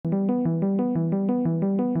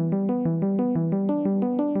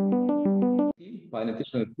by an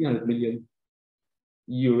additional 300 million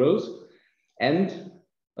euros. And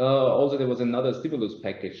also there was another stimulus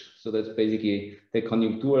package. So that's basically the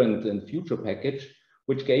conjuncture and future package,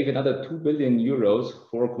 which gave another 2 billion euros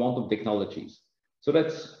for quantum technologies. So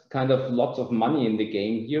that's kind of lots of money in the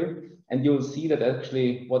game here. And you'll see that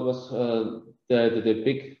actually what was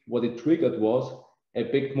what it triggered was a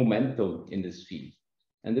big momentum in this field.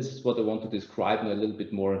 And this is what I want to describe a little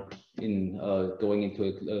bit more in going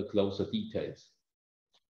into closer details.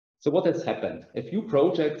 So what has happened? A few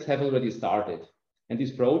projects have already started. And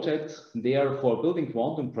these projects, they are for building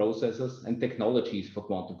quantum processors and technologies for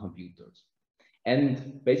quantum computers.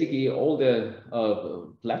 And basically all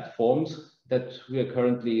the platforms that we are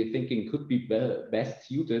currently thinking could be best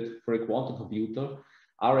suited for a quantum computer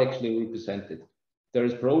are actually represented. There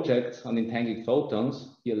is projects on entangled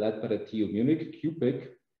photons, here led by the TU Munich, QPIC.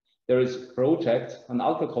 There is projects on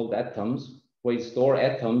ultra-cold atoms, where you store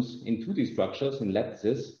atoms in 2D structures in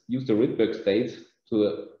lattices, use the Rydberg states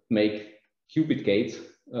to make qubit gates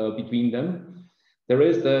between them. There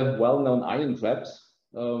is the well-known ion traps,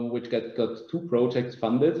 which got 2 projects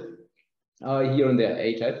funded here in the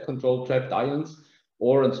HF-controlled trapped ions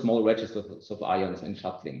or on small registers of ions and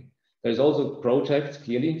shuttling. There's also projects,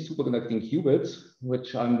 clearly, superconducting qubits,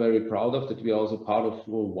 which I'm very proud of, that we are also part of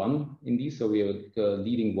one in these, so we are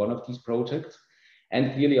leading one of these projects,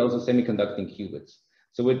 and clearly also semiconducting qubits.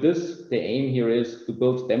 So with this, the aim here is to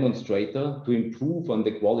build demonstrator to improve on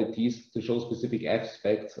the qualities to show specific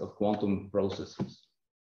aspects of quantum processes.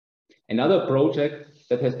 Another project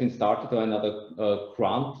that has been started, or another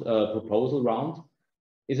grant proposal round,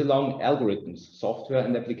 is along algorithms, software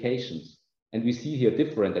and applications. And we see here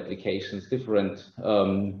different applications, different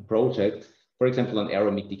projects, for example, on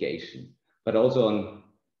error mitigation, but also on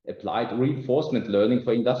applied reinforcement learning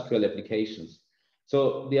for industrial applications.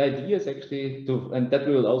 So the idea is actually to, and that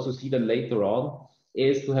we will also see then later on,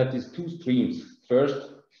 is to have these 2 streams. First,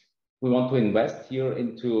 we want to invest here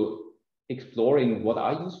into exploring what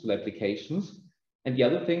are useful applications. And the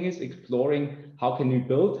other thing is exploring how can we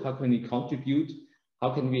build, how can we contribute,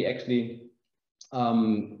 how can we actually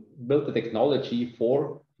build the technology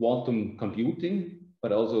for quantum computing,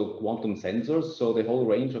 but also quantum sensors. So the whole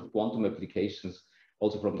range of quantum applications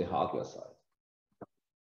also from the hardware side.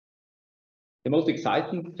 The most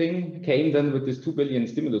exciting thing came then with this 2 billion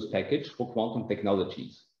stimulus package for quantum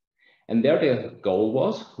technologies. And there the goal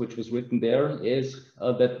was, which was written there, is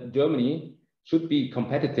that Germany should be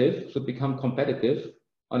competitive, should become competitive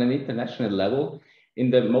on an international level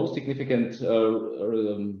in the most significant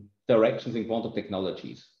directions in quantum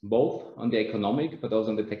technologies, both on the economic, but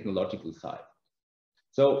also on the technological side.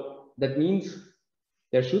 So that means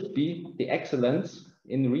there should be the excellence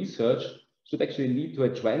in research should actually lead to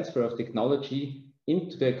a transfer of technology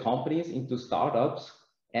into the companies, into startups,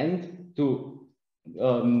 and to,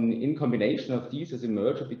 in combination of these as a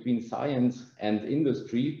merger between science and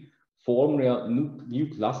industry, form new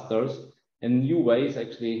clusters and new ways,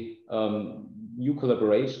 actually, new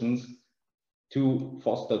collaborations to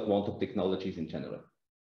foster quantum technologies in general.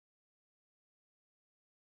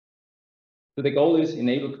 So the goal is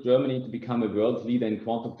enable Germany to become a world leader in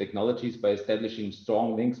quantum technologies by establishing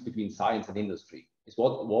strong links between science and industry. It's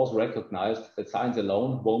what was recognized that science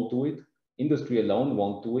alone won't do it, industry alone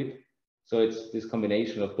won't do it. So it's this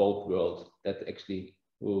combination of both worlds that actually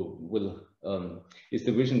is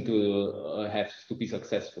the vision to have to be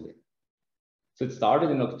successful in. So it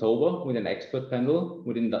started in October with an expert panel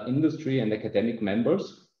within the industry and academic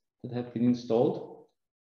members that have been installed.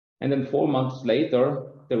 And then 4 months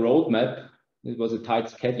later, the roadmap, it was a tight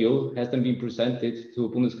schedule, has then been presented to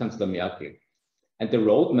Bundeskanzler Merkel. And the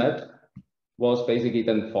roadmap was basically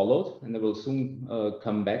then followed, and I will soon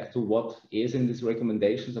come back to what is in these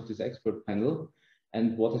recommendations of this expert panel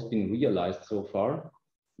and what has been realized so far,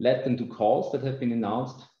 led then to calls that have been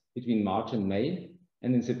announced between March and May.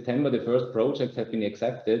 And in September, the first projects have been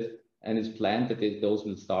accepted, and it's planned that those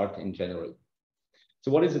will start in January. So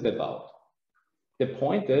what is it about? The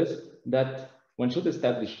point is that one should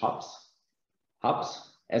establish hubs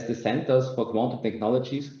as the centers for quantum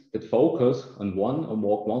technologies that focus on one or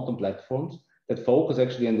more quantum platforms, that focus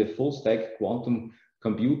actually on the full stack quantum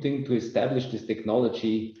computing to establish this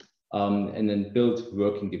technology and then build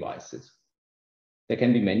working devices. There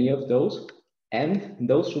can be many of those, and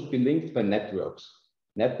those should be linked by networks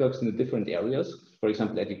in the different areas, for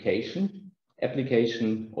example, education,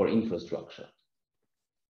 application, or infrastructure.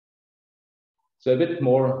 So a bit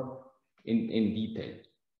more in detail.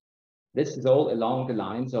 This is all along the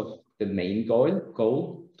lines of the main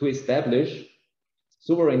goal to establish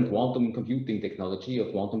sovereign quantum computing technology,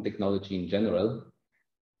 or quantum technology in general,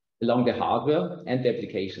 along the hardware and the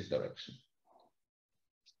applications direction.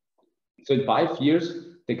 So in 5 years,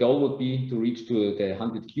 the goal would be to reach to the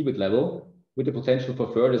 100 qubit level with the potential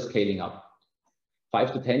for further scaling up.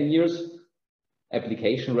 5 to 10 years,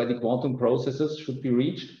 application-ready quantum processors should be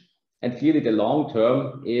reached. And clearly the long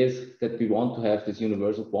term is that we want to have this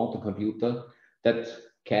universal quantum computer that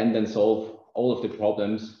can then solve all of the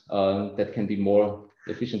problems that can be more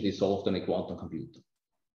efficiently solved on a quantum computer.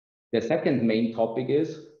 The second main topic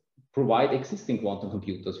is provide existing quantum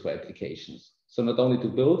computers for applications. So not only to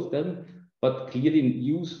build them, but clearly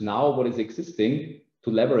use now what is existing to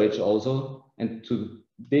leverage also and to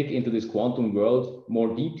dig into this quantum world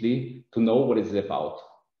more deeply to know what it's about.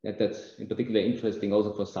 That's in particular interesting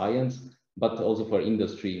also for science, but also for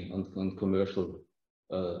industry and commercial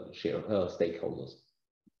stakeholders.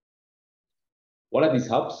 What are these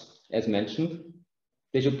hubs? As mentioned,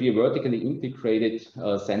 they should be vertically integrated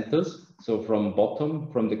centers. So from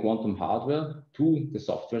the quantum hardware to the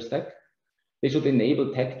software stack. They should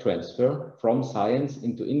enable tech transfer from science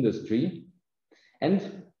into industry.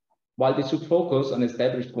 And while they should focus on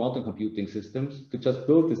established quantum computing systems to just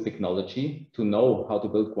build this technology, to know how to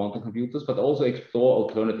build quantum computers, but also explore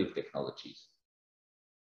alternative technologies.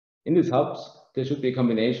 In these hubs, there should be a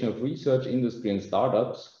combination of research, industry, and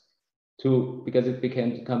startups because it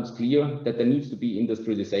becomes clear that there needs to be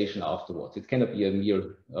industrialization afterwards. It cannot be a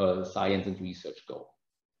mere science and research goal.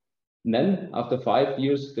 And then after 5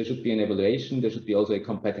 years, there should be an evaluation. There should be also a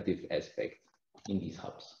competitive aspect in these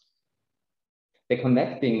hubs. The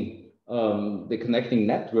connecting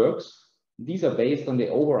networks, these are based on the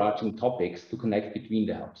overarching topics to connect between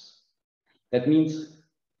the hubs. That means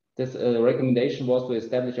this recommendation was to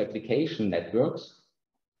establish application networks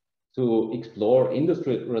to explore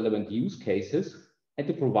industry relevant use cases and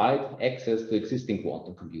to provide access to existing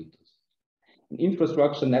quantum computers.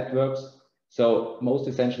 Infrastructure networks, so most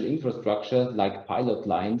essential infrastructure like pilot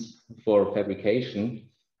lines for fabrication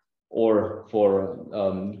or for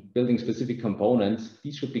building specific components,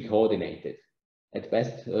 these should be coordinated, at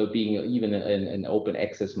best being even an open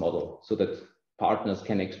access model so that partners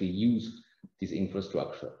can actually use this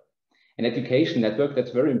infrastructure. An education network,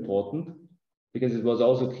 that's very important because it was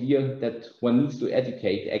also clear that one needs to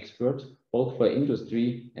educate experts, both for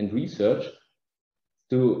industry and research,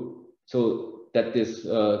 so that these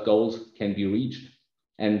goals can be reached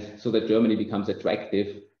and so that Germany becomes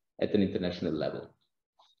attractive at an international level.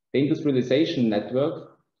 The industrialization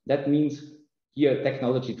network, that means here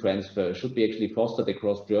technology transfer should be actually fostered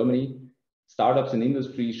across Germany. Startups and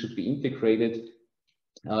industry should be integrated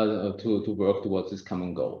to work towards this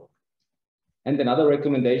common goal. And another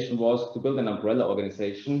recommendation was to build an umbrella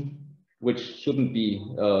organization, which shouldn't be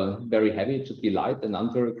very heavy, it should be light and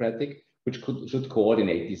unbureaucratic, which should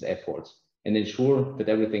coordinate these efforts and ensure that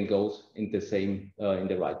everything goes in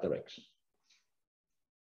the right direction.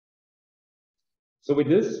 So with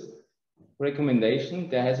this recommendation,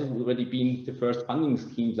 there has already been the first funding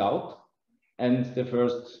schemes out and the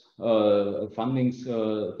first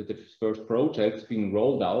the first projects being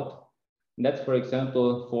rolled out. And that's, for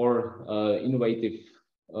example, for innovative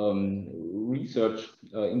research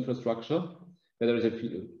infrastructure. There is a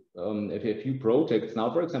few projects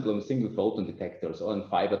now, for example, on single photon detectors or on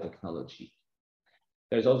fiber technology.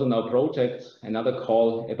 There's also now projects, another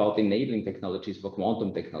call about enabling technologies for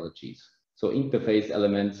quantum technologies. So interface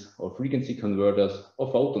elements or frequency converters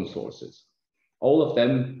or photon sources, all of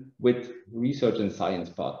them with research and science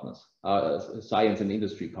partners, science and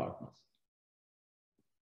industry partners.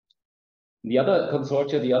 The other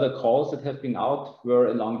consortia, the other calls that have been out were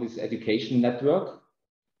along this education network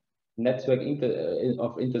of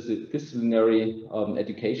interdisciplinary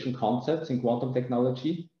education concepts in quantum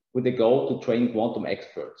technology with the goal to train quantum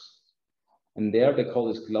experts. And there the call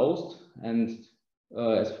is closed, and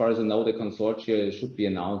as far as I know, the consortia should be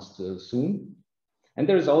announced soon. And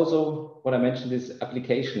there is also what I mentioned, this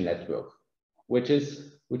application network, which has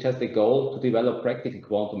the goal to develop practical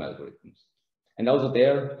quantum algorithms. And also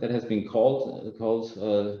there, that has been called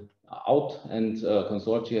out, and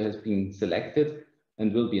consortia has been selected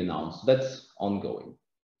and will be announced. That's ongoing.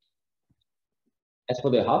 As for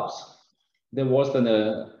the hubs, there was then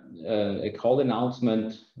a call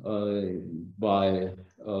announcement by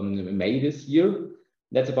May this year.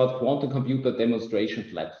 That's about quantum computer demonstration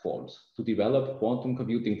platforms to develop quantum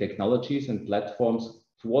computing technologies and platforms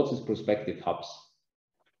towards these prospective hubs.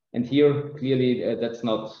 And here, clearly, that's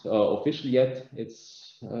not official yet.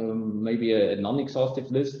 It's maybe a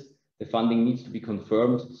non-exhaustive list. The funding needs to be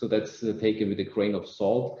confirmed, so that's taken with a grain of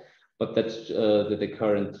salt. But that's the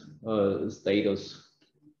current status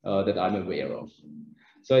that I'm aware of.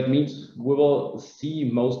 So it means we will see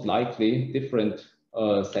most likely different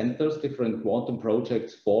centers, different quantum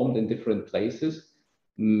projects formed in different places,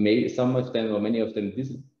 some of them or many of them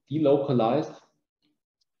delocalized,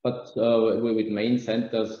 but with main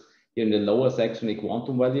centers here in the lower section, in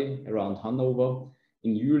Quantum Valley around Hanover,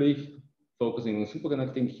 in Jülich, focusing on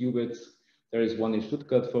superconducting qubits. There is one in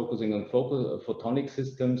Stuttgart focusing on photonic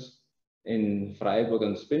systems, in Freiburg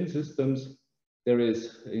on spin systems. There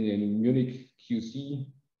is in Munich QC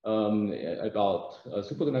about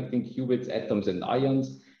superconducting qubits, atoms and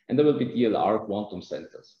ions, and there will be DLR quantum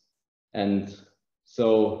centers. And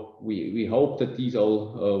so we hope that these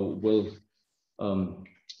all will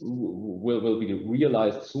be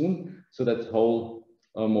realized soon, so that whole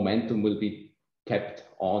momentum will be kept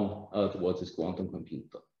on towards this quantum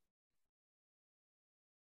computer.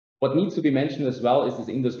 What needs to be mentioned as well is these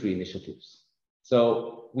industry initiatives.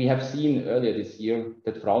 So we have seen earlier this year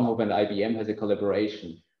that Fraunhofer and IBM has a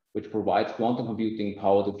collaboration which provides quantum computing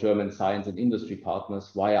power to German science and industry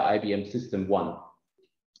partners via IBM System 1.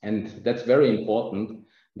 And that's very important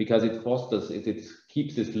because it fosters, it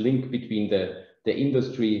keeps this link between the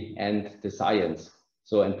industry and the science,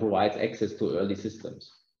 so, and provides access to early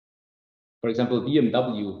systems. For example,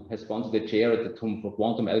 BMW has sponsored a chair at the TUM for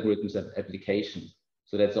quantum algorithms and application.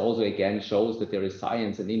 So that's also again shows that there is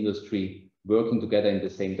science and industry working together in the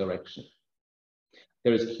same direction.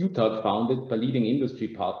 There is QTAG founded by leading industry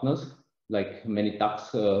partners like many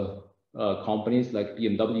DAX companies like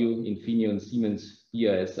BMW, Infineon, Siemens,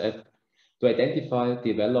 BASF, to identify,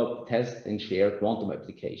 develop, test, and share quantum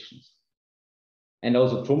applications. And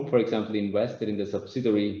also TRUMP, for example, invested in the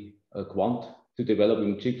subsidiary Quant to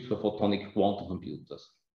developing chips for photonic quantum computers.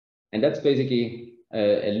 And that's basically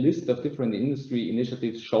a list of different industry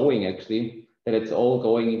initiatives showing actually that it's all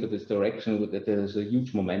going into this direction, that there's a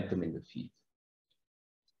huge momentum in the field.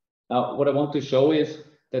 Now, what I want to show is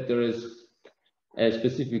that there is a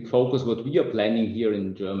specific focus what we are planning here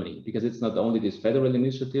in Germany, because it's not only these federal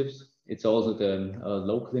initiatives, it's also the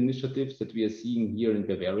local initiatives that we are seeing here in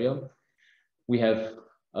Bavaria. We have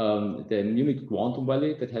the Munich Quantum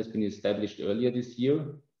Valley that has been established earlier this year,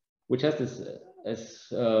 which has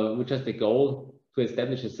the goal to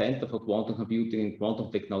establish a center for quantum computing and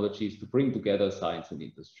quantum technologies to bring together science and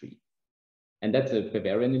industry. And that's a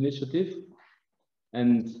Bavarian initiative.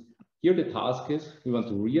 And here the task is we want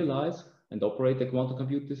to realize and operate a quantum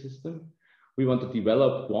computer system. We want to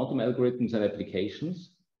develop quantum algorithms and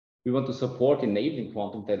applications. We want to support enabling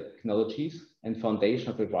quantum technologies and foundation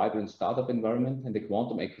of a vibrant startup environment and the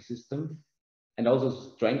quantum ecosystem, and also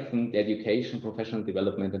strengthen the education, professional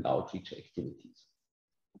development, and outreach activities.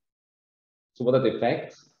 So what are the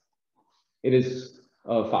facts? It is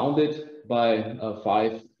founded by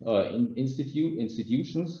 5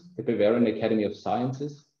 institutions: the Bavarian Academy of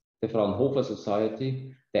Sciences, the Fraunhofer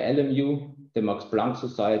Society, the LMU, the Max Planck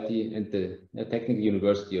Society, and the Technical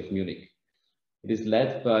University of Munich. It is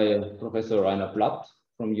led by Professor Rainer Blatt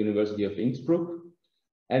from University of Innsbruck,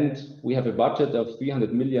 and we have a budget of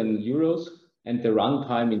 300 million euros, and the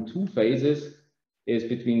runtime in 2 phases is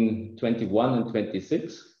between 21 and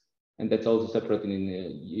 26. And that's also separated in a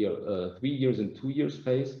year, 3 years and 2 years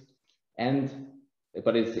phase.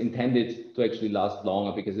 But it's intended to actually last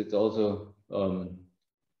longer because it's also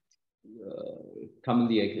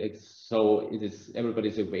commonly, so it is,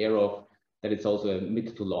 everybody's aware of that it's also a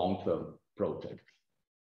mid to long term project.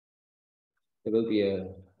 There will be a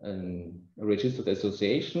registered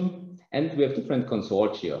association, and we have different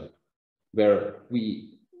consortia where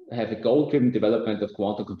we have a goal-driven development of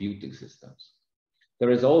quantum computing systems. There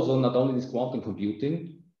is also not only this quantum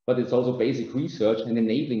computing, but it's also basic research and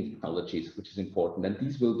enabling technologies, which is important. And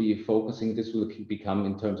these will be focusing, this will become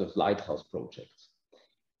in terms of lighthouse projects.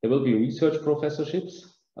 There will be research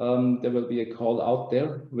professorships. There will be a call out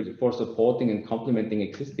there for supporting and complementing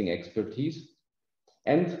existing expertise,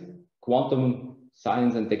 and quantum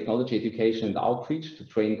science and technology education and outreach to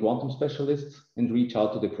train quantum specialists and reach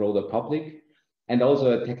out to the broader public. And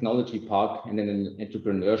also a technology park and an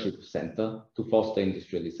entrepreneurship center to foster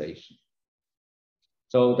industrialization.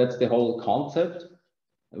 So that's the whole concept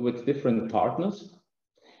with different partners,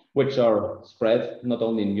 which are spread not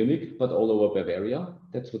only in Munich, but all over Bavaria.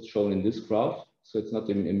 That's what's shown in this graph. So it's not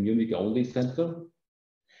a Munich only center.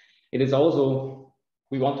 It is also,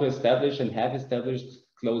 we want to establish and have established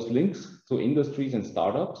close links to industries and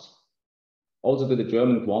startups, also to the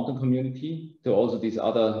German quantum community, to also these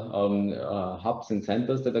other hubs and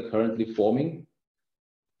centers that are currently forming,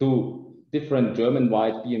 to different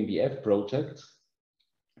German-wide BMBF projects,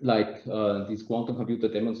 like these quantum computer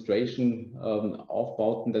demonstration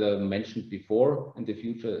Aufbauten that I mentioned before, in the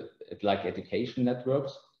future, like education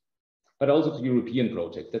networks, but also to European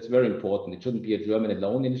projects. That's very important. It shouldn't be a German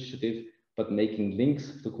alone initiative, but making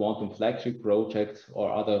links to quantum flagship projects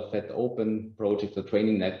or other FET open projects or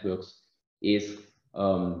training networks is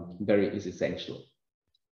essential.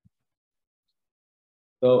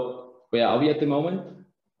 So where are we at the moment?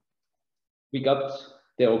 We got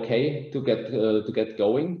the okay to get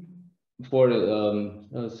going for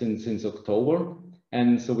since October,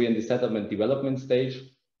 and so we're in the setup and development stage.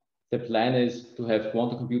 The plan is to have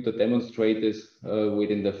quantum computer demonstrators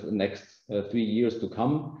within the next 3 years to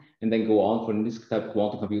come, and then go on for NISQ type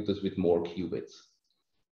quantum computers with more qubits.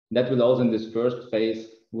 That will also, in this first phase,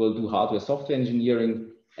 will do hardware software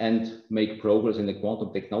engineering and make progress in the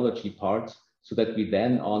quantum technology part, so that we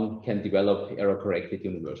then on can develop error-corrected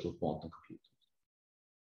universal quantum computers.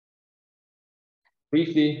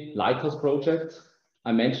 Briefly, Lighthouse project.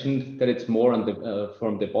 I mentioned that it's more on the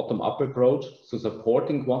from the bottom-up approach, so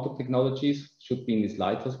supporting quantum technologies should be in these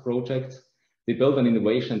Lighthouse projects. They build on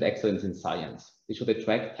innovation and excellence in science. They should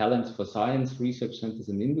attract talents for science, research centers,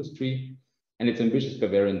 and industry, and it's ambitious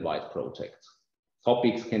Bavarian wide projects.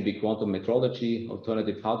 Topics can be quantum metrology,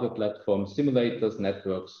 alternative hardware platforms, simulators,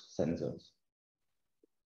 networks, sensors.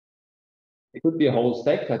 It could be a whole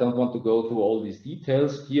stack. I don't want to go through all these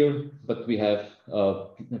details here, but we have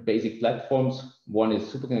basic platforms. One is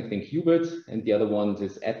superconducting qubits, and the other one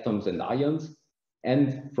is atoms and ions.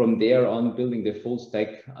 And from there on, building the full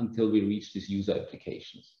stack until we reach these user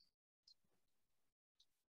applications.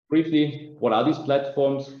 Briefly, what are these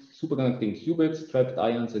platforms? Superconducting qubits, trapped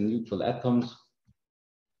ions, and neutral atoms.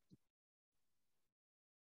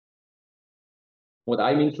 What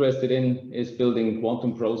I'm interested in is building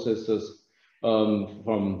quantum processors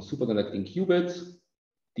from superconducting qubits.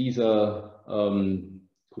 These are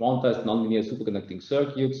quantized nonlinear superconducting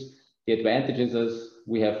circuits. The advantages is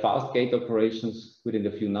we have fast gate operations within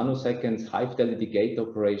a few nanoseconds, high fidelity gate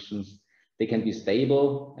operations. They can be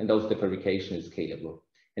stable, and also the fabrication is scalable.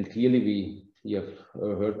 And clearly, we have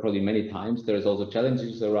heard probably many times, there is also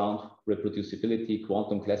challenges around reproducibility,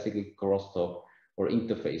 quantum classical crosstalk, or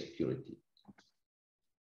interface purity.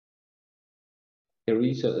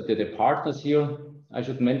 The partners here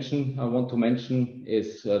I want to mention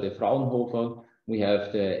is the Fraunhofer, we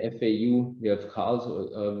have the FAU, we have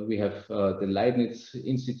Karlsruhe, we have the Leibniz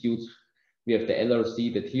Institute, we have the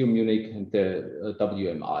LRC, the TU Munich, and the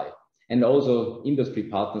WMI. And also industry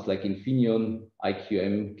partners like Infineon,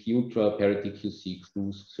 IQM, Qtra, Parity QC,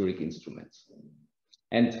 Cruise, Zurich Instruments.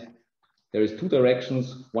 And there is two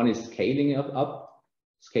directions. One is scaling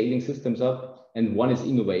systems up, and one is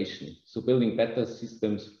innovation. So building better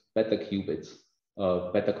systems, better qubits,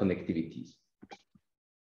 better connectivities.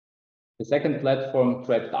 The second platform,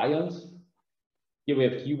 trapped ions. Here we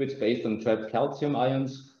have qubits based on trapped calcium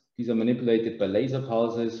ions. These are manipulated by laser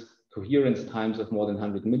pulses, coherence times of more than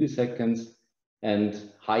 100 milliseconds,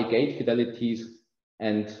 and high gate fidelities,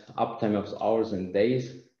 and uptime of hours and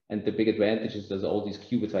days. And the big advantage is that all these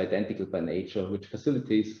qubits are identical by nature, which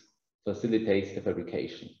facilitates the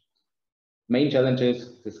fabrication. Main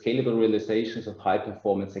challenges, the scalable realizations of high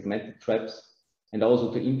performance segmented traps, and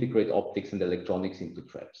also to integrate optics and electronics into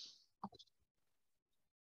traps.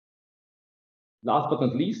 Last but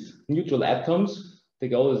not least, neutral atoms. The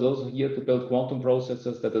goal is also here to build quantum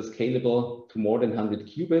processors that are scalable to more than 100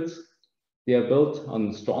 qubits. They are built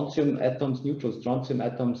on strontium atoms, neutral strontium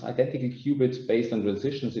atoms, identical qubits based on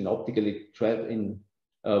transitions in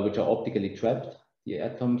which are optically trapped, the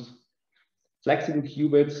atoms. Flexible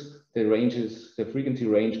qubits, the frequency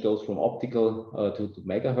range goes from optical to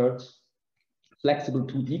megahertz. Flexible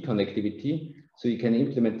 2D connectivity, so you can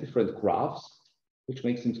implement different graphs, which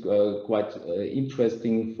makes them quite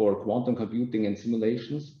interesting for quantum computing and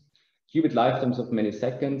simulations. Qubit lifetimes of many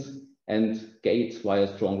seconds, and gates via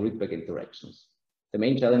strong Rydberg interactions. The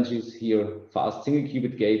main challenges here, fast single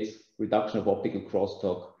qubit gates, reduction of optical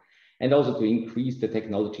crosstalk, and also to increase the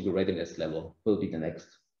technological readiness level will be the next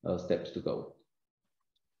steps to go.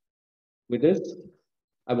 With this,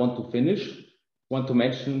 I want to finish. Want to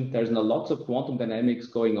mention there's now lots of quantum dynamics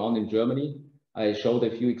going on in Germany. I showed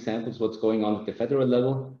a few examples what's going on at the federal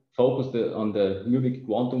level, focused on the Munich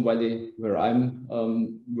Quantum Valley where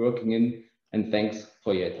I'm working in, and thanks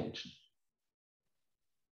for your attention.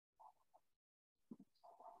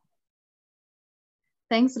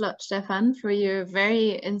 Thanks a lot, Stefan, for your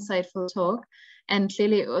very insightful talk. And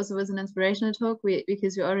clearly it also was an inspirational talk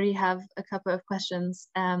because we already have a couple of questions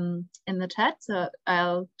in the chat. So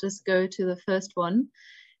I'll just go to the first one,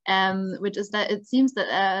 which is that it seems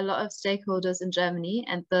that a lot of stakeholders in Germany,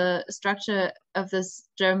 and the structure of this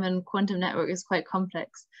German quantum network is quite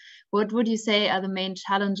complex. What would you say are the main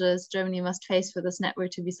challenges Germany must face for this network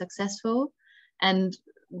to be successful? And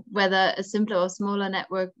whether a simpler or smaller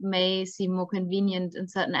network may seem more convenient in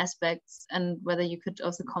certain aspects, and whether you could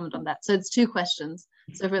also comment on that. So it's two questions.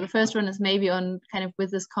 So for the first one is maybe on kind of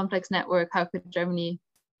with this complex network, how could Germany,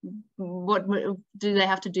 what do they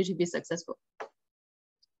have to do to be successful?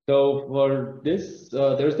 So for this,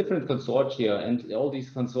 there's different consortia, and all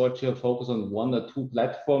these consortia focus on one or two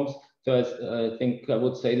platforms. So I think I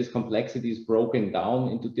would say this complexity is broken down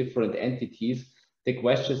into different entities. The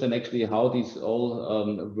question is actually how these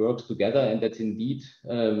all works together, and that's indeed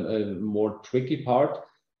a more tricky part.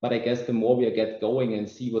 But I guess the more we get going and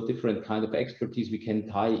see what different kind of expertise we can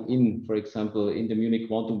tie in, for example, in the Munich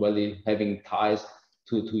Quantum Valley, having ties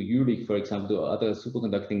to Jülich, for example, to other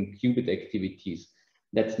superconducting qubit activities.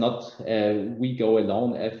 That's not we go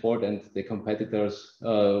alone effort and the competitors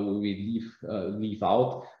we leave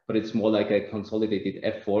out, but it's more like a consolidated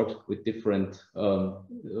effort with different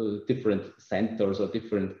centers or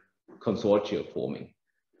different consortia forming.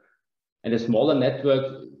 And a smaller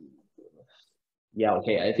network, yeah,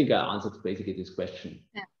 okay, I think I answered basically this question.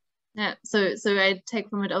 Yeah. So I take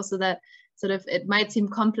from it also that sort of it might seem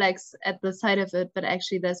complex at the side of it, but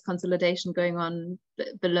actually there's consolidation going on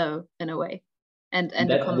below in a way. And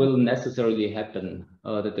that will necessarily happen,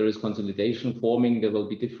 that there is consolidation forming. There will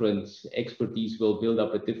be different expertise will build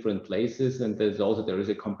up at different places, and there is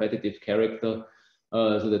a competitive character,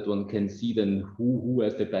 so that one can see then who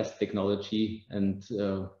has the best technology and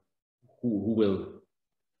who will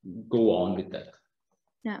go on with that.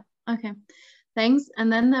 Yeah. Okay. Thanks.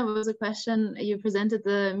 And then there was a question. You presented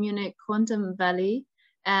the Munich Quantum Valley.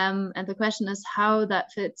 And the question is how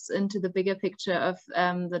that fits into the bigger picture of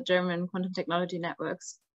the German quantum technology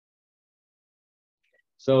networks.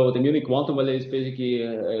 So the Munich Quantum Valley is basically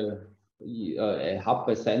a hub,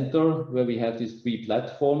 a center where we have these three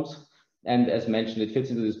platforms. And as mentioned, it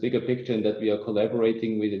fits into this bigger picture in that we are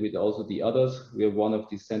collaborating with also the others. We are one of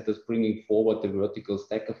these centers bringing forward the vertical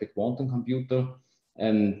stack of a quantum computer.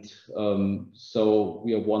 And so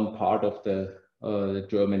we are one part of the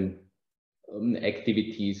German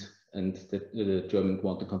activities and the German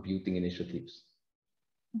quantum computing initiatives.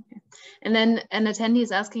 Okay. And then an attendee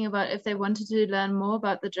is asking about if they wanted to learn more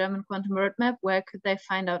about the German quantum roadmap, where could they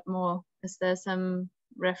find out more? Is there some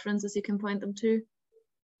references you can point them to?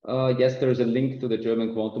 Yes, there is a link to the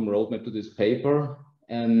German quantum roadmap to this paper.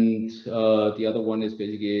 And the other one is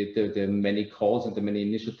basically the many calls and the many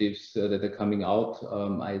initiatives that are coming out.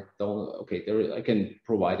 I can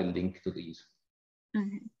provide a link to these.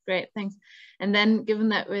 Okay, great, thanks. And then given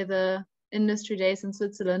that we're the industry days in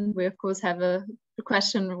Switzerland, we of course have a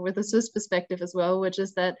question with a Swiss perspective as well, which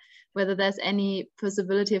is that whether there's any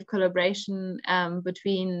possibility of collaboration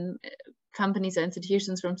between companies or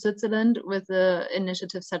institutions from Switzerland with the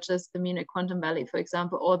initiatives such as the Munich Quantum Valley, for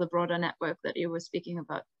example, or the broader network that you were speaking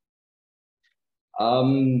about.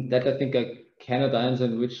 That I think I cannot answer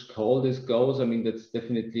in which call this goes. I mean, that's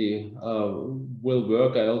definitely will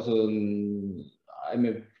work.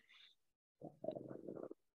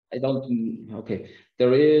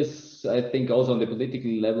 There is, I think also on the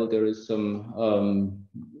political level, there is some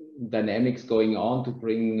dynamics going on to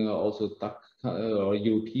bring also or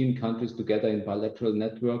European countries together in bilateral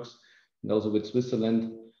networks, and also with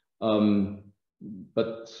Switzerland. So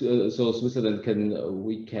Switzerland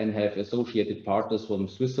we can have associated partners from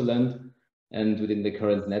Switzerland, and within the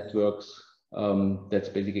current networks, that's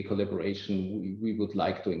basically collaboration we would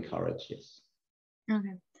like to encourage, yes.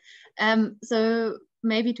 Okay. So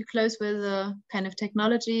maybe to close with a kind of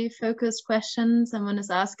technology focused question, someone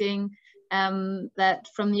is asking that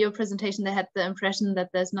from your presentation, they had the impression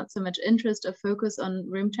that there's not so much interest or focus on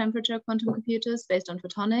room temperature quantum computers based on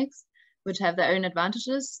photonics, which have their own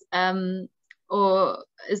advantages. Or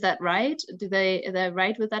is that right? Are they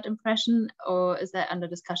right with that impression, or is that under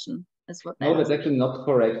discussion? No, that's actually not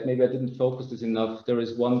correct. Maybe I didn't focus this enough. There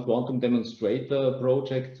is one quantum demonstrator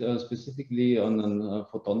project specifically on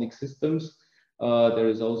photonic systems. There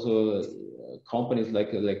is also companies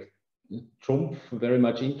like Trump very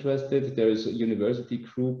much interested. There is university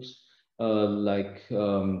groups like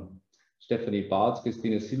Stephanie Bartz,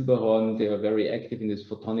 Christine Silberhorn. They are very active in this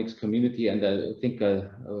photonics community, and I think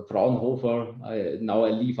Fraunhofer. Now I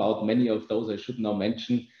leave out many of those I should now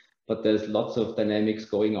mention. But there's lots of dynamics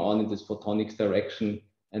going on in this photonics direction,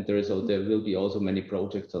 and there will be also many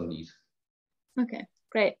projects on these. Okay,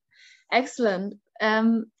 great, excellent.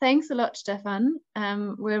 Thanks a lot, Stefan.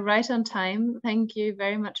 We're right on time. Thank you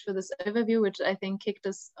very much for this overview, which I think kicked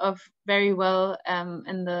us off very well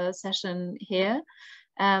in the session here.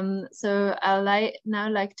 So I'd now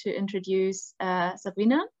like to introduce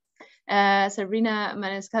Sabrina. Sabrina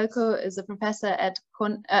Maniscalco is a professor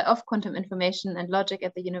of quantum information and logic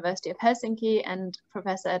at the University of Helsinki and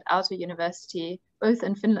professor at Aalto University, both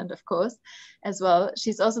in Finland, of course, as well.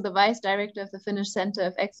 She's also the vice director of the Finnish Center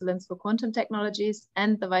of Excellence for Quantum Technologies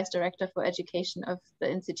and the vice director for education of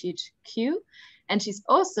the Institute Q. And she's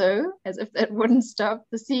also, as if that wouldn't stop,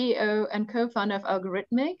 the CEO and co-founder of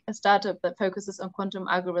Algorithmic, a startup that focuses on quantum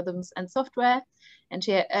algorithms and software. And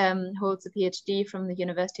she holds a PhD from the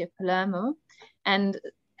University of Palermo. And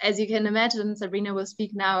as you can imagine, Sabrina will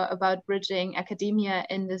speak now about bridging academia,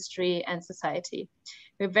 industry, and society.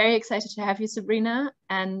 We're very excited to have you, Sabrina.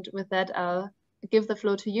 And with that, I'll give the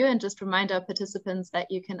floor to you and just remind our participants that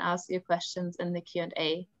you can ask your questions in the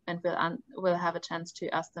Q&A, and we'll have a chance to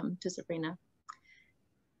ask them to Sabrina.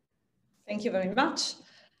 Thank you very much.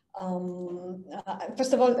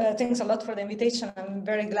 First of all, thanks a lot for the invitation. I'm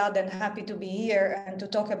very glad and happy to be here and to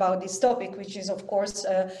talk about this topic, which is, of course,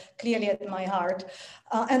 clearly at my heart.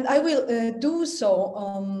 And I will do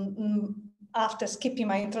so after skipping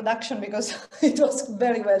my introduction, because it was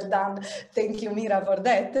very well done. Thank you, Amira, for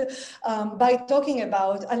that. By talking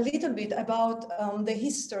about a little bit about the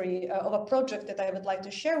history of a project that I would like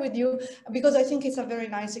to share with you, because I think it's a very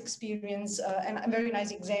nice experience and a very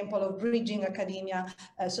nice example of bridging academia,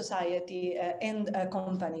 society, and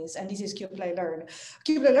companies. And this is qplay-learn.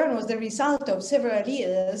 qplay-learn was the result of several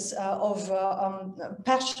years of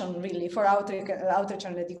passion, really, for outreach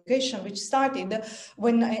and education, which started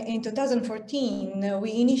when in 2014,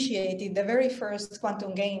 we initiated the very first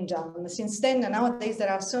quantum game jam. Since then, nowadays, there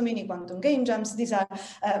are so many quantum game jams. These are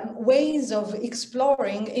ways of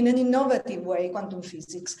exploring in an innovative way quantum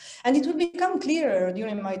physics. And it will become clearer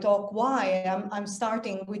during my talk why I'm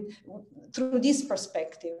starting through this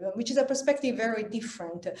perspective, which is a perspective very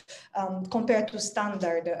different compared to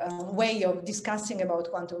standard way of discussing about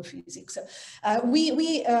quantum physics.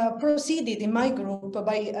 We proceeded in my group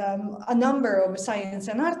by a number of science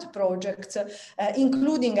and art projects,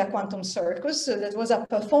 including a quantum circus. So that was a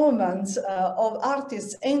performance of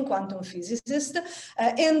artists and quantum physicists.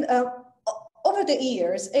 Over the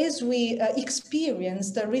years, as we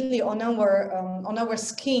experienced really on our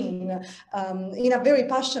skin, in a very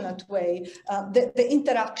passionate way, the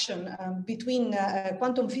interaction between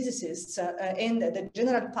quantum physicists and the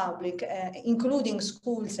general public, including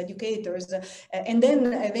schools, educators, and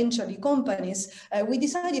then eventually companies, we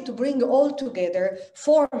decided to bring all together,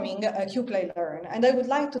 forming qplay-learn. And I would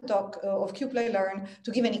like to talk of qplay-learn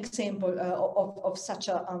to give an example of such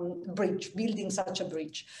a bridge, building such a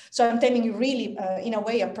bridge. So I'm telling you really, in a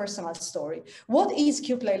way, a personal story. What is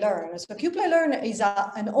qplay-learn? So qplay-learn is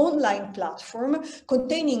an online platform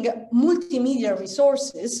containing multimedia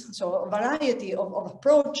resources, so a variety of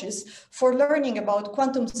approaches for learning about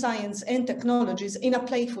quantum science and technologies in a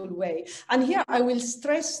playful way. And here I will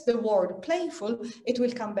stress the word playful. It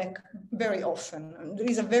will come back very often. There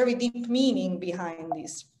is a very deep meaning behind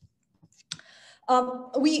this.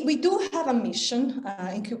 We do have a mission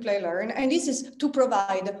in qplay-learn, and this is to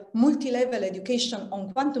provide multi-level education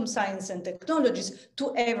on quantum science and technologies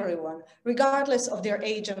to everyone, regardless of their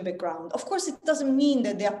age and background. Of course, it doesn't mean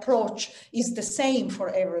that the approach is the same for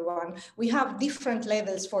everyone. We have different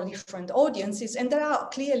levels for different audiences, and there are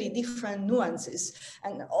clearly different nuances.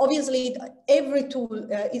 And obviously, every tool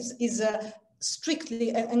is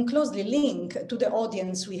strictly and closely linked to the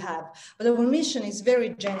audience we have. But our mission is very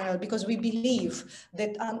general, because we believe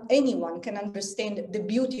that anyone can understand the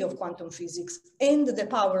beauty of quantum physics and the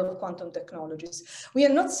power of quantum technologies. We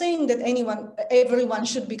are not saying that everyone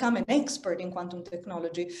should become an expert in quantum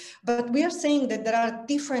technology, but we are saying that there are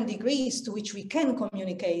different degrees to which we can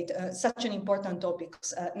communicate such an important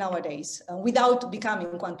topics nowadays without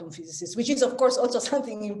becoming quantum physicists, which is of course also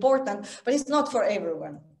something important, but it's not for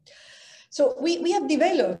everyone. So we have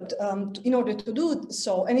developed, in order to do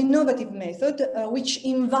so, an innovative method which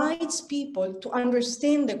invites people to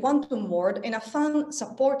understand the quantum world in a fun,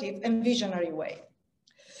 supportive, and visionary way.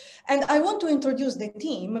 And I want to introduce the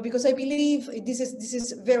team, because I believe this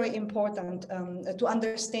is very important to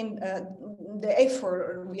understand the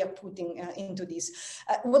effort we are putting into this.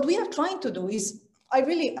 What we are trying to do is, I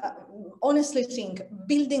really honestly think,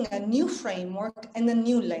 building a new framework and a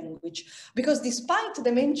new language, because despite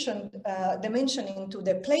the mentioning to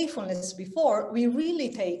the playfulness before, we really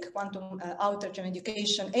take quantum outreach and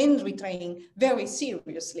education and retraining very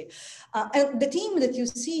seriously. And the team that you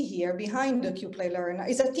see here behind the qplay-learn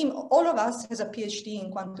is a team, all of us has a PhD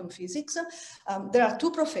in quantum physics. There are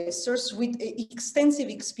two professors with extensive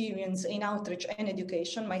experience in outreach and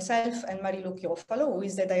education, myself and Marilu Chiofalo, who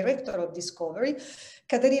is the director of Discovery.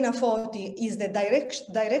 Caterina Foti is the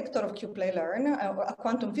director of qPlayLearn, a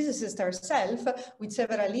quantum physicist herself with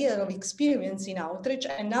several years of experience in outreach,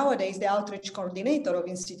 and nowadays the outreach coordinator of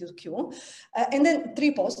Institute Q. And then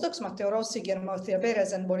 3 postdocs, Matteo Rossi, Guillermo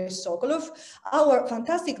Perez, and Boris Sokolov. Our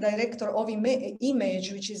fantastic director of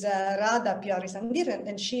image, which is Rada Piarisandir,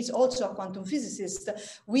 and she's also a quantum physicist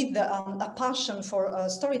with a passion for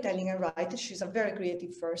storytelling and writing. She's a very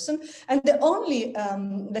creative person. And the only,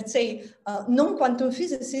 let's say, non-quantum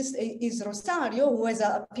physicist is Rosario, who has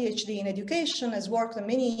a PhD in education, has worked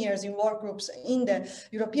many years in work groups in the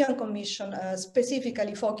European Commission,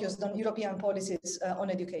 specifically focused on European policies on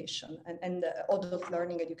education and adult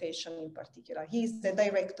learning education in particular. He is the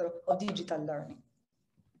director of digital learning.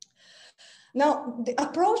 Now, the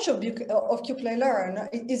approach of qPlayLearn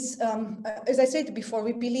is, as I said before,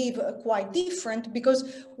 we believe quite different,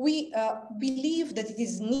 because we believe that it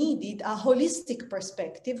is needed a holistic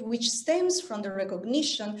perspective which stems from the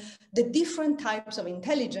recognition that different types of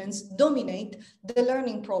intelligence dominate the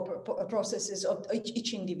learning processes of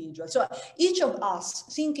each individual. So each of us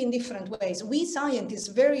think in different ways. We scientists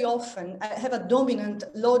very often have a dominant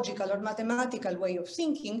logical or mathematical way of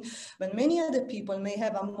thinking, but many other people may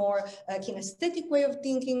have a more kinesthetic way of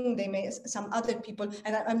thinking. They may, some other people,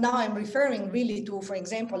 and now I'm referring really to, for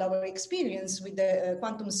example, our experience with the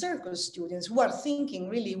quantum circus students who are thinking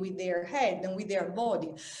really with their head and with their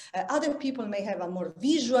body. Other people may have a more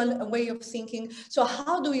visual way of thinking. So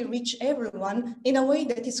how do we reach everyone in a way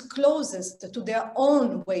that is closest to their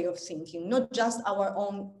own way of thinking, not just our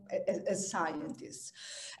own as scientists?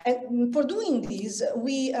 And for doing this,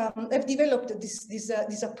 we have developed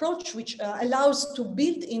this approach which allows to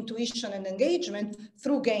build intuition and engagement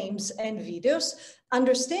through games and videos,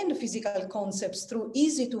 understand physical concepts through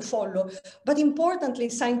easy to follow, but importantly,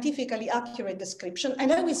 scientifically accurate description.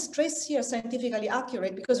 And I will stress here scientifically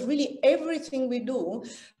accurate, because really everything we do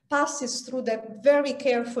passes through the very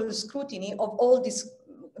careful scrutiny of all this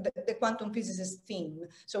the quantum physicist theme.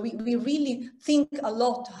 So we really think a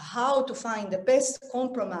lot how to find the best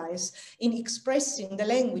compromise in expressing the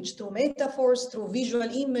language through metaphors, through visual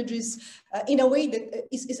images, in a way that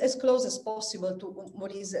is as close as possible to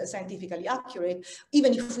what is scientifically accurate,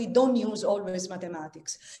 even if we don't use always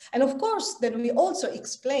mathematics. And of course, then we also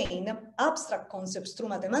explain abstract concepts through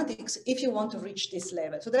mathematics if you want to reach this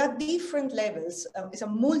level. So there are different levels. It's a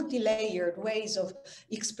multi-layered ways of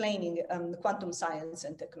explaining quantum science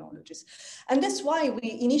and technologies. And that's why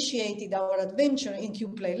we initiated our adventure in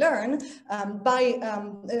qPlayLearn by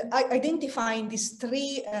identifying these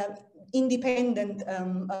 3 independent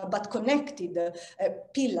but connected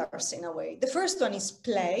pillars in a way. The first one is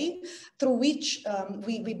play, through which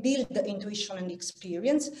we build the intuition and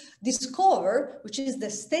experience. Discover, which is the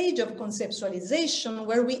stage of conceptualization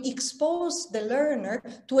where we expose the learner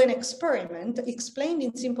to an experiment, explained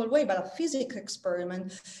in simple way, but a physics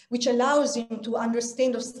experiment, which allows him to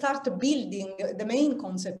understand or start building the main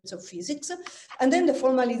concepts of physics. And then the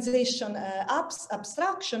formalization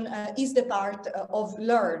abstraction is the part of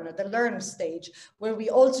the learn stage, where we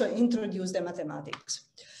also introduce the mathematics.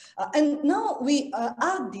 And now we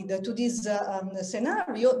added to this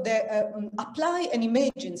scenario the apply and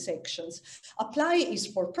imagine sections. Apply is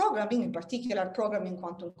for programming, in particular programming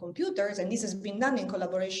quantum computers, and this has been done in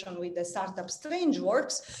collaboration with the startup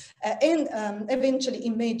StrangeWorks, and eventually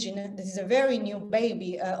imagine. This is a very new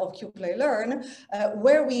baby of qPlayLearn,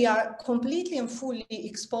 where we are completely and fully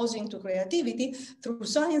exposing to creativity through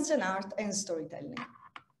science and art and storytelling.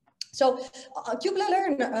 So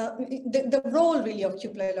qPlayLearn, the role really of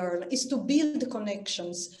qPlayLearn is to build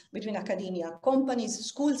connections between academia, companies,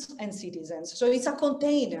 schools, and citizens. So it's a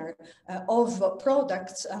container of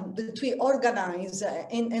products that we organize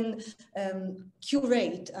and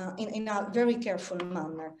curate in a very careful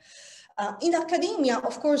manner. In academia,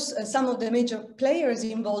 of course, some of the major players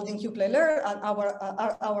involved in qPlayLearn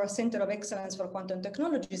are our Center of Excellence for Quantum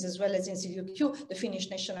Technologies, as well as Institute Q, the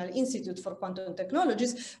Finnish National Institute for Quantum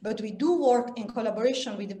Technologies. But we do work in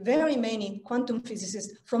collaboration with very many quantum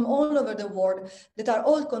physicists from all over the world that are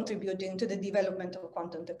all contributing to the development of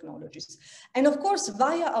quantum technologies. And of course,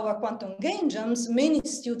 via our quantum game jams, many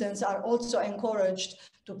students are also encouraged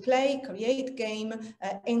to play, create game,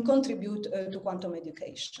 and contribute to quantum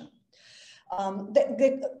education. On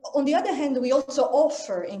the other hand, we also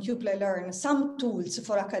offer in qPlayLearn some tools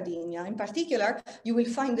for academia. In particular, you will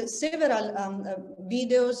find several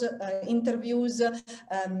videos, interviews,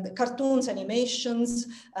 cartoons, animations,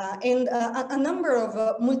 and a number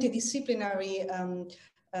of multidisciplinary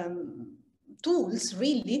tools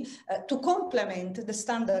really to complement the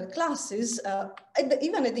standard classes,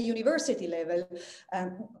 even at the university level,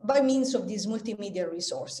 by means of these multimedia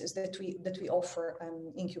resources that we offer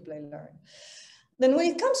in QPlay Learn. Then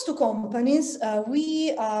when it comes to companies,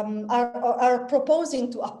 we are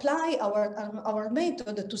proposing to apply our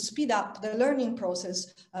method to speed up the learning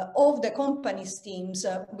process of the company's teams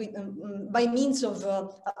by means of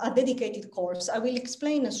a dedicated course. I will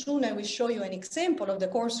explain soon. I will show you an example of the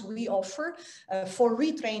course we offer for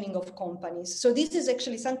retraining of companies. So this is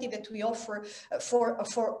actually something that we offer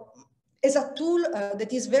as a tool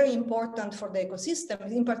that is very important for the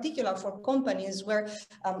ecosystem, in particular for companies where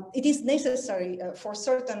it is necessary for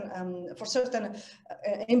certain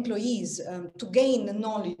employees to gain the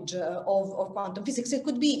knowledge of quantum physics. It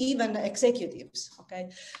could be even executives.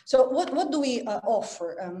 Okay, so what do we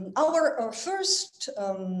offer? Our first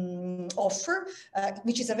offer,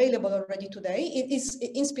 which is available already today, it is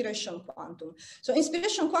Inspiration Quantum. So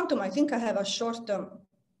Inspiration Quantum, I think I have a short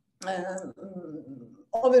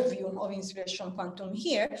overview of Inspiration Quantum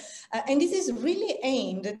here, and this is really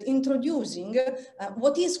aimed at introducing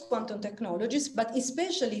what is quantum technologies, but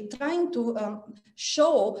especially trying to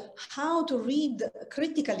show how to read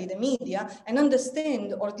critically the media and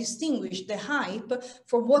understand or distinguish the hype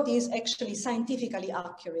for what is actually scientifically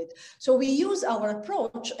accurate. So we use our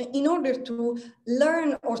approach in order to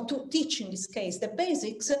learn, or to teach in this case, the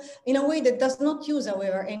basics in a way that does not use,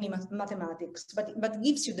 however, any mathematics, but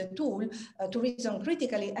gives you the tool to reason critically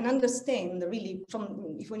and understand really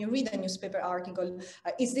when you read a newspaper article,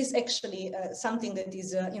 is this actually something that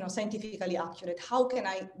is scientifically accurate? How can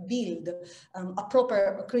I build a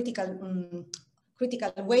proper critical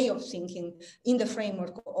way of thinking in the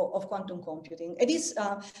framework of quantum computing? It is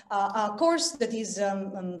a course that is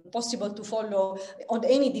possible to follow on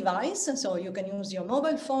any device. So you can use your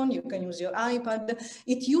mobile phone, you can use your iPad.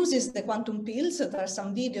 It uses the quantum pills. There are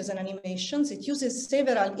some videos and animations. It uses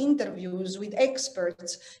several interviews with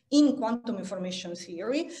experts in quantum information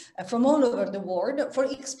theory from all over the world for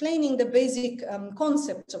explaining the basic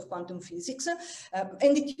concepts of quantum physics.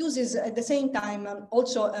 And it uses at the same time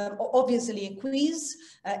also obviously a quiz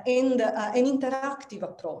and an interactive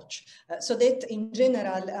approach, so that in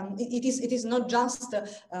general it is not just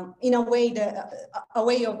in a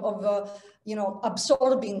way of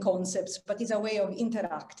absorbing concepts, but is a way of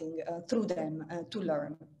interacting through them to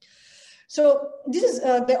learn. So this is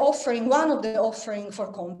the offering, one of the offering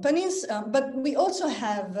for companies, but we also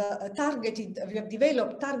have we have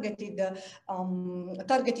developed targeted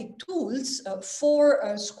tools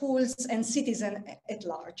for schools and citizens at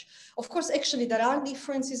large. Of course, actually, there are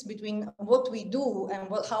differences between what we do and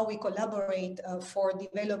how we collaborate for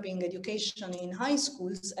developing education in high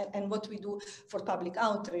schools and what we do for public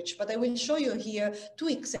outreach. But I will show you here two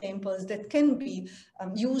examples that can be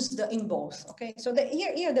used in both. Okay, so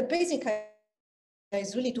here the basic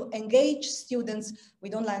is really to engage students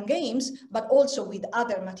with online games, but also with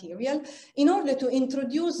other material in order to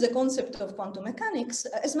introduce the concept of quantum mechanics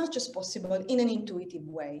as much as possible in an intuitive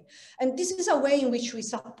way. And this is a way in which we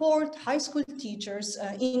support high school teachers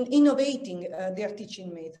in innovating their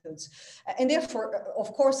teaching methods. And therefore,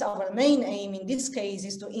 of course, our main aim in this case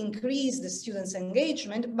is to increase the students'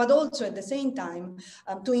 engagement, but also at the same time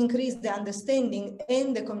to increase the understanding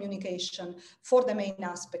and the communication for the main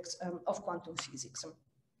aspects of quantum physics.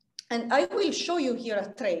 And I will show you here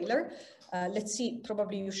a trailer. Let's see,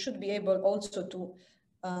 probably you should be able also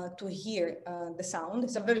to hear the sound.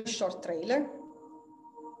 It's a very short trailer.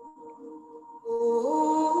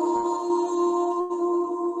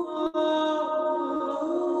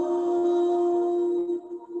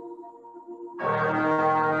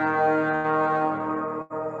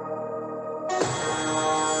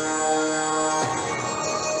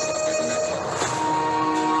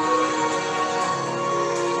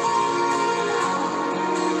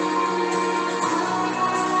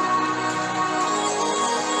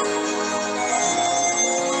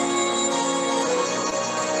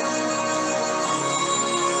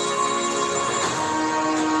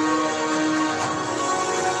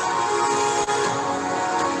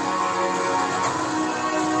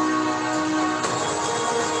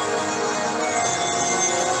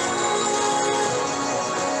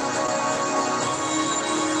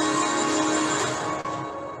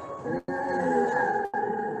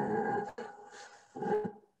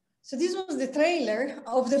 the trailer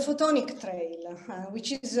of the Photonic Trail,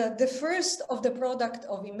 which is the first of the product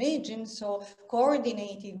of Imagine, so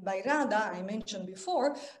coordinated by Rada, I mentioned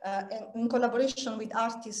before, in collaboration with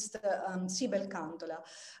artist Sibel Cantola.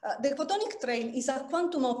 The Photonic Trail is a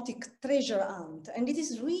quantum optic treasure hunt, and it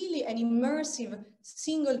is really an immersive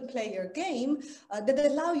single-player game that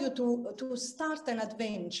allows you to start an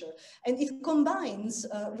adventure. And it combines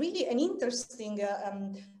really an interesting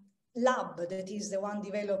lab, that is the one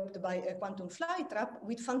developed by Quantum Flytrap,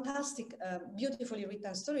 with fantastic, beautifully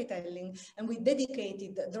written storytelling and with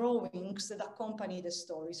dedicated drawings that accompany the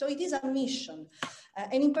story. So it is a mission.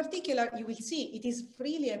 And in particular, you will see it is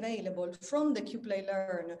freely available from the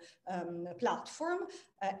QPlayLearn platform.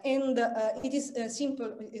 And it is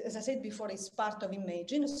simple, as I said before, it's part of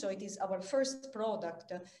Imagine. So it is our first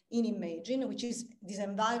product in Imagine, which is this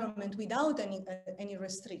environment without any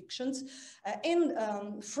restrictions.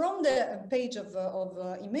 And from the page of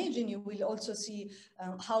Imagine, you will also see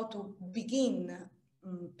how to begin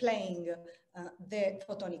playing the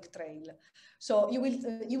Photonic Trail. So you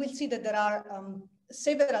will see that there are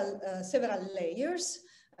several layers.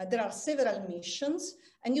 There are several missions,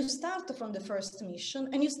 and you start from the first mission,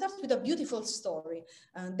 and you start with a beautiful story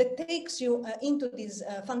that takes you into this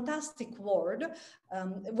fantastic world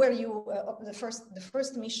where you, the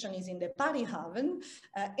first mission is in the Parihaven,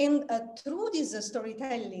 and through this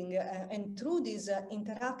storytelling and through this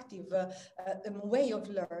interactive way of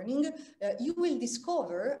learning, you will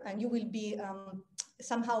discover and you will be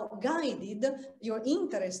somehow guided, your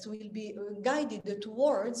interest will be guided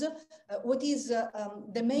towards what is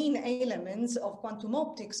the main elements of quantum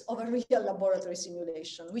optics of a real laboratory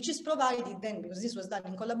simulation, which is provided then, because this was done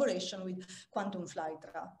in collaboration with Quantum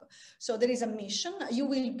Flytrap. So there is a mission, you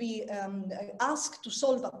will be asked to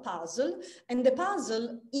solve a puzzle, and the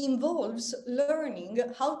puzzle involves learning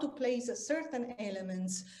how to place certain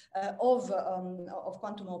elements of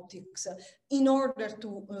quantum optics in order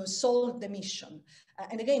to solve the mission.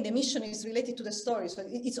 And again, the mission is related to the story. So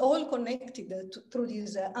it's all connected through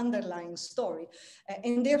this underlying story.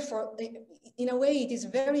 And therefore, in a way, it is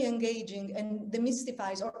very engaging and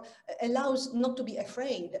demystifies or allows not to be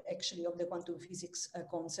afraid, actually, of the quantum physics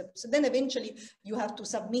concepts. Then eventually, you have to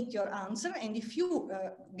submit your answer. And if you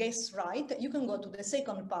guess right, you can go to the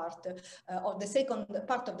second part of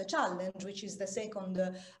the challenge, which is the second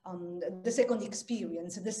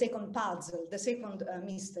experience, the second puzzle, the second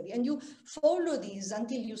mystery. And you follow these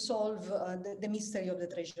until you solve the mystery of the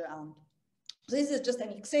treasure hunt. So this is just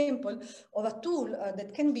an example of a tool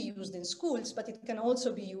that can be used in schools, but it can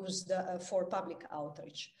also be used for public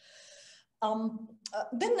outreach. In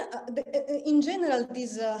general,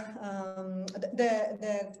 this the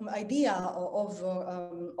idea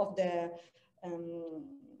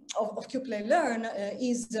of QPlayLearn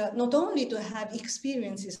is not only to have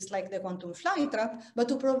experiences like the Quantum Flytrap, but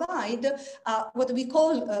to provide what we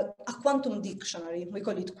call a quantum dictionary. We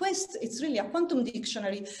call it Quest. It's really a quantum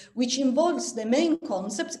dictionary which involves the main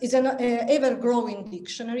concepts. It's an ever-growing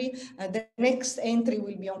dictionary. The next entry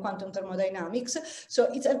will be on quantum thermodynamics. So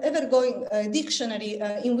it's an ever-growing dictionary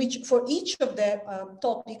in which for each of the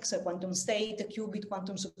topics, quantum state, qubit,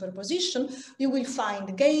 quantum superposition, you will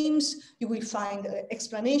find games, you will find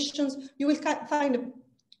explanations, you will find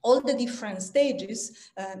all the different stages,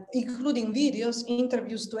 including videos,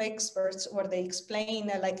 interviews to experts where they explain,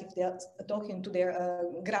 like if they're talking to their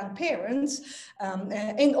grandparents,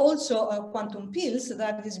 and also quantum pills,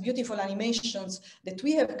 that are these beautiful animations that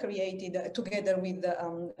we have created together with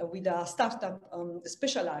a startup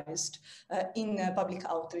specialized in public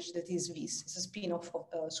outreach, that is VIS. It's a spin-off of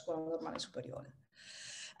Scuola Normale Superiore.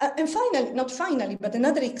 And finally, not finally, but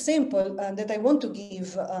another example that I want to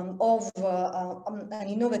give of an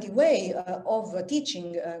innovative way of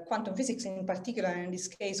teaching quantum physics, in particular, in this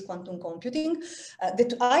case, quantum computing,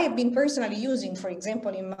 that I have been personally using, for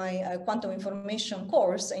example, in my quantum information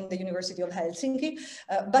course in the University of Helsinki,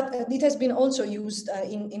 but it has been also used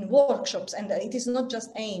in workshops, and it is not just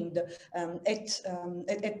aimed at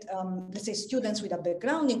let's say, students with a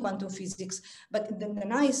background in quantum physics, but the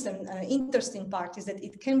nice and interesting part is that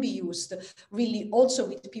it can be used really also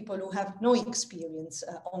with people who have no experience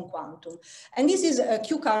on quantum. And this is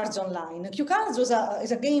QCards Online. QCards is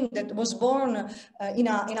a game that was born in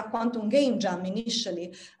a quantum game jam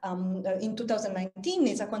initially in 2019.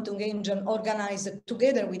 It's a quantum game jam organized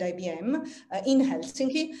together with IBM in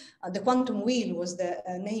Helsinki. The Quantum Wheel was the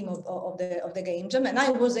name of the game jam, and I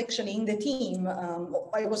was actually in the team.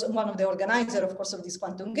 I was one of the organizers, of course, of this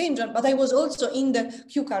quantum game jam, but I was also in the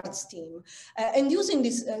QCards team. And using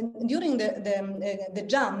this during the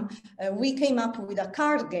jam, we came up with a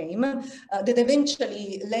card game that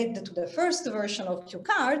eventually led to the first version of cue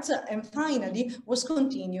cards, and finally was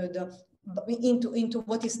continued into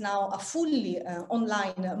what is now a fully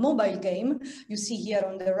online mobile game. You see here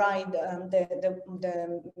on the right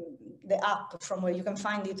the app from where you can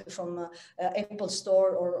find it from Apple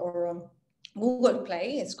Store or Google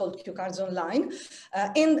Play. It's called Cue Cards Online,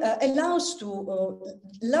 and allows to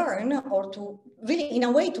learn, or to really in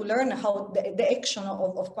a way to learn how the action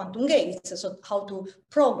of quantum gates, so how to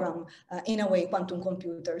program in a way quantum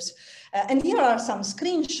computers. And here are some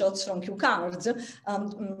screenshots from Cue Cards.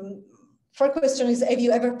 First question is, have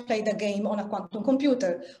you ever played a game on a quantum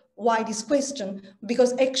computer? Why this question?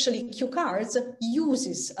 Because actually Cue Cards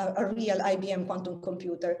uses a real IBM quantum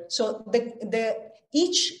computer. So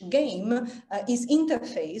each game is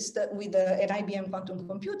interfaced with an IBM quantum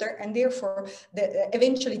computer, and therefore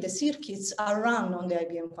eventually the circuits are run on the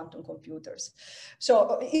IBM quantum computers.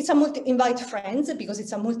 So it's a invite friends, because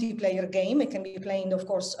it's a multiplayer game. It can be played, of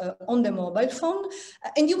course, on the mobile phone,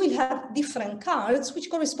 and you will have different cards which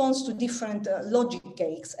corresponds to different logic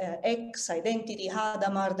gates, X, identity,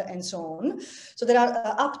 Hadamard, and so on. So there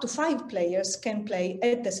are up to 5 players can play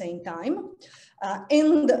at the same time.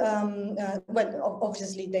 Well,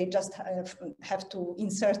 obviously they just have to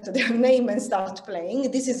insert their name and start playing.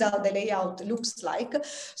 This is how the layout looks like.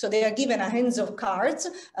 So they are given a hands of cards,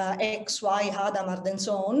 X, Y, Hadamard, and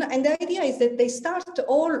so on. And the idea is that they start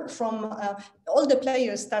all from, all the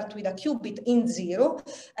players start with a qubit in 0.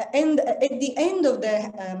 And at the end of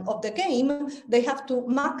the game, they have to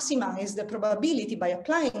maximize the probability by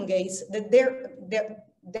applying gates that their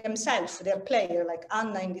player, like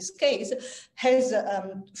Anna in this case, has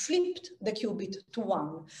flipped the qubit to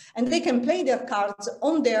 1. And they can play their cards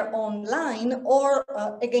on their own line or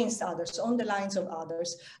against others, on the lines of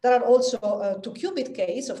others. There are also 2 qubit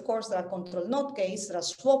gates, of course, there are control not gates, there are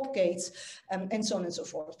swap gates, and so on and so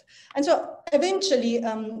forth. And so eventually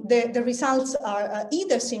the results are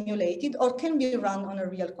either simulated or can be run on a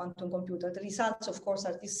real quantum computer. The results, of course,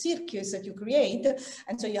 are these circuits that you create,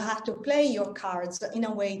 and so you have to play your cards in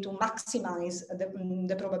a way to maximize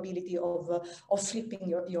the probability of flipping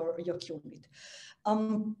your qubit.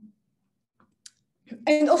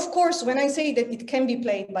 And of course, when I say that it can be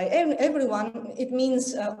played by everyone, it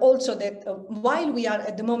means also that while we are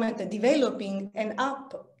at the moment developing an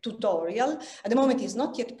app tutorial, at the moment is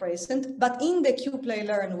not yet present, but in the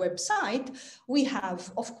QPlayLearn website, we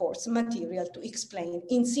have, of course, material to explain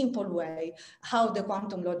in simple way how the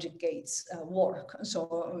quantum logic gates work.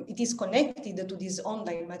 So it is connected to this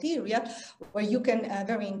online material where you can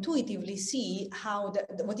very intuitively see how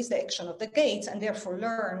what is the action of the gates, and therefore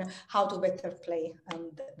learn how to better play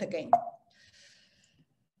the game.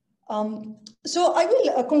 So I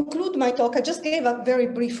will conclude my talk. I just gave a very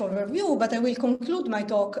brief overview, but I will conclude my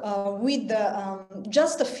talk with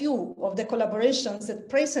just a few of the collaborations that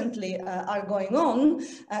presently are going on.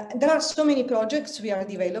 There are so many projects we are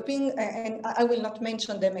developing, and I will not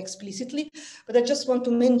mention them explicitly, but I just want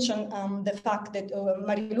to mention the fact that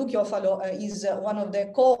Marilu Chiofalo is one of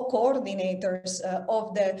the co-coordinators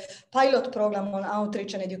of the pilot program on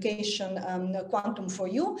outreach and education, Quantum for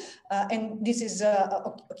You, and this is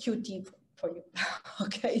a QT for you.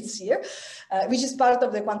 Okay, it's here, which is part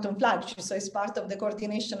of the quantum flagship. So it's part of the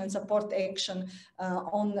coordination and support action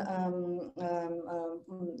on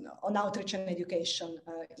outreach and education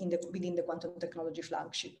within the quantum technology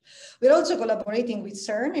flagship. We're also collaborating with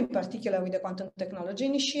CERN, in particular with the Quantum Technology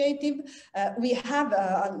Initiative. We have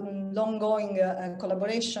a long-going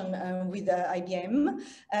collaboration with IBM.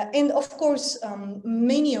 And of course,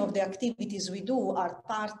 many of the activities we do are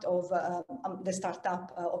part of the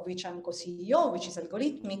startup of which I'm co-CEO, which is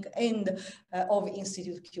Algorithmic, and of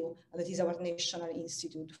Institute Q, that is our National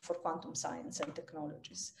Institute for Quantum Science and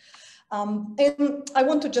Technologies. And I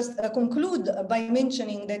want to just conclude by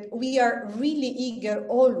mentioning that we are really eager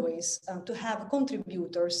always to have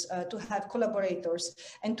contributors, to have collaborators,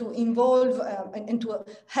 and to involve and to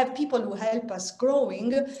have people who help us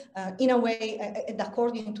growing in a way and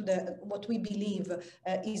according to what we believe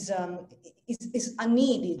is a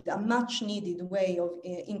needed, a much needed way of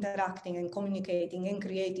interacting and communicating and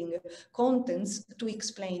creating contents to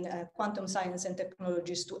explain quantum science and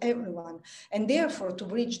technologies to everyone, and therefore to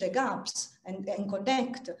bridge the gaps and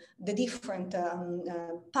connect the different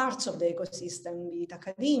parts of the ecosystem, be it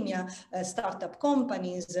academia, startup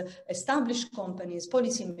companies, established companies,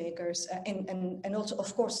 policymakers, and also,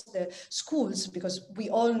 of course, the schools, because we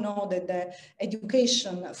all know that the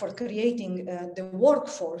education for creating the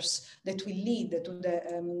workforce that will lead to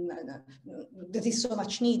that is so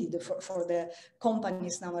much needed for the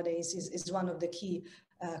companies nowadays is one of the key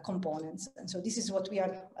components. And so this is what we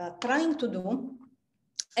are trying to do.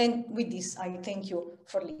 And with this, I thank you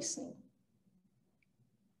for listening.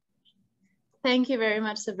 Thank you very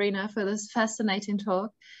much, Sabrina, for this fascinating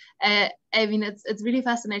talk. I mean, it's really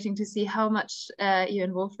fascinating to see how much you're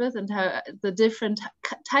involved with and how the different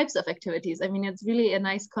types of activities. I mean, it's really a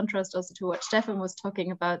nice contrast also to what Stefan was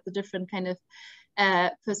talking about, the different kind of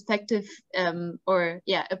perspective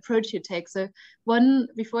approach you take. So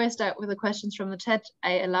before I start with the questions from the chat,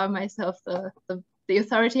 I allow myself the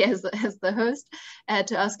authority as the host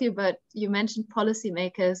to ask you about, you mentioned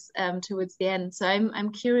policymakers towards the end. So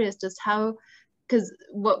I'm curious just how, because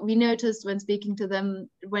what we noticed when speaking to them,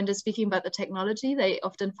 when they're speaking about the technology, they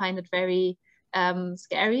often find it very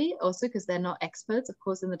scary also because they're not experts, of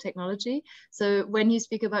course, in the technology. So when you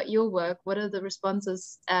speak about your work, what are the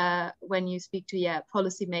responses when you speak to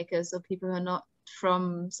policymakers or people who are not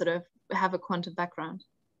from sort of have a quantum background?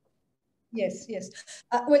 Yes, yes.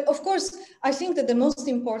 Well, of course, I think that the most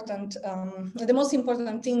important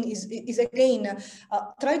thing is again,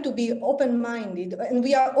 try to be open-minded. And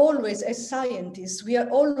we are always, as scientists, we are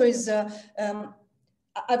always, I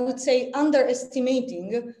would say,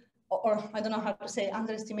 underestimating, or I don't know how to say,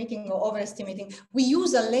 underestimating or overestimating. We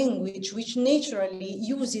use a language which naturally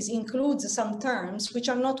includes some terms which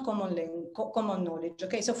are not common knowledge.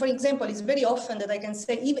 Okay, so for example, it's very often that I can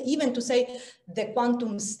say, even to say the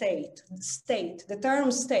quantum state, the term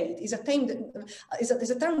state is a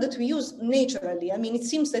term that we use naturally. I mean, it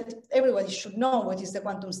seems that everybody should know what is the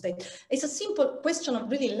quantum state. It's a simple question of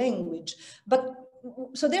really language, but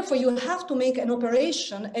so therefore you have to make an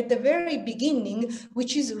operation at the very beginning,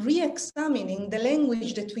 which is re-examining the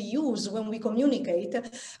language that we use when we communicate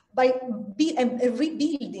by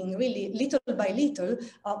rebuilding really little by little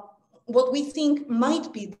what we think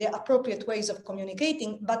might be the appropriate ways of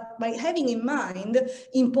communicating, but by having in mind,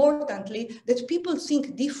 importantly, that people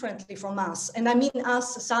think differently from us. And I mean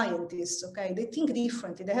us scientists, okay? They think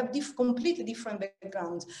differently, they have completely different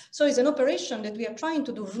backgrounds. So it's an operation that we are trying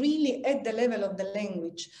to do really at the level of the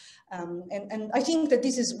language. And I think that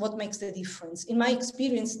this is what makes the difference. In my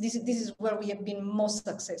experience, this is where we have been most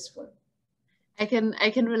successful. I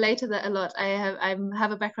can relate to that a lot. I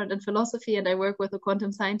have a background in philosophy and I work with a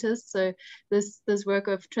quantum scientist. So this work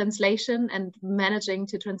of translation and managing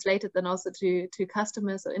to translate it then also to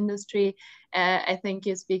customers or industry, I think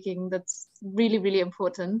you're speaking, that's really, really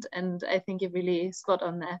important. And I think you're really spot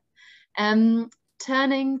on there.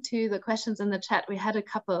 Turning to the questions in the chat, we had a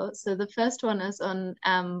couple. So the first one is on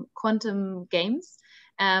quantum games.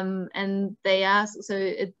 And they ask,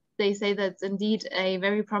 they say that's indeed a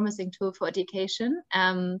very promising tool for education,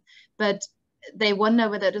 but they wonder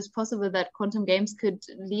whether it is possible that quantum games could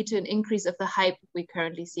lead to an increase of the hype we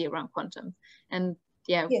currently see around quantum. And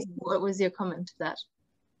yes. What was your comment to that?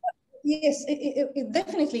 Yes,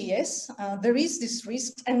 definitely yes. There is this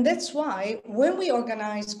risk, and that's why when we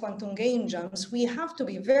organize quantum game jams, we have to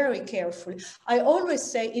be very careful. I always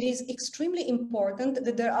say it is extremely important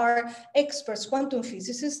that there are experts, quantum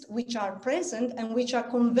physicists, which are present and which are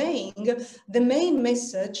conveying the main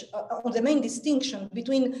message or the main distinction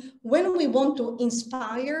between when we want to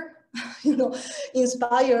inspire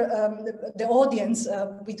the audience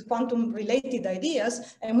with quantum related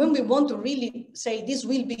ideas, and when we want to really say this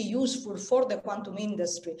will be useful for the quantum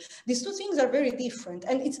industry. These two things are very different.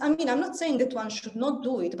 And I'm not saying that one should not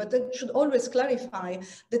do it, but that should always clarify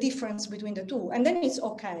the difference between the two, and then it's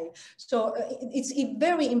okay. So it's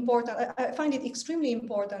very important. I find it extremely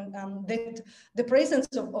important that the presence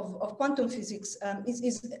of quantum physics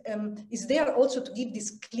is there also to give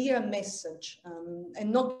this clear message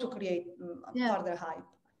and not to create further hype.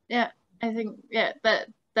 Yeah, I think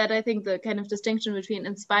that I think the kind of distinction between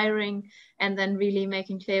inspiring and then really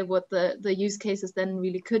making clear what the use cases then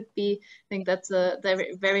really could be, I think that's a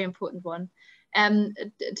very, very important one.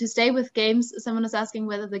 To stay with games, someone is asking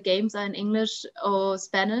whether the games are in English or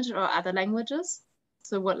Spanish or other languages.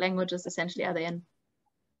 So what languages essentially are they in?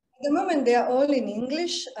 At the moment, they are all in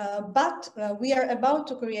English, but we are about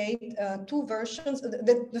to create two versions.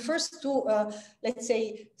 The first two, let's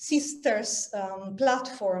say, sisters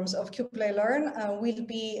platforms of QPlayLearn will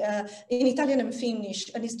be in Italian and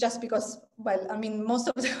Finnish, and it's just because, well, I mean, most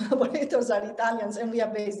of the collaborators are Italians and we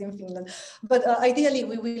are based in Finland. But ideally,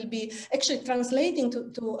 we will be actually translating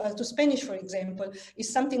to Spanish, for example,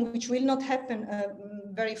 is something which will not happen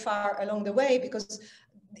very far along the way, because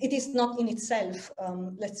it is not in itself,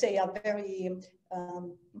 let's say, a very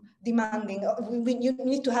demanding. You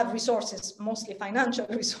need to have resources, mostly financial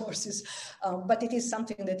resources, but it is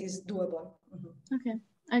something that is doable. Mm-hmm.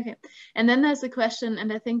 Okay. And then there's a question,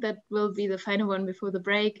 and I think that will be the final one before the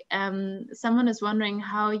break. Someone is wondering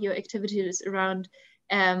how your activities around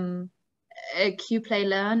QPlay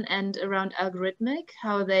Learn and around algorithmic,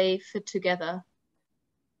 how they fit together?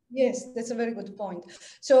 Yes, that's a very good point.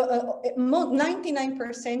 So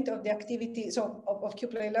 99% of the activities of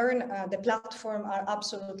QPlay Learn, the platform are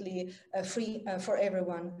absolutely free for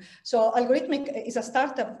everyone. So Algorithmic is a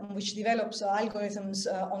startup which develops algorithms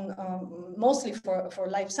on mostly for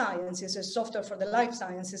life sciences, a software for the life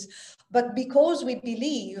sciences. But because we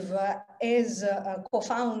believe as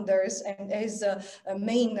co-founders and as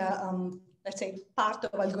main let's say, part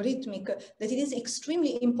of Algorithmic, that it is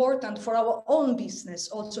extremely important for our own business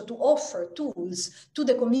also to offer tools to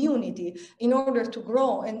the community in order to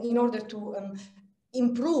grow and in order to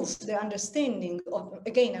improve the understanding of,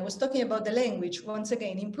 again, I was talking about the language, once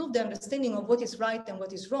again, improve the understanding of what is right and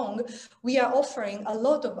what is wrong. We are offering a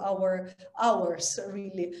lot of our hours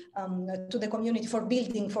really to the community for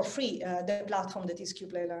building for free the platform that is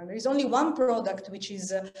QPlay Learn. There is only one product which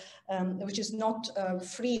is not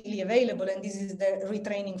freely available, and this is the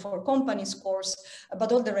retraining for companies course,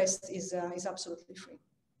 but all the rest is absolutely free.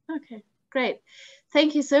 Okay. Great.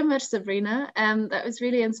 Thank you so much, Sabrina. That was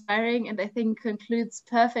really inspiring, and I think concludes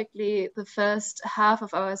perfectly the first half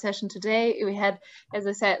of our session today. We had, as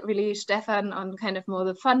I said, really Stefan on kind of more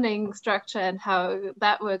the funding structure and how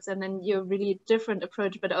that works, and then your really different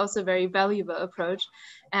approach, but also very valuable approach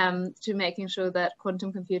to making sure that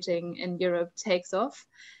quantum computing in Europe takes off.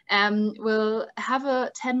 We'll have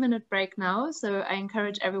a 10-minute break now, so I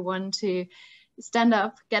encourage everyone to stand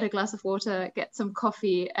up, get a glass of water, get some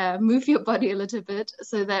coffee, move your body a little bit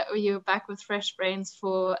so that you're back with fresh brains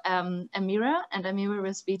for Amira, and Amira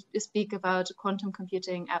will speak about quantum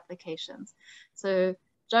computing applications. So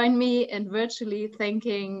join me in virtually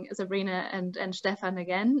thanking Sabrina and Stefan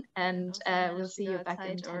again, and we'll see you back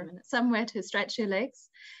in 10 minutes. Somewhere to stretch your legs.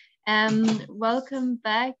 Welcome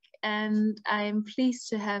back, and I'm pleased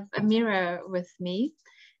to have Amira with me.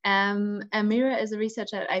 Amira is a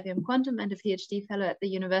researcher at IBM Quantum and a PhD fellow at the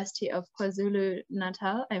University of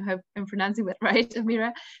KwaZulu-Natal. I hope I'm pronouncing that right,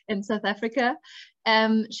 Amira, in South Africa.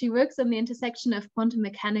 She works on the intersection of quantum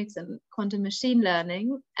mechanics and quantum machine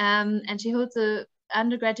learning, and she holds an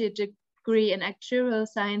undergraduate degree in actuarial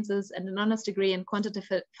sciences and an honors degree in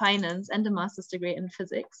quantitative finance and a master's degree in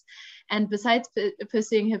physics. And besides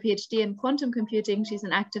pursuing her PhD in quantum computing, she's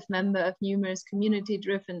an active member of numerous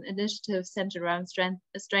community-driven initiatives centered around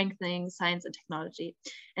strengthening science and technology.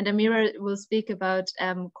 And Amira will speak about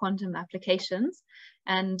quantum applications.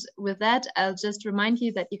 And with that, I'll just remind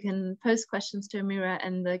you that you can post questions to Amira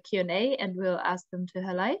in the Q&A, and we'll ask them to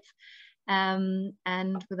her live.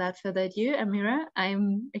 And without further ado, Amira,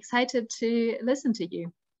 I'm excited to listen to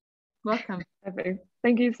you. Welcome.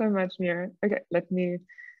 Thank you so much, Mira. Okay, let me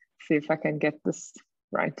see if I can get this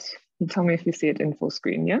right. You tell me if you see it in full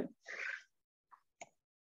screen, yeah?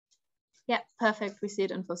 Yeah, perfect. We see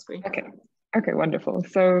it in full screen. Okay. Okay, wonderful.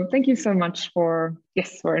 So thank you so much for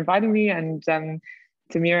inviting me, and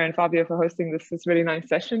to Mira and Fabio for hosting this really nice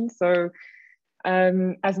session. So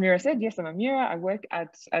as Mira said, yes, I'm Amira. I work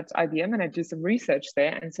at IBM and I do some research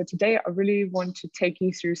there. And so today I really want to take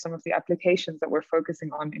you through some of the applications that we're focusing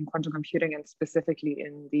on in quantum computing, and specifically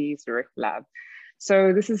in the Zurich lab.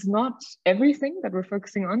 So this is not everything that we're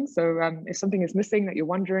focusing on. So if something is missing that you're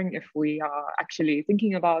wondering if we are actually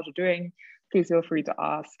thinking about or doing, please feel free to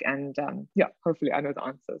ask. And yeah, hopefully I know the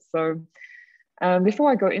answers. So before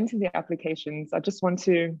I go into the applications, I just want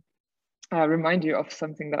to remind you of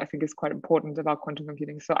something that I think is quite important about quantum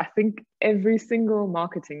computing. So I think every single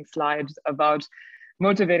marketing slide about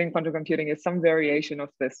motivating quantum computing is some variation of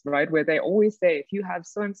this, right? Where they always say, if you have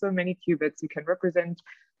so and so many qubits, you can represent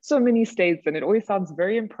so many states. And it always sounds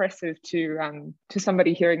very impressive to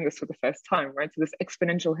somebody hearing this for the first time, right? So this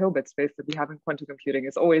exponential Hilbert space that we have in quantum computing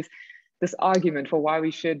is always this argument for why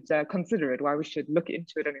we should consider it, why we should look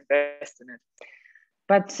into it and invest in it.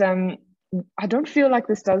 But I don't feel like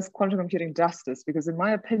this does quantum computing justice, because in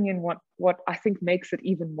my opinion, what I think makes it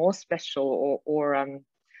even more special or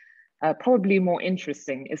probably more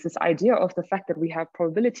interesting is this idea of the fact that we have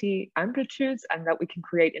probability amplitudes and that we can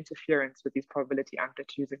create interference with these probability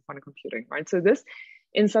amplitudes in quantum computing, right? So this,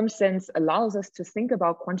 in some sense, allows us to think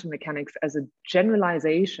about quantum mechanics as a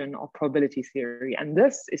generalization of probability theory. And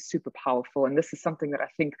this is super powerful. And this is something that I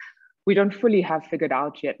think we don't fully have figured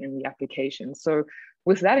out yet in the application. So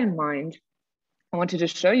with that in mind, I wanted to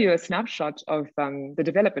show you a snapshot of the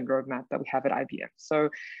development roadmap that we have at IBM. So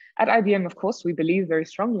at IBM, of course, we believe very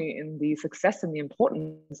strongly in the success and the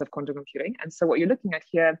importance of quantum computing. And so what you're looking at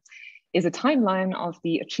here is a timeline of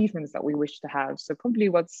the achievements that we wish to have. So probably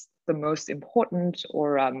what's the most important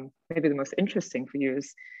or maybe the most interesting for you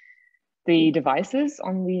is the devices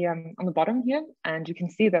on the bottom here, and you can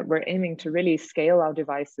see that we're aiming to really scale our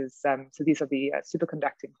devices. So these are the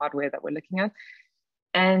superconducting hardware that we're looking at.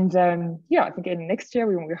 And yeah, I think in next year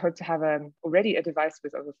we hope to have already a device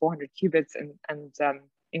with over 400 qubits and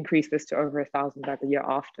increase this to over 1,000 by the year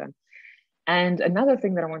after. And another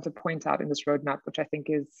thing that I want to point out in this roadmap, which I think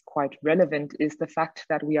is quite relevant, is the fact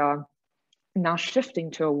that we are now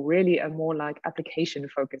shifting to a more like application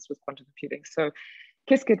focus with quantum computing. So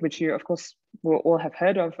Qiskit, which you of course will all have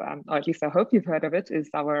heard of, or at least I hope you've heard of it, is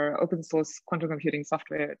our open source quantum computing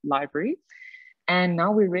software library. And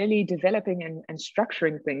now we're really developing and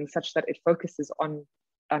structuring things such that it focuses on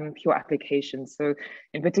pure applications. So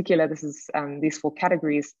in particular, this is these 4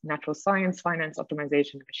 categories: natural science, finance,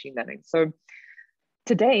 optimization, and machine learning. So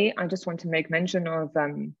today, I just want to make mention of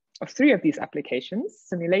 3 of these applications: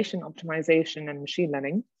 simulation, optimization, and machine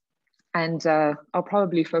learning. And I'll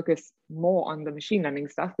probably focus more on the machine learning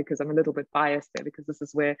stuff because I'm a little bit biased there, because this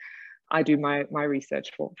is where I do my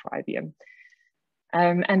research for IBM.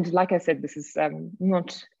 And like I said, this is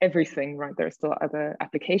not everything, right? There are still other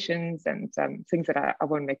applications and things that I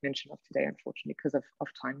won't make mention of today, unfortunately, because of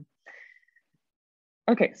time.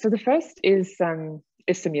 Okay, so the first is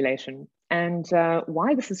simulation, and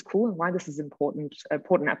why this is cool and why this is important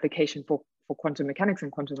application for quantum mechanics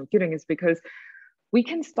and quantum computing is because we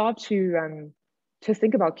can start to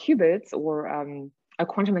think about qubits or a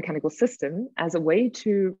quantum mechanical system as a way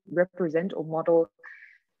to represent or model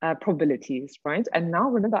probabilities, right? And now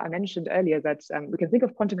remember, I mentioned earlier that we can think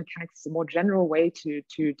of quantum mechanics as a more general way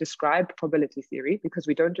to describe probability theory, because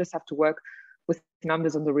we don't just have to work with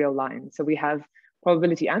numbers on the real line. So we have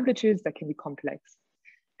probability amplitudes that can be complex.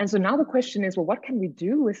 And so now the question is, well, what can we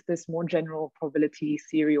do with this more general probability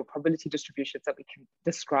theory or probability distributions that we can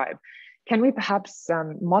describe? Can we perhaps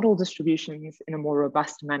model distributions in a more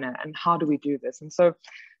robust manner? And how do we do this? And so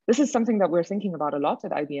this is something that we're thinking about a lot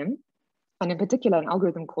at IBM. And in particular, an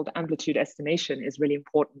algorithm called amplitude estimation is really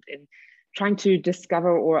important in trying to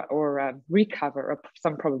discover or recover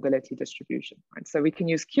some probability distribution, right? So we can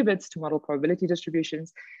use qubits to model probability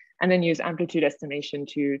distributions, and then use amplitude estimation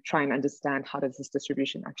to try and understand how does this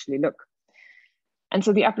distribution actually look. And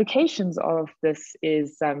so the applications of this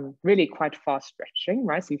is really quite fast stretching,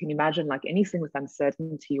 right? So you can imagine like anything with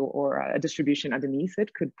uncertainty or a distribution underneath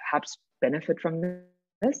it could perhaps benefit from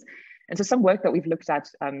this. And so some work that we've looked at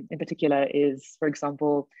in particular is, for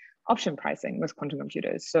example, option pricing with quantum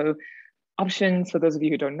computers. So options, for those of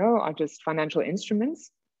you who don't know, are just financial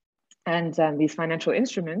instruments. And these financial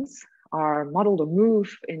instruments are modeled or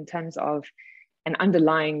move in terms of an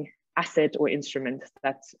underlying asset or instrument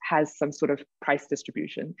that has some sort of price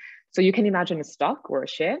distribution. So you can imagine a stock or a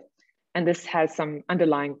share, and this has some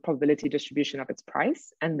underlying probability distribution of its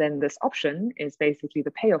price. And then this option is basically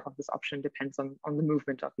the payoff of this option depends on the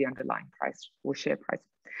movement of the underlying price or share price.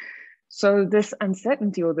 So this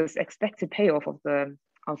uncertainty or this expected payoff of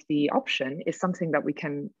the option is something that we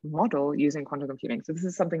can model using quantum computing. So this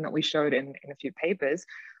is something that we showed in a few papers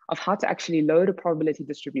of how to actually load a probability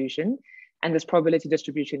distribution. And this probability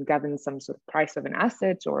distribution governs some sort of price of an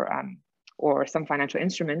asset or some financial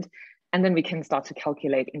instrument. And then we can start to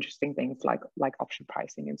calculate interesting things like option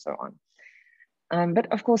pricing and so on.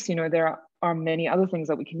 But of course, you know, there are many other things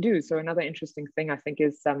that we can do. So another interesting thing I think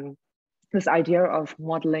is this idea of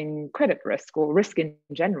modeling credit risk or risk in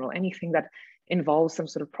general, anything that involves some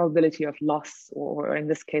sort of probability of loss, or in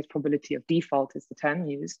this case, probability of default is the term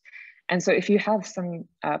used. And so if you have some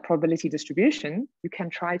probability distribution, you can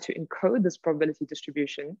try to encode this probability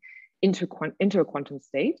distribution into a quantum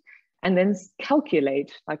state, and then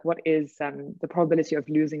calculate like what is the probability of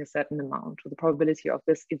losing a certain amount, or the probability of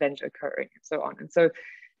this event occurring, and so on. And so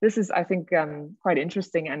this is, I think, quite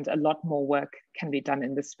interesting, and a lot more work can be done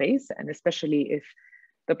in this space, and especially if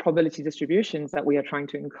the probability distributions that we are trying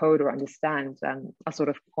to encode or understand are sort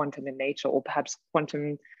of quantum in nature, or perhaps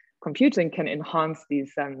quantum computing can enhance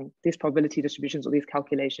these probability distributions or these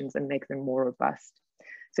calculations and make them more robust.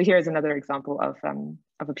 So here is another example of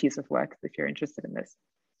a piece of work if you're interested in this.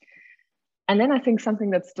 And then I think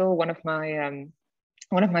something that's still one of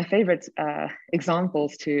my favorite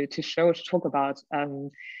examples to talk about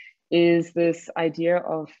is this idea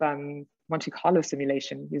of Monte Carlo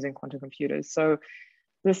simulation using quantum computers. So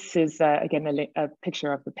this is again a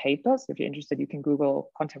picture of the paper. So if you're interested, you can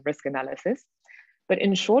Google quantum risk analysis. But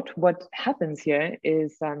in short, what happens here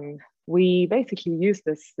is we basically use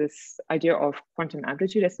this idea of quantum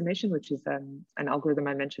amplitude estimation, which is an algorithm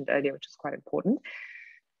I mentioned earlier, which is quite important.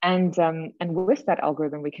 And with that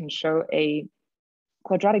algorithm, we can show a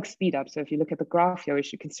quadratic speedup. So if you look at the graph here,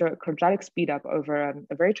 you can show a quadratic speedup over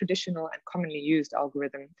a very traditional and commonly used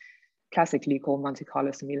algorithm classically call Monte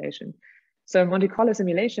Carlo simulation. So Monte Carlo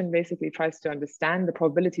simulation basically tries to understand the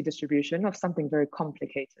probability distribution of something very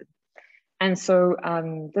complicated. And so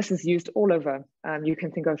this is used all over. You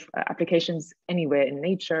can think of applications anywhere in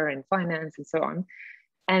nature and finance and so on.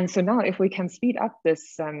 And so now if we can speed up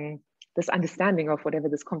this, this understanding of whatever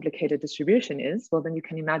this complicated distribution is, well, then you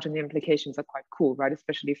can imagine the implications are quite cool, right?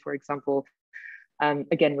 Especially, for example,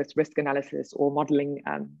 again, with risk analysis or modeling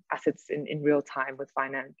assets in real time with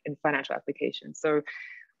financial applications. So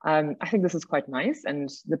I think this is quite nice. And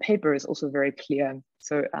the paper is also very clear.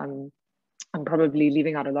 So I'm probably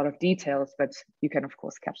leaving out a lot of details, but you can, of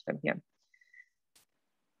course, catch them here.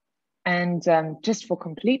 And just for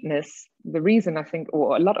completeness, the reason I think,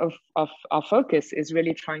 or a lot of our focus is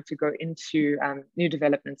really trying to go into new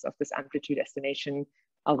developments of this amplitude estimation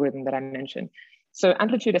algorithm that I mentioned. So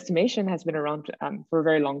amplitude estimation has been around for a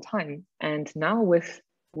very long time. And now with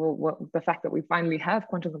the fact that we finally have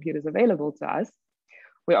quantum computers available to us,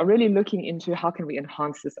 we are really looking into how can we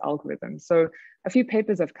enhance this algorithm. So a few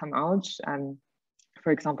papers have come out.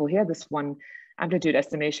 For example, here, this one, amplitude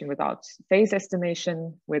estimation without phase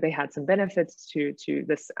estimation, where they had some benefits to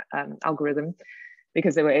this algorithm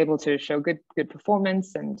because they were able to show good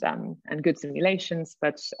performance and good simulations,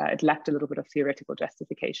 but it lacked a little bit of theoretical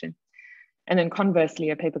justification. And then conversely,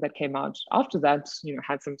 a paper that came out after that,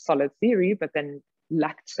 had some solid theory, but then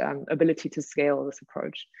lacked ability to scale this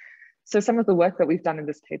approach. So some of the work that we've done in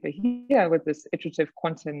this paper here with this iterative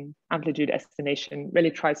quantum amplitude estimation really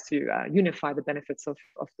tries to unify the benefits of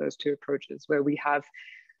those two approaches, where we have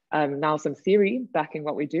now some theory backing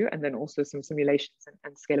what we do, and then also some simulations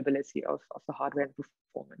and scalability of the hardware and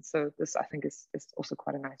performance. So this, I think, is also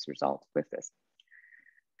quite a nice result with this.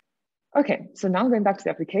 Okay, so now going back to the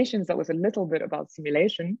applications, that was a little bit about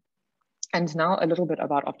simulation, and now a little bit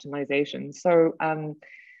about optimization. So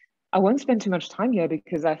I won't spend too much time here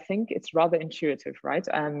because I think it's rather intuitive, right?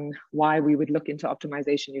 Why we would look into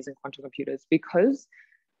optimization using quantum computers, because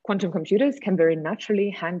quantum computers can very naturally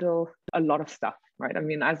handle a lot of stuff, right? I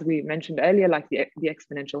mean, as we mentioned earlier, like the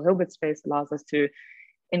exponential Hilbert space allows us to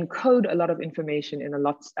encode a lot of information in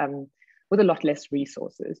with a lot less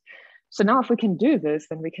resources. So now if we can do this,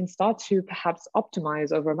 then we can start to perhaps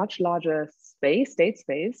optimize over a much larger space, state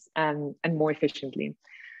space, and more efficiently.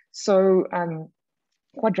 So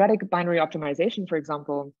quadratic binary optimization, for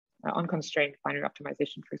example, unconstrained binary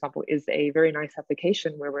optimization, for example, is a very nice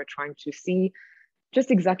application where we're trying to see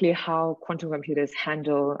just exactly how quantum computers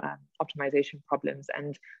handle optimization problems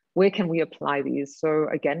and where can we apply these. So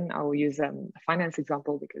again, I will use a finance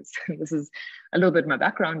example because this is a little bit my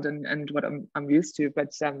background and what I'm used to.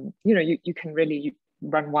 But you can really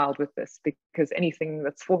run wild with this, because anything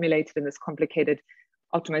that's formulated in this complicated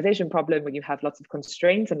optimization problem where you have lots of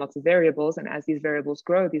constraints and lots of variables, and as these variables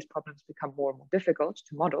grow, these problems become more and more difficult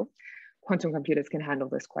to model, quantum computers can handle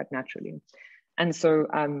this quite naturally. And so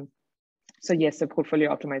yes, so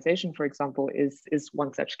portfolio optimization, for example, is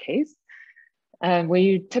one such case where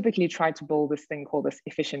you typically try to build this thing called this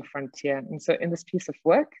efficient frontier. And so in this piece of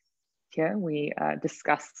work here, we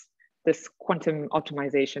discuss this quantum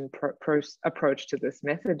optimization approach to this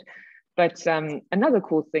method. But another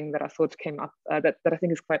cool thing that I thought came up, that I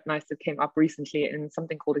think is quite nice, that came up recently in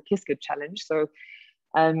something called a Qiskit challenge. So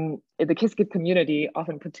the Qiskit community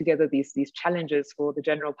often put together these challenges for the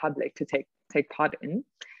general public to take part in.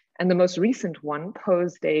 And the most recent one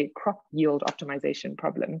posed a crop yield optimization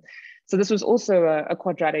problem. So this was also a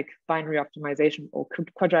quadratic binary optimization or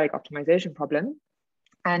quadratic optimization problem,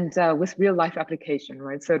 and with real life application,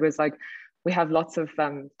 right? So it was like, we have lots of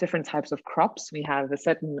different types of crops. We have a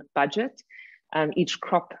certain budget, each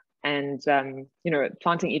crop, and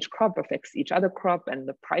planting each crop affects each other crop, and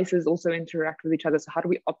the prices also interact with each other. So how do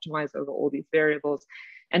we optimize over all these variables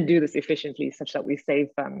and do this efficiently such that we save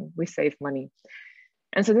money?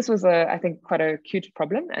 And so this was, I think, quite a cute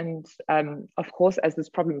problem. And of course, as this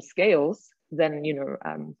problem scales, then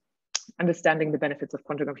understanding the benefits of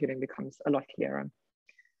quantum computing becomes a lot clearer.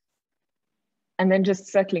 And then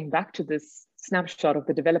just circling back to this snapshot of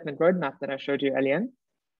the development roadmap that I showed you earlier,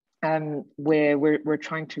 where we're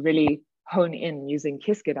trying to really hone in using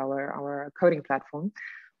Qiskit, our coding platform,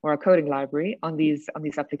 or our coding library on these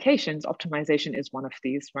applications. Optimization is one of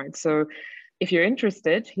these, right? So if you're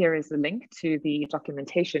interested, here is a link to the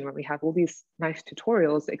documentation where we have all these nice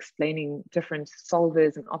tutorials explaining different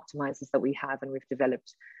solvers and optimizers that we have and we've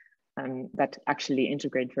developed that actually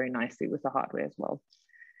integrate very nicely with the hardware as well.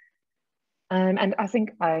 And I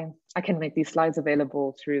think I can make these slides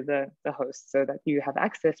available through the host so that you have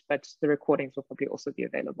access, but the recordings will probably also be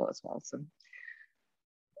available as well. So,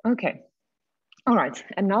 okay. All right.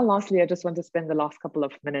 And now lastly, I just want to spend the last couple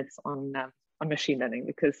of minutes on machine learning,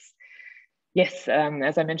 because Yes,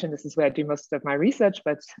 as I mentioned, this is where I do most of my research,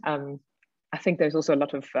 but I think there's also a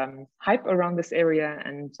lot of hype around this area,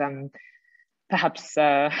 and perhaps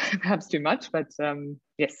perhaps too much, but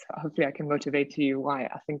yes, hopefully I can motivate you why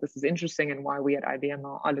I think this is interesting and why we at IBM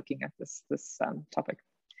are looking at this topic.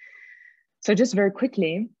 So just very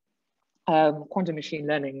quickly, quantum machine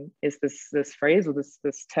learning is this phrase or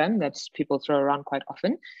this term that people throw around quite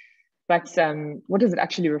often. But what does it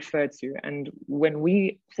actually refer to? And when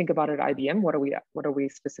we think about it at IBM, what are we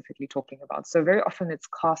specifically talking about? So very often it's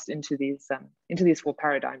cast into these four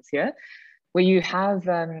paradigms here, where you have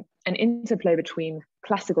an interplay between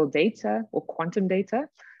classical data or quantum data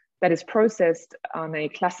that is processed on a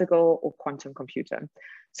classical or quantum computer.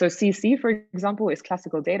 So CC, for example, is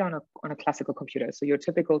classical data on a classical computer. So your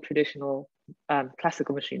typical traditional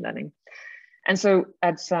classical machine learning. And so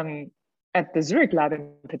at the Zurich lab in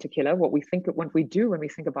particular, what we do when we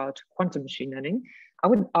think about quantum machine learning, I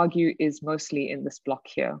would argue is mostly in this block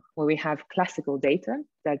here, where we have classical data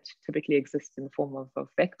that typically exists in the form of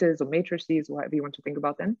vectors or matrices, or however you want to think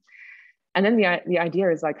about them. And then the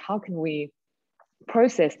idea is like, how can we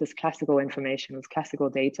process this classical information, this classical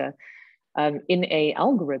data in a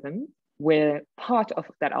algorithm where part of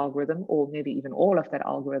that algorithm, or maybe even all of that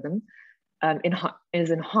algorithm,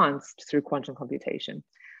 is enhanced through quantum computation.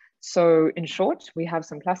 So in short, we have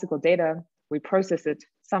some classical data, we process it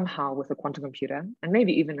somehow with a quantum computer, and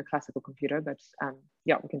maybe even a classical computer, but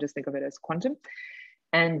yeah, we can just think of it as quantum.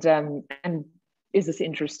 And is this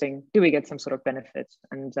interesting? Do we get some sort of benefit?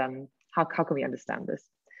 And how can we understand this?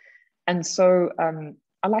 And so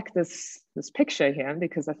I like this picture here,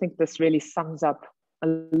 because I think this really sums up a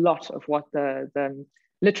lot of what the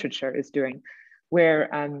literature is doing, where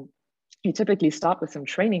you typically start with some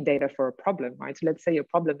training data for a problem, right? So let's say your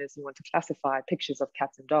problem is you want to classify pictures of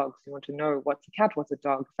cats and dogs. You want to know what's a cat, what's a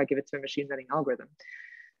dog, if I give it to a machine learning algorithm.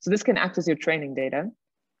 So this can act as your training data.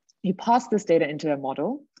 You pass this data into a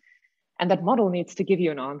model, and that model needs to give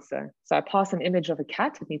you an answer. So I pass an image of a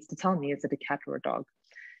cat, it needs to tell me, is it a cat or a dog?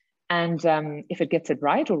 And if it gets it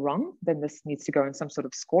right or wrong, then this needs to go in some sort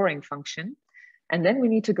of scoring function. And then we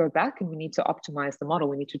need to go back and we need to optimize the model.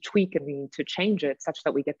 We need to tweak and we need to change it such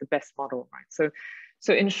that we get the best model, right?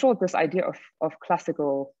 So in short, this idea of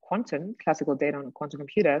classical data on a quantum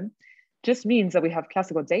computer just means that we have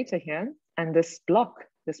classical data here, and this block,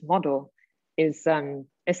 this model is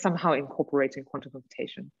somehow incorporating quantum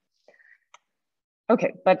computation.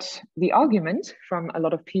 Okay, but the argument from a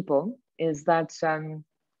lot of people is that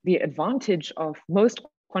the advantage of most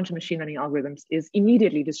quantum machine learning algorithms is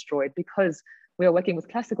immediately destroyed because we are working with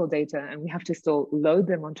classical data and we have to still load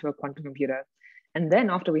them onto a quantum computer. And then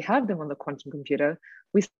after we have them on the quantum computer,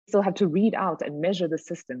 we still have to read out and measure the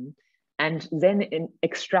system and then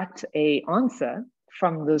extract an answer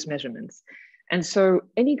from those measurements. And so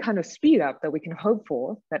any kind of speed up that we can hope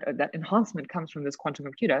for, that enhancement comes from this quantum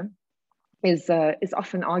computer, is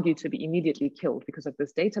often argued to be immediately killed because of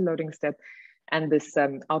this data loading step and this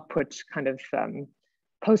output kind of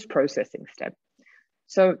post-processing step.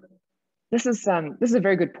 So this is a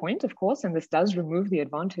very good point, of course, and this does remove the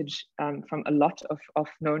advantage from a lot of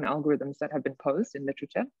known algorithms that have been posed in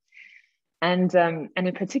literature. And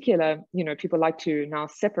in particular, you know, people like to now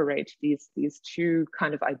separate these two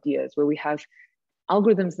kind of ideas, where we have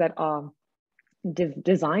algorithms that are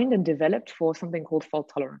designed and developed for something called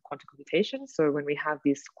fault-tolerant quantum computation. So when we have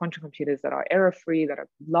these quantum computers that are error-free, that are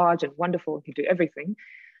large and wonderful and can do everything,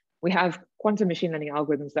 we have quantum machine learning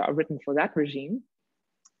algorithms that are written for that regime.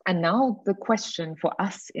 And now the question for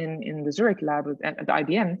us in the Zurich lab at the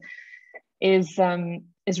IBM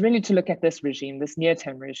is really to look at this regime, this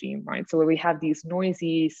near-term regime, right? So where we have these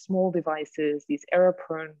noisy, small devices, these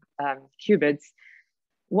error-prone qubits,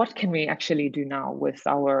 what can we actually do now with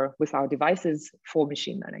our devices for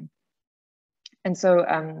machine learning? And so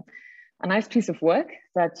a nice piece of work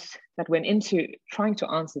that went into trying to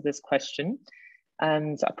answer this question,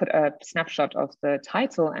 and I put a snapshot of the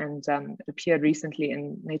title, and it appeared recently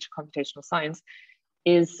in Nature Computational Science,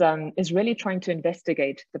 is really trying to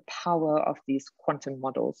investigate the power of these quantum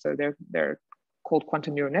models. So they're called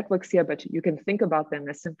quantum neural networks here, but you can think about them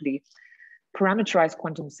as simply parameterized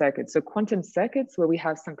quantum circuits. So quantum circuits where we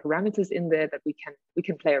have some parameters in there that we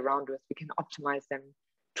can play around with, we can optimize them,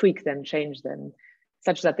 tweak them, change them,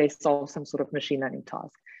 such that they solve some sort of machine learning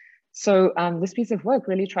task. So this piece of work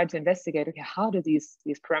really tried to investigate, okay, how do these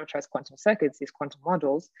parameterized quantum circuits, these quantum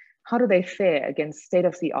models, how do they fare against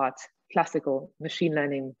state-of-the-art classical machine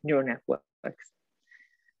learning neural networks?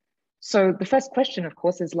 So the first question, of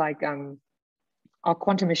course, is like, are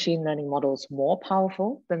quantum machine learning models more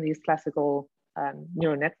powerful than these classical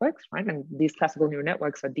neural networks, right? And these classical neural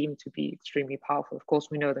networks are deemed to be extremely powerful. Of course,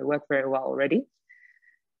 we know they work very well already.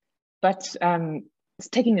 But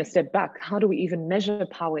taking a step back, how do we even measure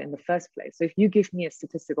power in the first place? So if you give me a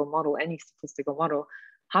statistical model, any statistical model,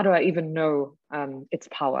 how do I even know its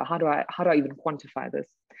power? How do I even quantify this?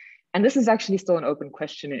 And this is actually still an open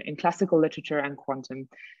question in classical literature and quantum.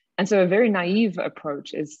 And so a very naive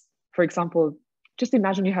approach is, for example, just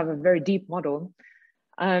imagine you have a very deep model,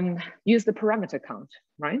 use the parameter count,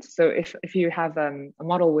 right? So if you have a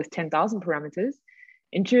model with 10,000 parameters,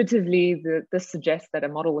 intuitively, this suggests that a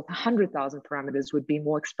model with 100,000 parameters would be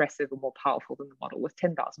more expressive or more powerful than the model with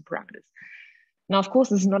 10,000 parameters. Now, of course,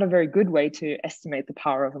 this is not a very good way to estimate the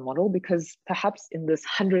power of a model, because perhaps in this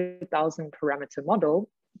 100,000 parameter model,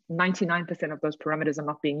 99% of those parameters are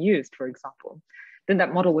not being used, for example. Then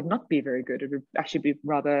that model would not be very good. It would actually be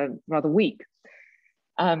rather weak.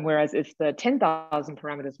 Whereas if the 10,000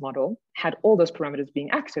 parameters model had all those parameters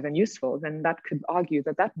being active and useful, then that could argue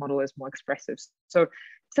that that model is more expressive. So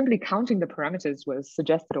simply counting the parameters was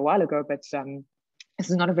suggested a while ago, but this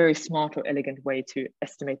is not a very smart or elegant way to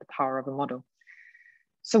estimate the power of a model.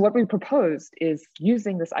 So what we proposed is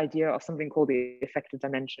using this idea of something called the effective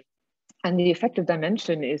dimension. And the effective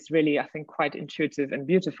dimension is really, I think, quite intuitive and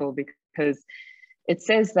beautiful, because it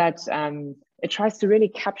says that it tries to really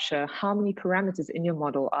capture how many parameters in your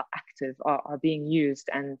model are active, are being used,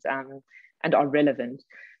 and are relevant.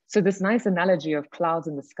 So this nice analogy of clouds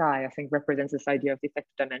in the sky, I think, represents this idea of the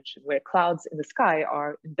effective dimension, where clouds in the sky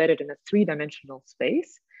are embedded in a three-dimensional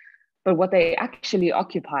space. But what they actually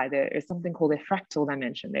occupy there is something called a fractal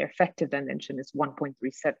dimension. Their effective dimension is 1.37,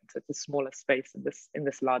 so it's a smaller space in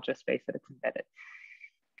this larger space that it's embedded.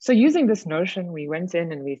 So using this notion, we went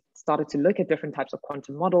in and we started to look at different types of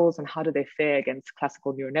quantum models and how do they fare against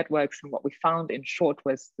classical neural networks. And what we found in short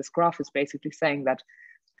was this graph is basically saying that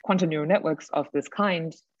quantum neural networks of this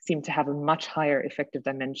kind seem to have a much higher effective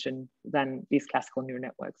dimension than these classical neural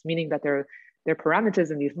networks, meaning that their parameters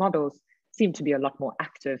in these models seem to be a lot more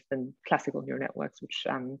active than classical neural networks, which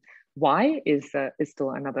why is still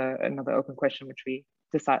another open question, which we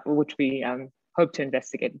hope to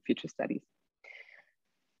investigate in future studies.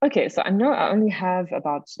 Okay, so I know I only have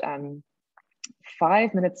about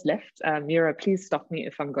 5 minutes left. Mira, please stop me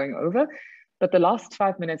if I'm going over. But the last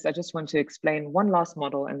 5 minutes, I just want to explain one last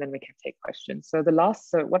model, and then we can take questions. So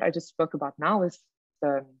what I just spoke about now is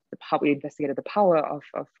how we investigated the power of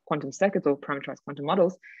quantum circuits or parameterized quantum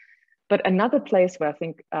models. But another place where I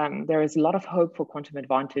think there is a lot of hope for quantum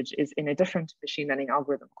advantage is in a different machine learning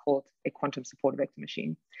algorithm called a quantum support vector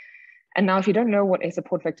machine. And now, if you don't know what a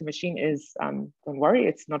support vector machine is, don't worry,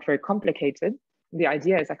 it's not very complicated. The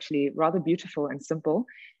idea is actually rather beautiful and simple,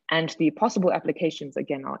 and the possible applications,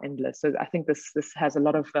 again, are endless. So I think this has a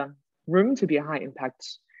lot of room to be a high impact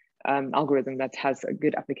algorithm that has a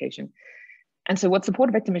good application. And so what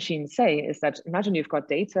support vector machines say is that, imagine you've got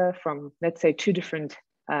data from, let's say, two different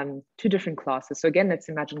classes. So again, let's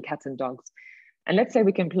imagine cats and dogs. And let's say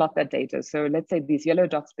we can plot that data. So let's say these yellow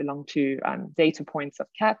dots belong to data points of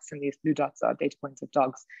cats, and these blue dots are data points of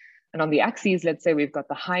dogs. And on the axes, let's say we've got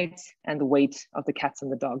the height and the weight of the cats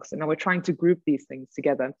and the dogs. And now we're trying to group these things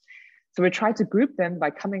together. So we try to group them by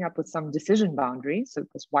coming up with some decision boundary. So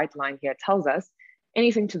this white line here tells us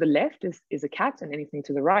anything to the left is a cat and anything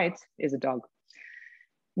to the right is a dog.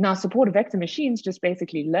 Now, support vector machines just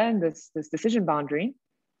basically learn this decision boundary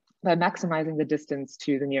by maximizing the distance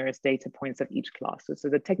to the nearest data points of each class. So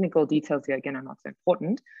the technical details here, again, are not so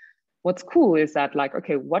important. What's cool is that, like,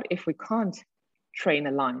 okay, what if we can't train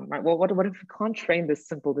a line, right? Well, what if we can't train this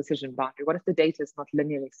simple decision boundary? What if the data is not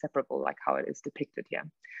linearly separable, like how it is depicted here?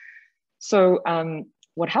 So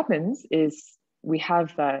what happens is we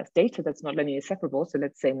have data that's not linearly separable. So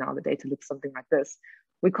let's say now the data looks something like this.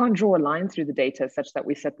 We can't draw a line through the data such that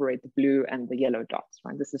we separate the blue and the yellow dots,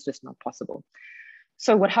 right? This is just not possible.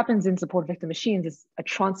 So what happens in support vector machines is a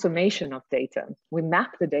transformation of data. We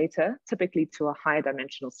map the data typically to a higher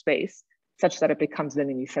dimensional space such that it becomes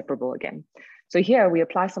linearly separable again. So here we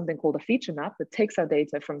apply something called a feature map that takes our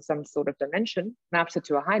data from some sort of dimension, maps it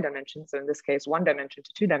to a high dimension. So in this case, 1 dimension to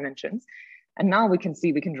 2 dimensions. And now we can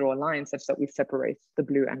see we can draw a line such that we separate the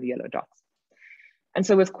blue and the yellow dots. And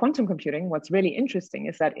so with quantum computing, what's really interesting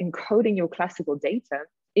is that encoding your classical data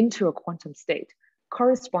into a quantum state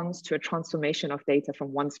corresponds to a transformation of data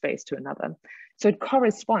from one space to another. So it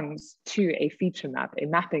corresponds to a feature map, a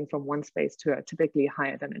mapping from one space to a typically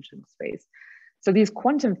higher dimensional space. So these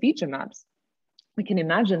quantum feature maps, we can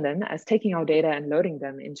imagine them as taking our data and loading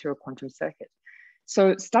them into a quantum circuit.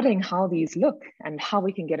 So studying how these look and how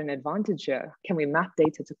we can get an advantage here, can we map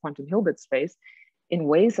data to quantum Hilbert space, in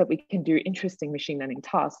ways that we can do interesting machine learning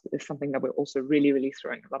tasks is something that we're also really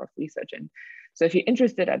throwing a lot of research in. So if you're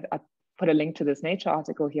interested, I put a link to this Nature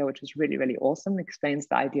article here, which is really awesome, explains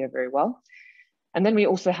the idea very well. And then we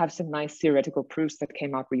also have some nice theoretical proofs that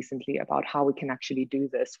came out recently about how we can actually do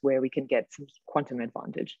this, where we can get some quantum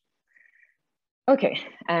advantage. Okay,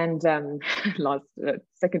 and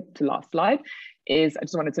second to last slide is I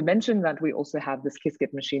just wanted to mention that we also have this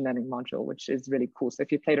Qiskit machine learning module, which is really cool. So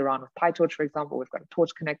if you played around with PyTorch, for example, we've got a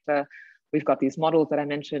torch connector, we've got these models that I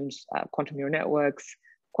mentioned, quantum neural networks,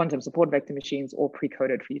 quantum support vector machines, all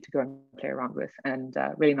pre-coded for you to go and play around with, and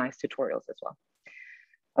really nice tutorials as well.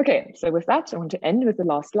 Okay, so with that, I want to end with the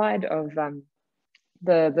last slide of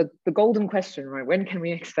the golden question, right? When can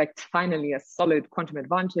we expect finally a solid quantum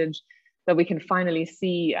advantage that we can finally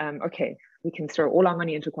see, okay, we can throw all our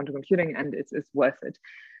money into quantum computing and it's worth it.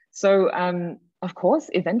 So of course,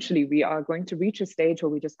 eventually we are going to reach a stage where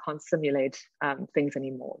we just can't simulate things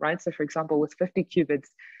anymore, right? So for example, with 50 qubits,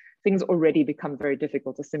 things already become very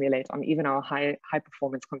difficult to simulate on even our high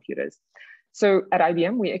performance computers. So at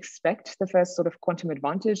IBM, we expect the first sort of quantum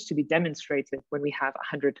advantage to be demonstrated when we have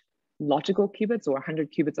 100 logical qubits or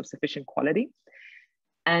 100 qubits of sufficient quality.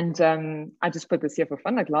 And I just put this here for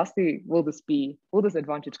fun. Like, lastly, will this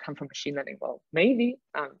advantage come from machine learning? Well, maybe.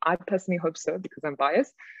 I personally hope so because I'm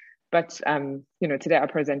biased. But you know, today I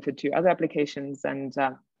presented 2 other applications, and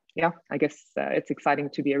yeah, I guess it's exciting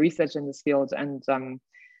to be a researcher in this field, and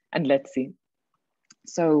let's see.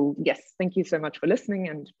 So yes, thank you so much for listening,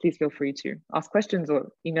 and please feel free to ask questions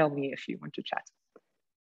or email me if you want to chat.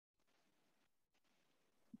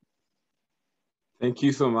 Thank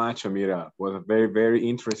you so much, Amira. It was a very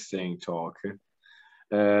interesting talk.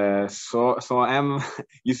 So I'm,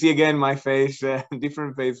 you see again my face,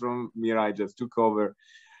 different face from Amira I just took over,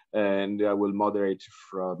 and I will moderate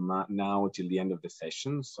from now till the end of the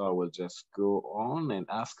session. So I will just go on and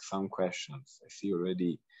ask some questions. I see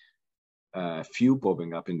already a few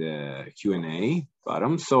popping up in the Q&A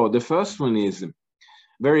bottom. So the first one is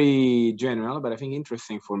very general, but I think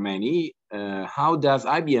interesting for many. How does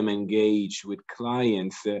IBM engage with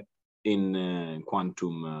clients in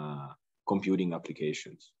quantum computing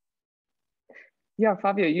applications? Yeah,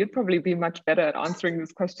 Fabio, you'd probably be much better at answering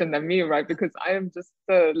this question than me, right? Because I am just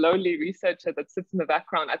a lowly researcher that sits in the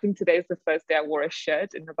background. I think today is the first day I wore a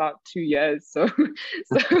shirt in about 2 years. So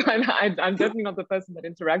I'm definitely not the person that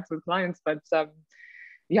interacts with clients. But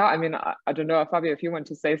yeah, I mean, I don't know, Fabio, if you want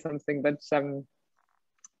to say something, but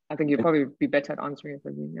I think you'd probably be better at answering it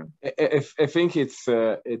than me. Yeah. I think it's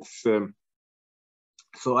so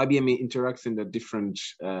IBM interacts in the different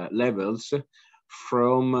levels.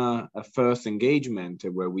 From a first engagement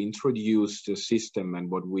where we introduce the system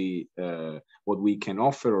and what we can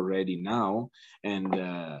offer already now, and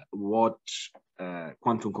what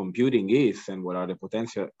quantum computing is and what are the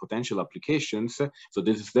potential applications. So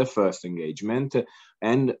this is the first engagement,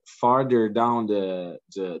 and farther down the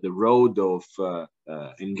road of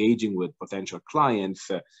engaging with potential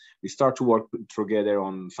clients, we start to work together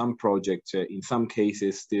on some projects. In some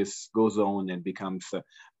cases, this goes on and becomes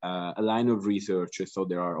a line of research. So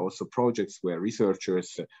there are also projects where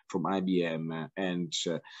researchers from IBM and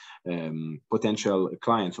potential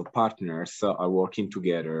clients or partners are working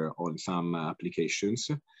together on some applications.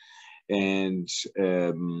 And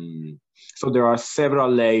so there are several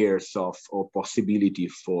layers of possibility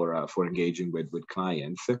for engaging with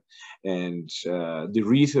clients, and the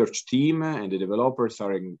research team and the developers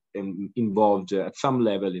are involved at some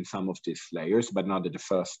level in some of these layers, but not at the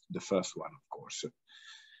first one, of course.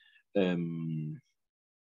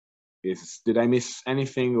 Did I miss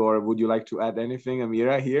anything, or would you like to add anything,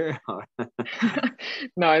 Amira, here?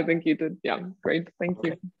 No, I think you did. Yeah, great. Thank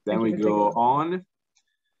you. Then we go on.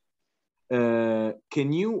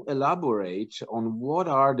 Can you elaborate on what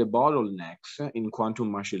are the bottlenecks in quantum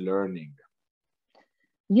machine learning?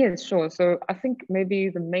 Yes, sure. So I think maybe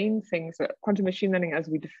the main things, quantum machine learning as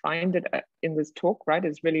we defined it in this talk, right,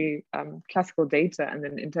 is really classical data and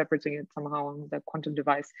then interpreting it somehow on the quantum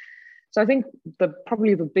device. So I think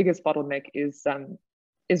probably the biggest bottleneck is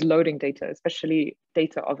loading data, especially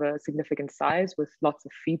data of a significant size with lots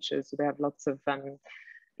of features. So they have lots of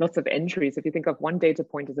entries. If you think of one data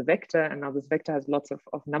point as a vector, and now this vector has lots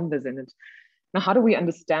of numbers in it. Now, how do we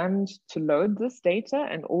understand to load this data?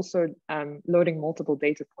 And also loading multiple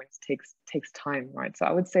data points takes time, right? So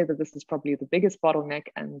I would say that this is probably the biggest bottleneck.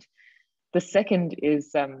 And the second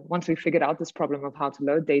is once we figured out this problem of how to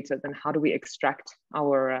load data, then how do we extract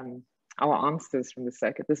our answers from the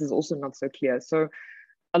circuit? This is also not so clear. So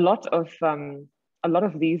a lot of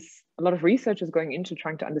research is going into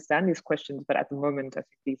trying to understand these questions, but at the moment, I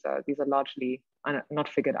think these are largely not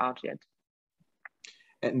figured out yet.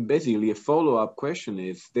 And basically, a follow-up question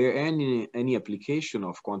is there any application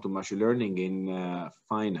of quantum machine learning in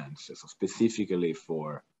finance, so specifically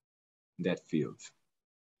for that field?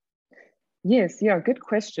 Yes, yeah, good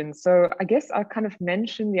question. So I guess I kind of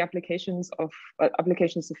mentioned the applications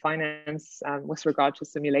to finance with regard to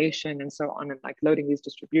simulation and so on, and like loading these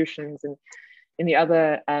distributions and in the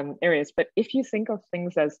other areas. But if you think of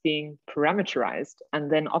things as being parameterized and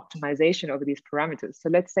then optimization over these parameters. So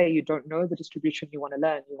let's say you don't know the distribution you want to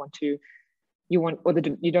learn,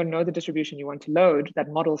 you don't know the distribution you want to load that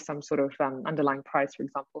models some sort of underlying price, for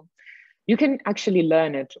example. You can actually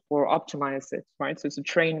learn it or optimize it, right? So it's a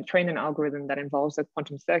train an algorithm that involves a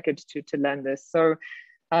quantum circuit to learn this. So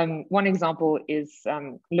one example is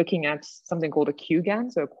looking at something called a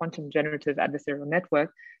QGAN, so a quantum generative adversarial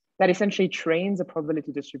network, that essentially trains a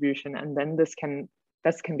probability distribution, and then this can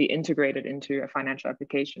be integrated into a financial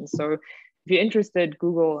application. So if you're interested,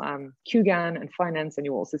 Google QGAN and finance, and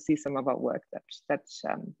you will also see some of our work that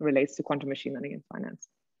relates to quantum machine learning in finance.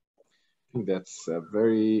 I think that's a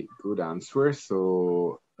very good answer.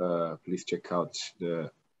 So please check out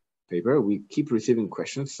the paper. We keep receiving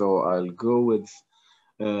questions, so I'll go with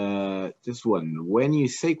this one. When you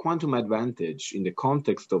say quantum advantage in the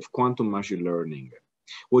context of quantum machine learning,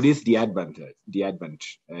 what is the advantage? The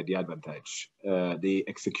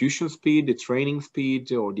execution speed, the training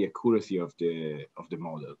speed, or the accuracy of the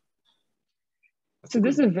model? So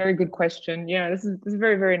this is a very good question. Yeah, this is a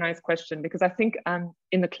very, very nice question, because I think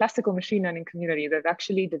in the classical machine learning community, they've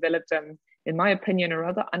actually developed, in my opinion, a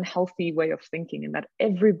rather unhealthy way of thinking, in that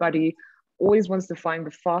everybody always wants to find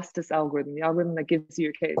the fastest algorithm, the algorithm that gives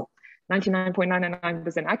you, okay,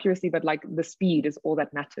 99.999% accuracy, but like the speed is all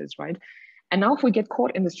that matters, right? And now if we get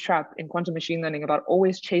caught in this trap in quantum machine learning about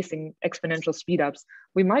always chasing exponential speedups,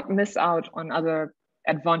 we might miss out on other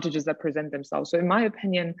advantages that present themselves. So in my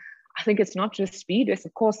opinion, I think it's not just speed. Yes,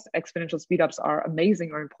 of course, exponential speedups are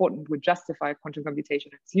amazing or important, would justify quantum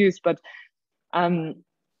computation and its use. But I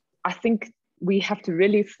think we have to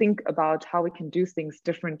really think about how we can do things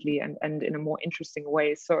differently and in a more interesting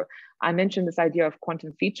way. So I mentioned this idea of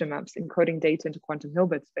quantum feature maps, encoding data into quantum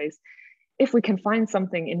Hilbert space. If we can find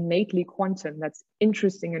something innately quantum that's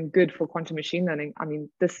interesting and good for quantum machine learning, I mean,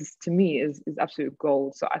 this is, to me, is absolute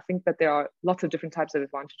gold. So I think that there are lots of different types of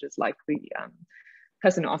advantages, like the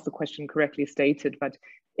person who asked the question correctly stated, but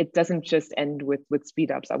it doesn't just end with speed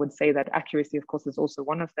ups. I would say that accuracy, of course, is also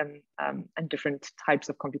one of them, and different types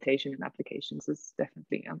of computation and applications is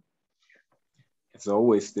definitely. As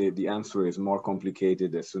always, the answer is more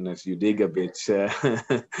complicated as soon as you dig a bit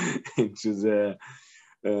into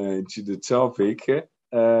the topic.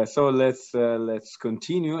 So let's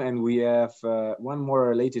continue, and we have one more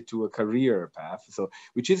related to a career path. So,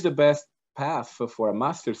 which is the best path for a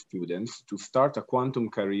master's student to start a quantum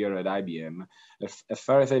career at IBM? As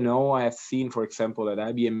far as I know, I have seen, for example, at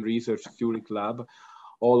IBM Research-Zurich lab,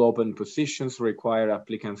 all open positions require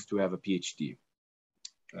applicants to have a PhD.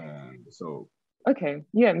 Okay,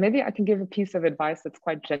 yeah, maybe I can give a piece of advice that's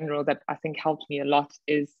quite general that I think helped me a lot,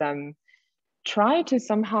 is try to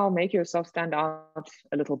somehow make yourself stand out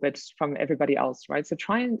a little bit from everybody else, right? So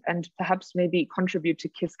try and perhaps maybe contribute to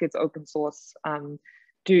Qiskit's open source.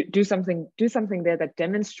 Do something there that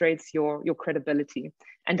demonstrates your credibility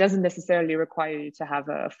and doesn't necessarily require you to have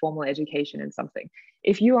a formal education in something.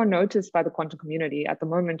 If you are noticed by the quantum community at the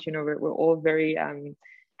moment, you know, we're all very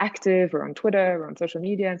active, we're on Twitter, we're on social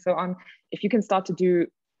media and so on. If you can start to do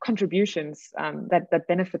contributions that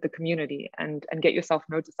benefit the community and get yourself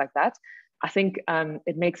noticed like that, I think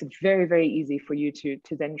it makes it very, very easy for you to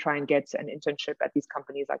then try and get an internship at these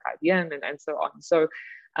companies like IBM and so on. So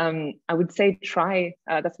I would say try,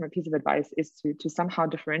 that's my piece of advice, is to somehow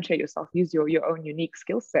differentiate yourself, use your own unique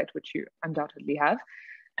skill set, which you undoubtedly have,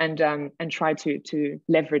 and try to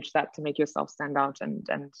leverage that to make yourself stand out and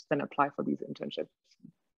then apply for these internships.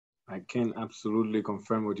 I can absolutely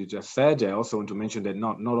confirm what you just said. I also want to mention that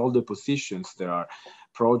not all the positions, there are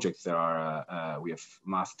projects, there are, we have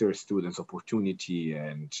master students opportunity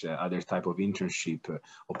and other type of internship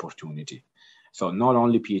opportunity. So not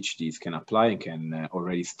only PhDs can apply and can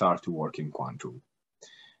already start to work in quantum.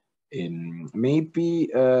 Maybe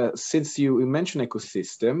since you mentioned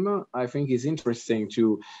ecosystem, I think it's interesting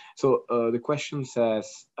to, so the question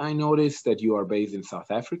says, I noticed that you are based in South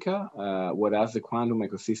Africa. What does the quantum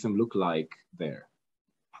ecosystem look like there?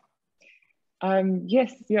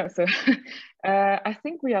 Yes, yeah, so I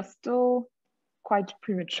think we are still quite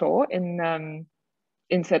premature in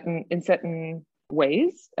certain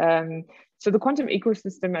ways. So the quantum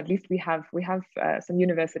ecosystem, at least we have some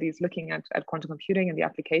universities looking at quantum computing and the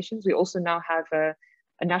applications. We also now have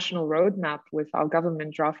national roadmap with our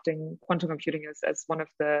government drafting quantum computing as one of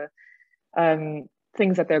the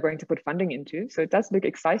things that they're going to put funding into. So it does look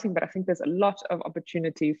exciting, but I think there's a lot of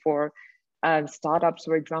opportunity for startups,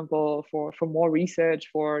 for example, for more research,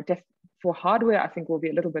 for hardware. I think will be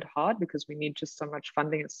a little bit hard because we need just so much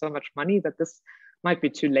funding and so much money that this might be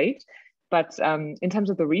too late. But in terms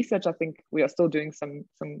of the research, I think we are still doing some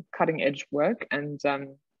cutting edge work. And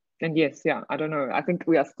yes, yeah, I don't know. I think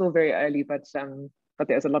we are still very early, but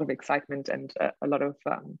there's a lot of excitement and a lot of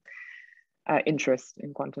interest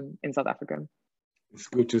in quantum in South Africa. It's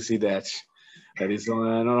good to see that. That is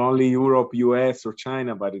not only Europe, US, or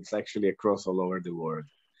China, but it's actually across all over the world.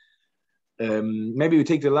 Maybe we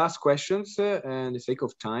take the last questions in the sake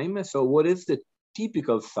of time. So what is the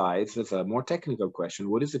typical size? That's a more technical question.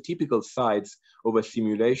 What is the typical size of a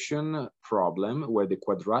simulation problem where the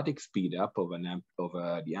quadratic speed up of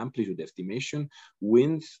the amplitude estimation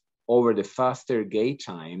wins over the faster gate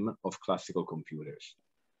time of classical computers?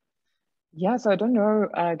 Yeah, so I don't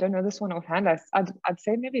know this one offhand. I'd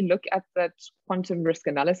say maybe look at that quantum risk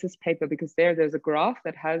analysis paper, because there's a graph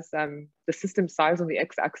that has the system size on the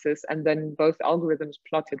x-axis and then both algorithms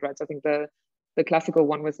plotted, right? So I think the classical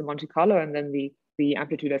one was the Monte Carlo and then the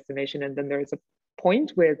amplitude estimation, and then there is a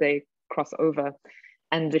point where they cross over.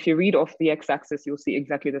 And if you read off the x-axis, you'll see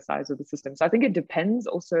exactly the size of the system. So I think it depends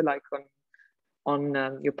also like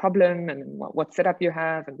on your problem and what setup you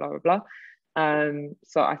have and blah, blah, blah.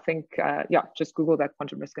 So I think, yeah, just Google that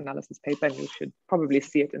quantum risk analysis paper and you should probably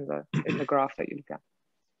see it in the graph that you look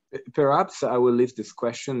at. Perhaps I will leave this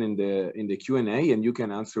question in the Q&A and you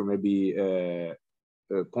can answer maybe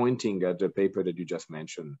pointing at the paper that you just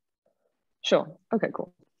mentioned. Sure. Okay,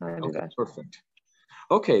 cool. I'll do that. Perfect.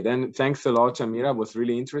 Okay, then thanks a lot, Amira. It was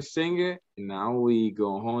really interesting. Now we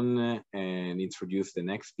go on and introduce the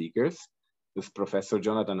next speakers. This is Professor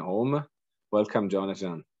Jonathan Holm. Welcome,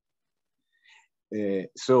 Jonathan.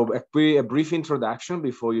 So a brief introduction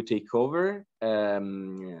before you take over.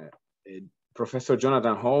 Professor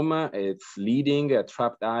Jonathan Holm is leading a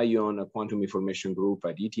trapped ion quantum information group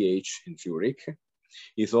at ETH in Zurich.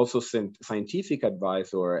 He's also scientific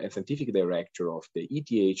advisor and scientific director of the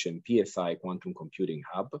ETH and PSI Quantum Computing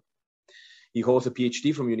Hub. He holds a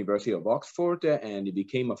PhD from University of Oxford and he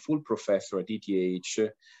became a full professor at ETH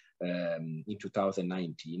in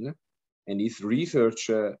 2019. And his research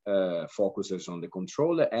focuses on the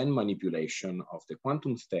control and manipulation of the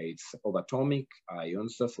quantum states of atomic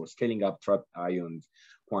ions for scaling up trapped ion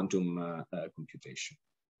quantum computation.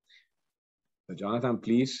 So Jonathan,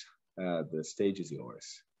 please, the stage is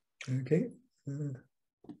yours. Okay.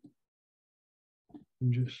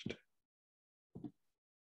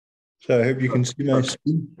 So I hope you can see my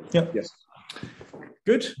screen. Yeah. Yes.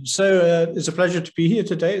 Good. So it's a pleasure to be here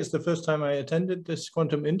today. It's the first time I attended this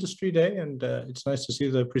Quantum Industry Day, and it's nice to see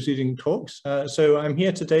the preceding talks. So I'm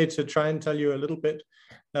here today to try and tell you a little bit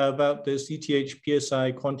about this ETH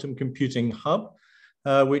PSI Quantum Computing Hub,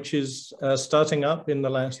 which is starting up in the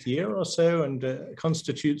last year or so and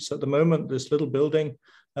constitutes at the moment this little building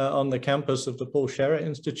on the campus of the Paul Scherrer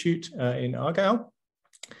Institute in Aargau.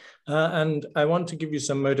 And I want to give you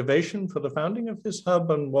some motivation for the founding of this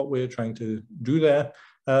hub and what we're trying to do there,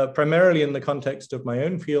 primarily in the context of my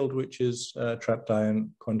own field, which is trapped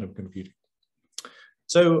ion quantum computing.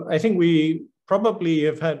 So I think we probably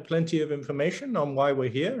have had plenty of information on why we're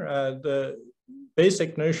here. The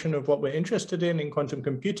basic notion of what we're interested in quantum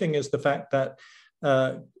computing is the fact that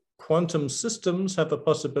quantum systems have a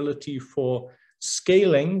possibility for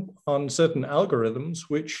scaling on certain algorithms,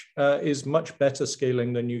 which is much better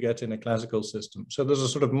scaling than you get in a classical system. So there's a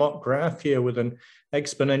sort of mock graph here with an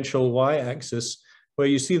exponential y-axis where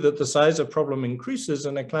you see that the size of problem increases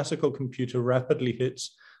and a classical computer rapidly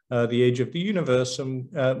hits the age of the universe.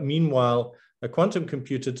 And meanwhile, a quantum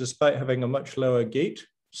computer, despite having a much lower gate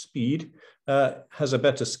speed, has a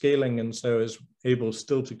better scaling and so is able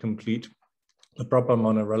still to complete the problem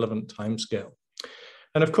on a relevant timescale.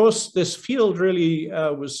 And of course, this field really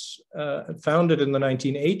was founded in the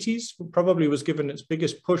 1980s, probably was given its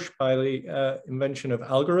biggest push by the invention of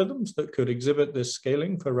algorithms that could exhibit this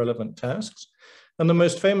scaling for relevant tasks. And the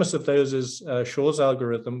most famous of those is Shor's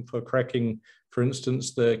algorithm for cracking, for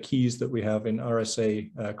instance, the keys that we have in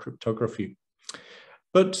RSA cryptography.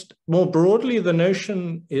 But more broadly, the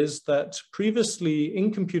notion is that previously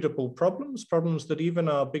incomputable problems, problems that even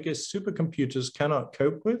our biggest supercomputers cannot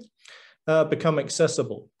cope with, become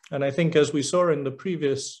accessible. And I think as we saw in the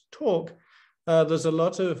previous talk, there's a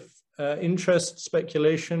lot of interest,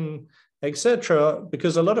 speculation, etc.,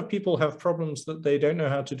 because a lot of people have problems that they don't know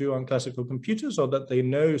how to do on classical computers or that they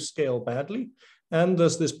know scale badly. And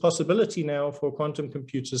there's this possibility now for quantum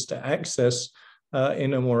computers to access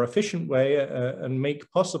in a more efficient way and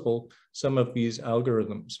make possible some of these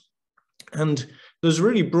algorithms. And there's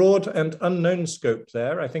really broad and unknown scope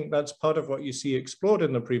there. I think that's part of what you see explored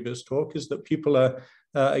in the previous talk, is that people are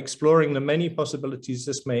exploring the many possibilities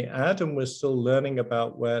this may add, and we're still learning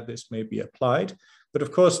about where this may be applied. But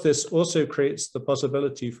of course, this also creates the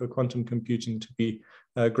possibility for quantum computing to be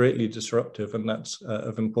greatly disruptive, and that's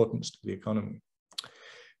of importance to the economy.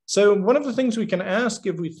 So one of the things we can ask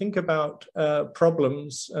if we think about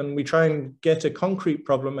problems and we try and get a concrete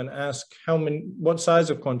problem and ask what size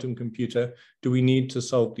of quantum computer do we need to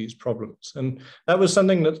solve these problems? And that was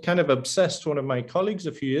something that kind of obsessed one of my colleagues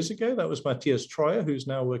a few years ago. That was Matthias Treuer, who's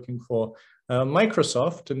now working for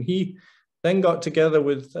Microsoft. And he then got together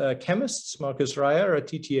with chemists, Markus Reyer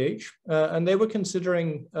at ETH, and they were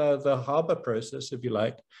considering the Haber process, if you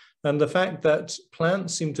like, and the fact that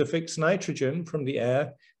plants seem to fix nitrogen from the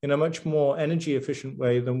air in a much more energy efficient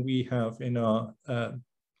way than we have in our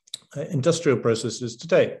industrial processes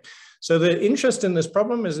today. So the interest in this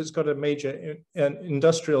problem is it's got a major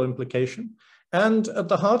industrial implication. And at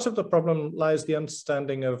the heart of the problem lies the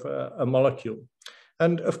understanding of a molecule.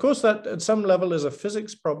 And of course, that at some level is a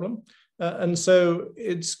physics problem. And so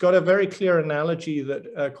it's got a very clear analogy that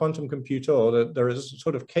a quantum computer, or that there is a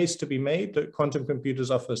sort of case to be made that quantum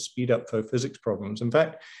computers offer speed up for physics problems. In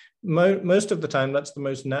fact, most of the time, that's the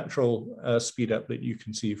most natural speed up that you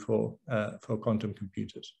can see for quantum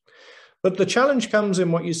computers. But the challenge comes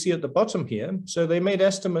in what you see at the bottom here. So they made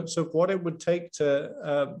estimates of what it would take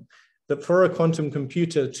to for a quantum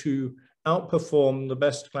computer to outperform the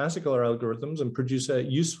best classical algorithms and produce a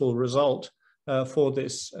useful result for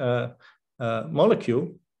this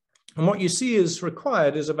molecule. And what you see is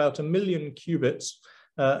required is about 1 million qubits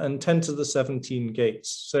and 10 to the 17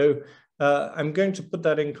 gates. So I'm going to put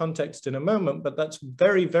that in context in a moment, but that's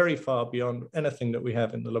very, very far beyond anything that we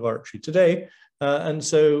have in the laboratory today. And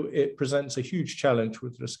so it presents a huge challenge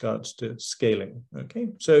with regards to scaling. Okay,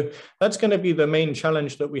 so that's going to be the main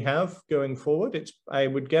challenge that we have going forward. It's, I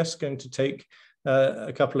would guess, going to take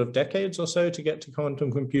a couple of decades or so to get to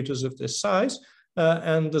quantum computers of this size.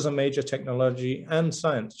 And there's a major technology and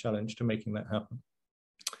science challenge to making that happen.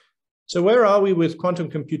 So where are we with quantum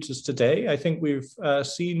computers today? I think we've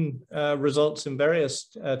seen results in various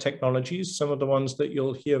technologies. Some of the ones that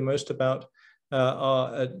you'll hear most about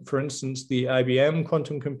are, for instance, the IBM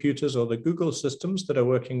quantum computers or the Google systems that are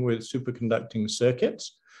working with superconducting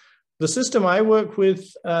circuits. The system I work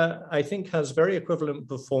with, I think, has very equivalent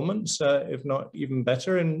performance, if not even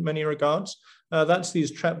better in many regards. That's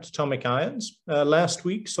these trapped atomic ions. Last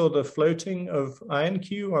week saw the floating of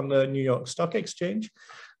IonQ on the New York Stock Exchange.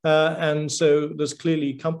 And so there's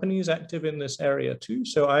clearly companies active in this area too.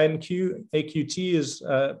 So IonQ, AQT is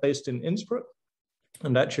based in Innsbruck,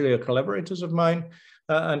 and actually are collaborators of mine.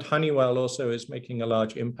 And Honeywell also is making a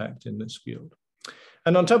large impact in this field.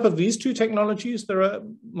 And on top of these two technologies, there are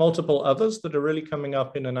multiple others that are really coming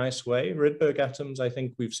up in a nice way. Rydberg atoms, I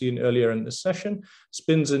think we've seen earlier in this session.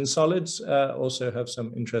 Spins in solids also have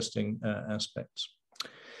some interesting aspects.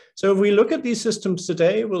 So if we look at these systems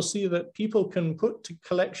today, we'll see that people can put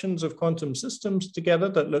collections of quantum systems together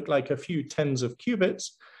that look like a few tens of qubits.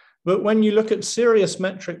 But when you look at serious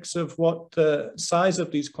metrics of what the size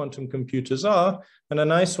of these quantum computers are, and a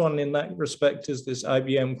nice one in that respect is this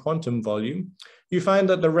IBM quantum volume, you find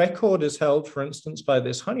that the record is held, for instance, by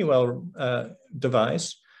this Honeywell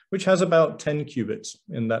device, which has about 10 qubits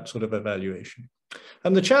in that sort of evaluation.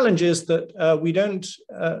 And the challenge is that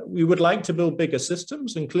we would like to build bigger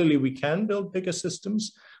systems, and clearly we can build bigger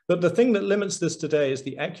systems, but the thing that limits this today is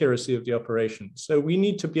the accuracy of the operation. So we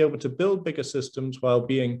need to be able to build bigger systems while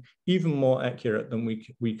being even more accurate than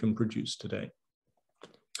we can produce today.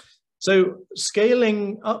 So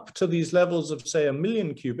scaling up to these levels of, say, 1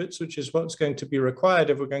 million qubits, which is what's going to be required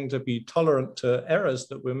if we're going to be tolerant to errors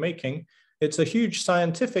that we're making, it's a huge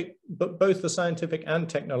scientific, but both the scientific and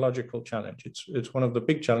technological challenge. It's one of the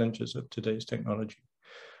big challenges of today's technology.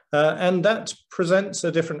 And that presents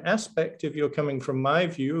a different aspect if you're coming from my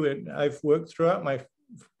view. And I've worked throughout my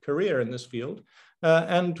career in this field.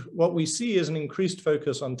 And what we see is an increased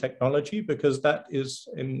focus on technology, because that is,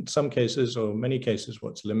 in some cases or many cases,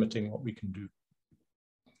 what's limiting what we can do.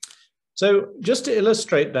 So just to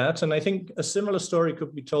illustrate that, and I think a similar story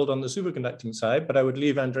could be told on the superconducting side, but I would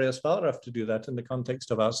leave Andreas Wallraff to do that in the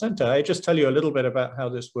context of our center. I just tell you a little bit about how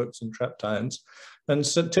this works in trapped ions, and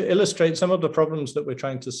so to illustrate some of the problems that we're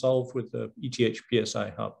trying to solve with the ETH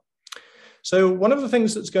PSI hub. So one of the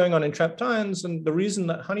things that's going on in trapped ions, and the reason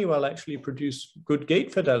that Honeywell actually produce good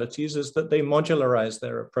gate fidelities, is that they modularize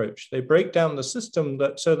their approach. They break down the system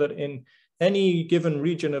so that in any given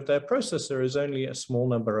region of their processor is only a small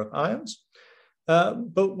number of ions.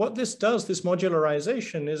 But what this does, this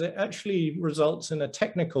modularization, is it actually results in a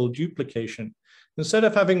technical duplication. Instead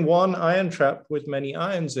of having one ion trap with many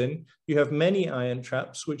ions in, you have many ion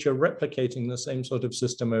traps which are replicating the same sort of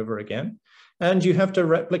system over again. And you have to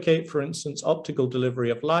replicate, for instance, optical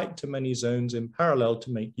delivery of light to many zones in parallel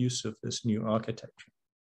to make use of this new architecture.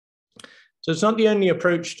 So it's not the only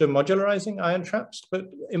approach to modularizing ion traps, but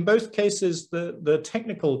in both cases, the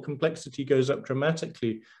technical complexity goes up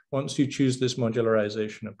dramatically once you choose this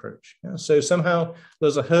modularization approach. Yeah? So somehow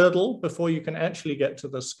there's a hurdle before you can actually get to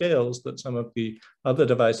the scales that some of the other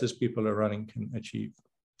devices people are running can achieve.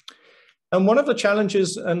 And one of the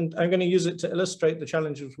challenges, and I'm going to use it to illustrate the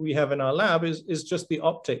challenges we have in our lab, is just the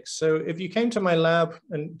optics. So if you came to my lab,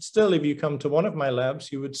 and still if you come to one of my labs,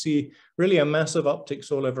 you would see really a massive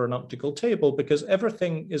optics all over an optical table, because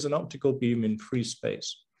everything is an optical beam in free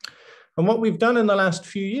space. And what we've done in the last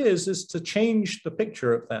few years is to change the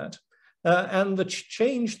picture of that. And the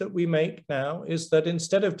change that we make now is that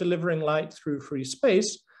instead of delivering light through free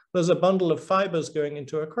space, there's a bundle of fibers going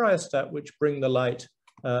into a cryostat which bring the light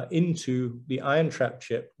into the ion trap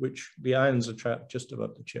chip, which the ions are trapped just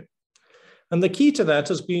above the chip. And the key to that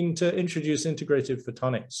has been to introduce integrated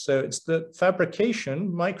photonics. So it's the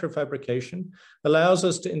fabrication, microfabrication, allows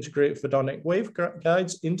us to integrate photonic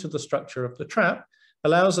waveguides into the structure of the trap,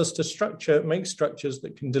 allows us to make structures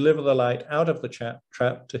that can deliver the light out of the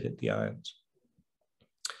trap to hit the ions.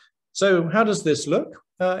 So how does this look?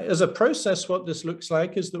 As a process, what this looks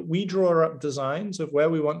like is that we draw up designs of where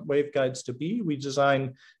we want waveguides to be. We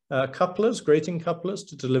design couplers, grating couplers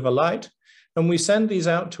to deliver light, and we send these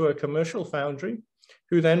out to a commercial foundry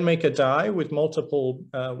who then make a die with multiple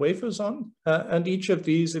wafers on, and each of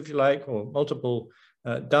these, if you like, or multiple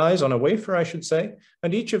dies on a wafer, I should say,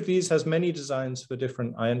 and each of these has many designs for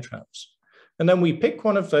different ion traps. And then we pick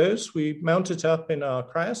one of those, we mount it up in our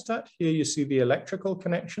cryostat. Here you see the electrical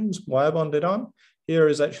connections wire bonded on. Here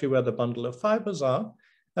is actually where the bundle of fibers are.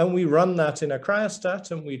 And we run that in a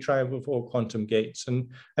cryostat and we try and perform quantum gates.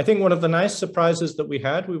 And I think one of the nice surprises that we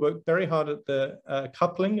worked very hard at the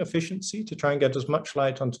coupling efficiency to try and get as much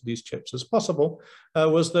light onto these chips as possible,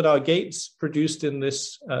 was that our gates produced in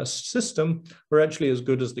this system were actually as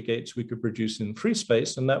good as the gates we could produce in free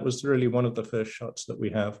space. And that was really one of the first shots that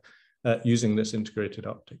we have using this integrated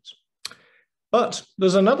optics. But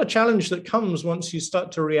there's another challenge that comes once you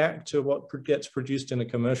start to react to what gets produced in a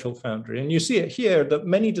commercial foundry. And you see it here that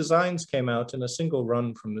many designs came out in a single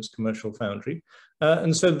run from this commercial foundry.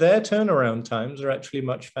 And so their turnaround times are actually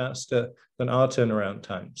much faster than our turnaround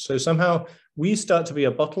times. So somehow we start to be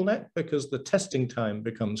a bottleneck because the testing time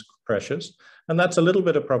becomes precious. And that's a little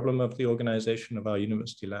bit of a problem of the organization of our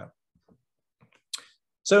university lab.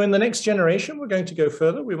 So in the next generation, we're going to go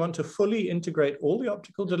further. We want to fully integrate all the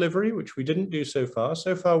optical delivery, which we didn't do so far.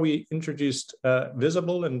 So far, we introduced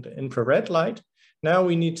visible and infrared light. Now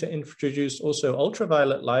we need to introduce also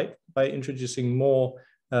ultraviolet light by introducing more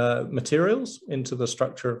materials into the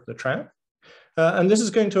structure of the trap. And this is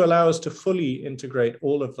going to allow us to fully integrate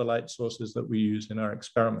all of the light sources that we use in our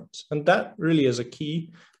experiments. And that really is a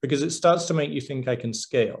key because it starts to make you think I can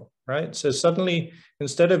scale, right? So suddenly,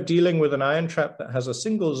 instead of dealing with an ion trap that has a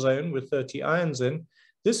single zone with 30 ions in,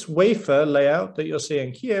 this wafer layout that you're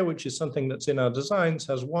seeing here, which is something that's in our designs,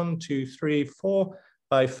 has 1, 2, 3, 4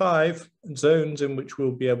 by 5 zones in which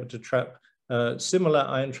we'll be able to trap similar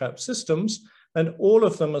ion trap systems. And all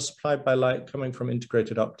of them are supplied by light coming from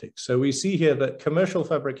integrated optics. So we see here that commercial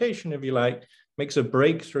fabrication, if you like, makes a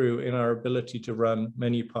breakthrough in our ability to run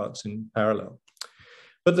many parts in parallel.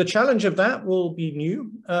 But the challenge of that will be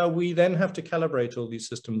new. We then have to calibrate all these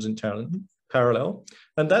systems in parallel.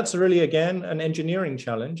 And that's really, again, an engineering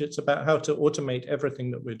challenge. It's about how to automate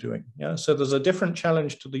everything that we're doing. Yeah? So there's a different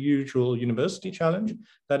challenge to the usual university challenge.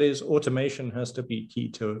 That is, automation has to be key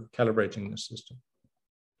to calibrating the system.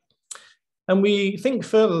 And we think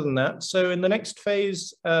further than that. So in the next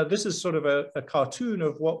phase, this is sort of a cartoon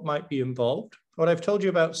of what might be involved. What I've told you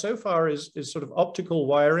about so far is sort of optical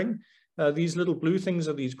wiring. These little blue things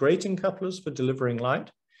are these grating couplers for delivering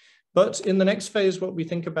light. But in the next phase, what we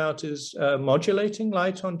think about is modulating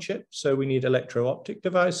light on chip. So we need electro-optic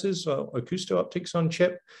devices or acousto-optics on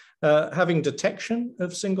chip, having detection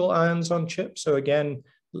of single ions on chip. So again,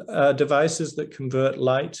 devices that convert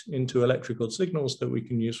light into electrical signals that we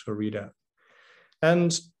can use for readout.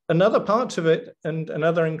 And another part of it, and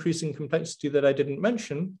another increasing complexity that I didn't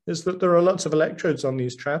mention, is that there are lots of electrodes on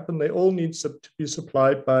these traps, and they all need to be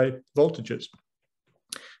supplied by voltages.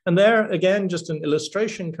 And there, again, just an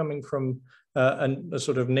illustration coming from a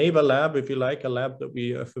sort of neighbor lab, if you like, a lab that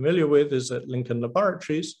we are familiar with is at Lincoln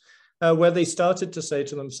Laboratories. where they started to say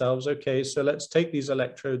to themselves, okay, so let's take these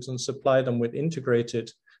electrodes and supply them with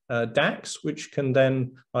integrated DACs, which can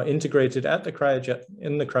then are integrated at the cryojet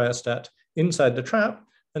in the cryostat inside the trap,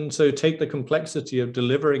 and so take the complexity of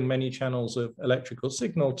delivering many channels of electrical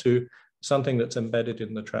signal to something that's embedded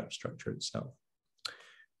in the trap structure itself.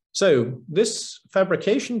 So this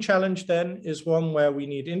fabrication challenge then is one where we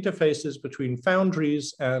need interfaces between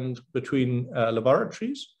foundries and between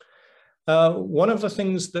laboratories. One of the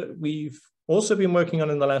things that we've also been working on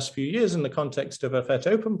in the last few years in the context of a FET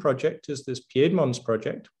Open project is this Piedmont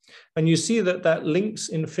project. And you see that that links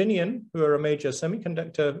Infineon, who are a major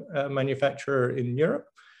semiconductor manufacturer in Europe,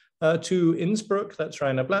 to Innsbruck, that's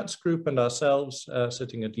Rainer Blatt's group, and ourselves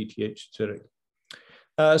sitting at Research-Zurich.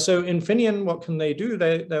 So Infineon, what can they do?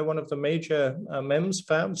 They're one of the major MEMS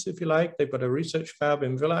fabs, if you like. They've got a research fab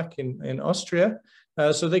in Villach in Austria.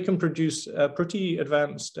 So they can produce a pretty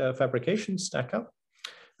advanced fabrication stack-up.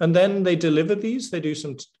 And then they deliver these. They do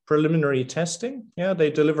some preliminary testing. Yeah, they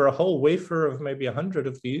deliver a whole wafer of maybe 100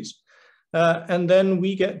 of these. And then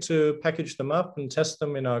we get to package them up and test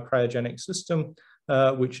them in our cryogenic system,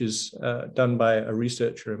 which is done by a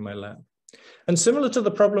researcher in my lab. And similar to the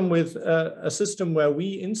problem with a system where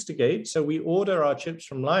we instigate, so we order our chips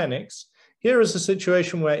from Lyonix, here is a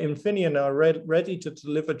situation where Infineon are ready to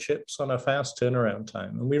deliver chips on a fast turnaround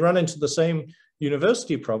time. And we run into the same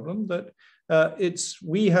university problem that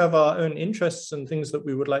we have our own interests and things that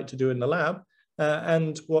we would like to do in the lab.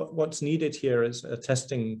 And what's needed here is a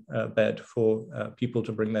testing bed for people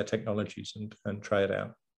to bring their technologies and try it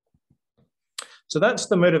out. So that's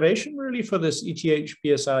the motivation really for this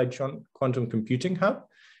ETH-BSI Joint Quantum Computing Hub.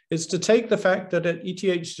 It's to take the fact that at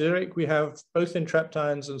ETH-Zurich, we have both in trapped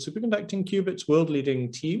ions and superconducting qubits,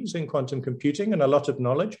 world-leading teams in quantum computing and a lot of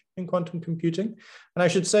knowledge in quantum computing. And I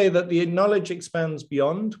should say that the knowledge expands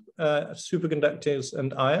beyond superconductors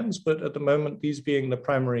and ions, but at the moment, these being the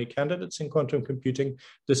primary candidates in quantum computing,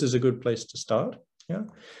 this is a good place to start. Yeah.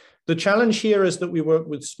 The challenge here is that we work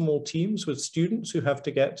with small teams, with students who have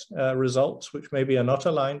to get results which maybe are not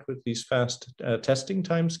aligned with these fast testing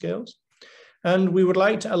timescales. And we would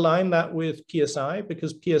like to align that with PSI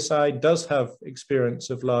because PSI does have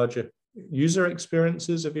experience of larger user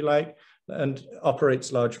experiences, if you like, and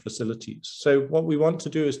operates large facilities. So what we want to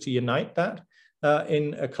do is to unite that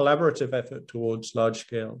in a collaborative effort towards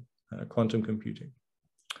large-scale quantum computing.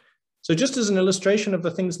 So just as an illustration of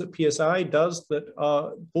the things that PSI does that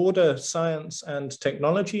are border science and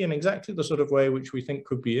technology in exactly the sort of way which we think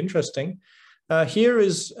could be interesting, here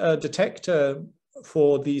is a detector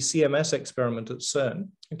for the CMS experiment at CERN,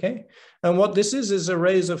 okay? And what this is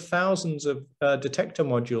arrays of thousands of detector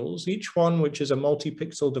modules, each one which is a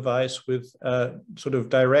multi-pixel device with sort of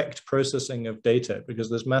direct processing of data because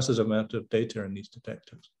there's massive amount of data in these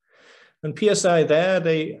detectors. And PSI there,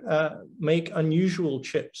 they make unusual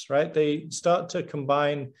chips, right? They start to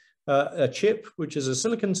combine a chip, which is a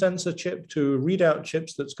silicon sensor chip, to read out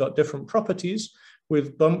chips that's got different properties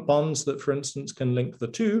with bump bonds that, for instance, can link the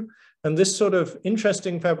two. And this sort of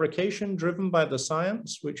interesting fabrication driven by the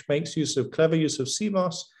science, which makes clever use of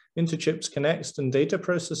CMOS, interchips connects and data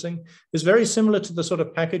processing, is very similar to the sort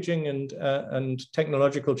of packaging and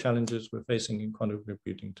technological challenges we're facing in quantum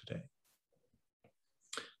computing today.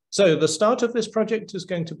 So the start of this project is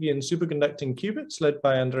going to be in superconducting qubits led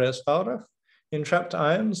by Andreas Wallraff, in trapped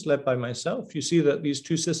ions led by myself. You see that these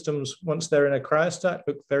two systems, once they're in a cryostat,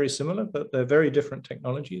 look very similar, but they're very different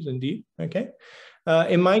technologies indeed, okay?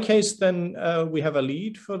 In my case, then we have a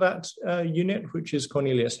lead for that unit, which is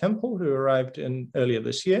Cornelius Hempel, who arrived in earlier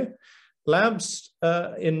this year. Labs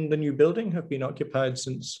in the new building have been occupied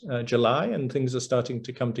since July, and things are starting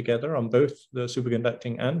to come together on both the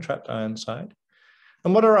superconducting and trapped ion side.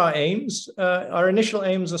 And what are our aims? Our initial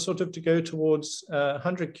aims are sort of to go towards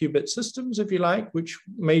 100 qubit systems, if you like, which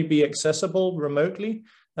may be accessible remotely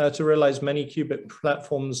to realize many qubit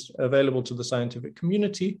platforms available to the scientific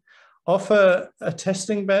community, offer a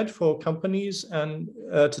testing bed for companies and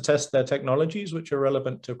to test their technologies, which are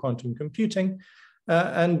relevant to quantum computing,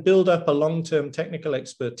 and build up a long-term technical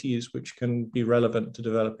expertise, which can be relevant to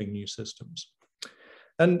developing new systems.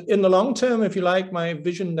 And in the long term, if you like, my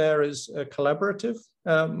vision there is collaborative.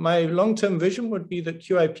 My long-term vision would be that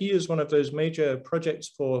QIP is one of those major projects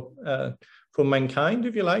for mankind,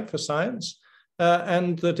 if you like, for science,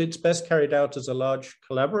 and that it's best carried out as a large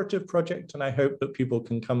collaborative project. And I hope that people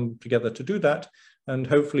can come together to do that. And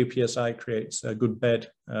hopefully PSI creates a good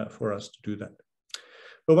bed for us to do that.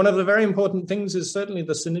 But one of the very important things is certainly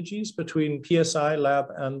the synergies between PSI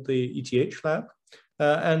lab and the ETH lab.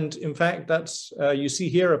 And in fact, that's, you see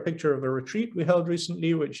here a picture of a retreat we held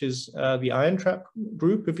recently, which is the ion trap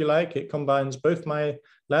group, if you like. It combines both my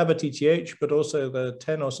lab at ETH, but also the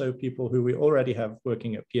 10 or so people who we already have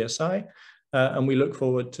working at PSI. And we look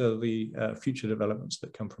forward to the future developments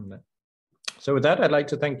that come from that. So with that, I'd like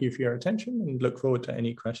to thank you for your attention and look forward to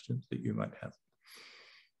any questions that you might have.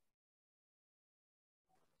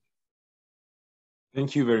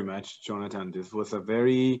 Thank you very much, Jonathan. This was a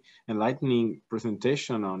very enlightening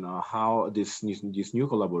presentation on how this new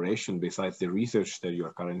collaboration, besides the research that you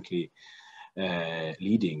are currently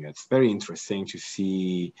leading. It's very interesting to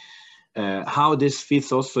see how this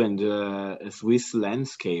fits also in the Swiss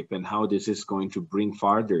landscape and how this is going to bring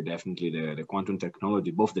further, definitely, the quantum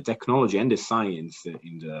technology, both the technology and the science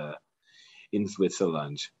in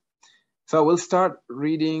Switzerland. So we'll start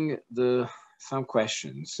reading some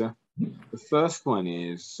questions. The first one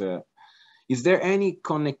is there any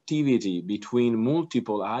connectivity between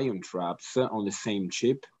multiple ion traps on the same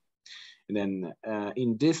chip? And then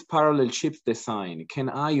in this parallel chip design, can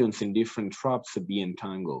ions in different traps be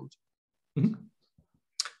entangled? Mm-hmm.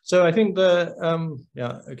 So I think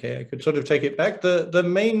yeah, okay, I could sort of take it back. The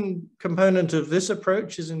main component of this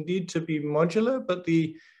approach is indeed to be modular, but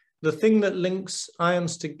the thing that links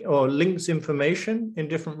ions or links information in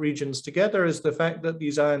different regions together is the fact that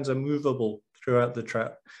these ions are movable throughout the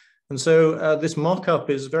trap. And so this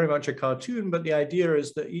mock-up is very much a cartoon, but the idea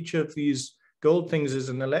is that each of these gold things is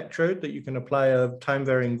an electrode that you can apply a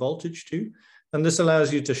time-varying voltage to. And this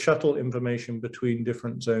allows you to shuttle information between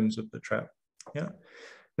different zones of the trap. Yeah.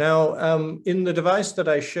 Now, in the device that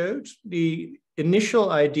I showed, the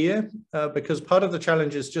initial idea, because part of the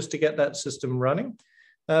challenge is just to get that system running,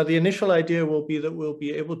 the initial idea will be that we'll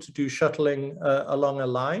be able to do shuttling along a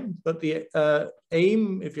line, but the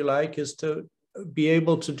aim, if you like, is to be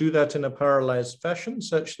able to do that in a parallelized fashion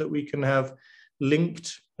such that we can have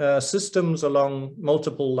linked systems along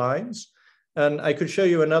multiple lines. And I could show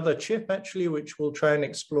you another chip actually, which will try and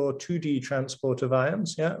explore 2D transport of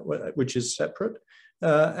ions, yeah, which is separate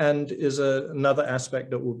and is another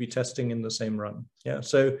aspect that we'll be testing in the same run. Yeah,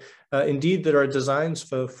 so indeed there are designs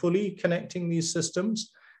for fully connecting these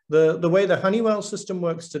systems. The way the Honeywell system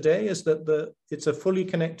works today is that it's a fully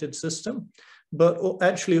connected system, but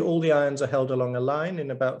actually all the ions are held along a line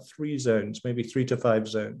in about 3 zones, maybe 3 to 5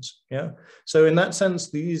 zones. Yeah. So in that sense,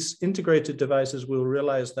 these integrated devices will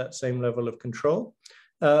realize that same level of control,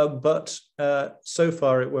 but so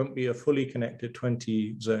far it won't be a fully connected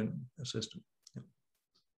 20 zone system. Yeah.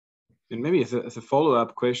 And maybe as a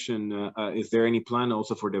follow-up question, is there any plan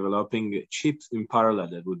also for developing chips in parallel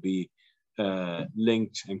that would be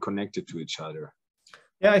linked and connected to each other?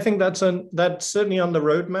 Yeah, I think that's certainly on the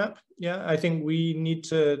roadmap. Yeah, I think we need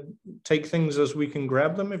to take things as we can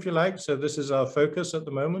grab them, if you like. So this is our focus at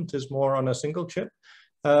the moment, is more on a single chip.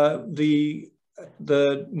 The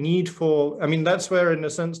need for, I mean, that's where, in a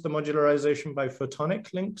sense, the modularization by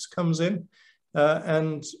photonic links comes in.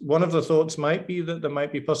 And one of the thoughts might be that there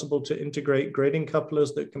might be possible to integrate grading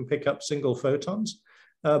couplers that can pick up single photons.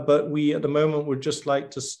 But we, at the moment, would just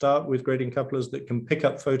like to start with grading couplers that can pick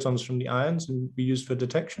up photons from the ions and be used for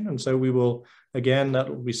detection. And so we will, again, that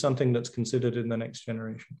will be something that's considered in the next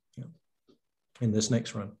generation, yeah, in this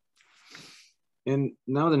next run. And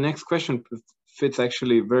now the next question fits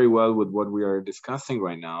actually very well with what we are discussing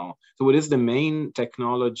right now. So what is the main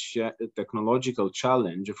technological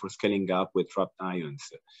challenge for scaling up with trapped ions?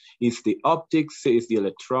 Is the optics, is the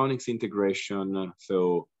electronics integration?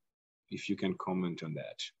 So if you can comment on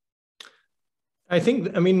that. I think,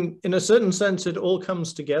 I mean, in a certain sense, it all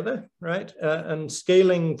comes together, right? And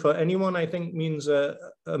scaling for anyone, I think, means a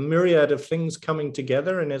myriad of things coming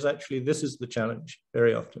together, and is actually, this is the challenge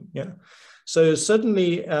very often, yeah. So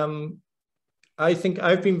certainly, I think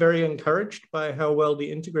I've been very encouraged by how well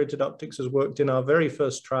the integrated optics has worked in our very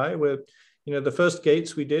first try, where, you know, the first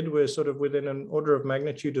gates we did were sort of within an order of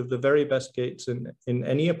magnitude of the very best gates in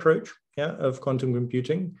any approach, yeah, of quantum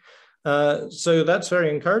computing. So that's very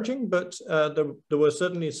encouraging, but there were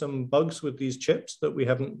certainly some bugs with these chips that we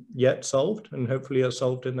haven't yet solved, and hopefully are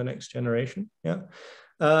solved in the next generation. Yeah.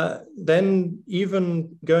 Then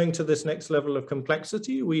even going to this next level of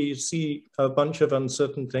complexity, we see a bunch of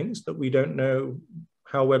uncertain things that we don't know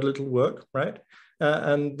how well it'll work, right?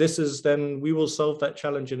 And this is then, we will solve that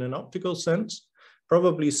challenge in an optical sense.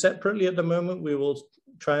 Probably separately at the moment, we will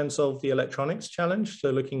try and solve the electronics challenge.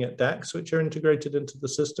 So looking at DACs, which are integrated into the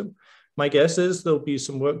system. My guess is there'll be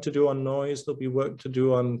some work to do on noise. There'll be work to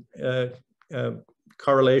do on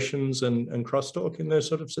correlations and crosstalk in those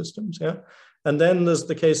sort of systems, yeah. And then there's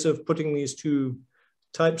the case of putting these two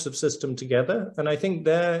types of system together. And I think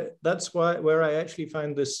that's where I actually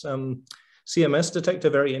find this CMS detector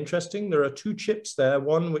very interesting. There are two chips there,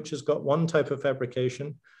 one which has got one type of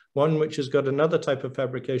fabrication, one which has got another type of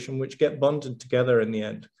fabrication, which get bonded together in the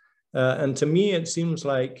end. And to me, it seems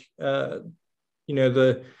like, you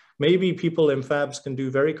know, maybe people in fabs can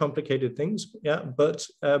do very complicated things, yeah, but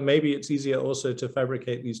maybe it's easier also to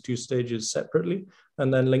fabricate these two stages separately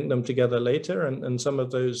and then link them together later. And some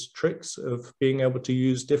of those tricks of being able to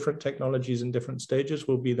use different technologies in different stages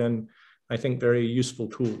will be then, I think, very useful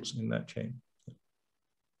tools in that chain.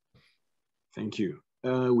 Thank you.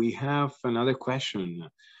 We have another question.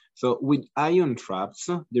 So with ion traps,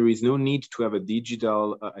 there is no need to have a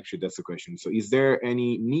digital, actually that's the question. So is there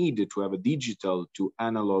any need to have a digital to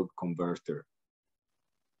analog converter?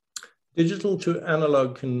 Digital to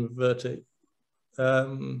analog converter.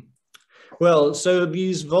 Well, so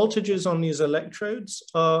these voltages on these electrodes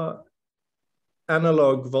are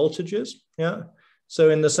analog voltages, yeah? So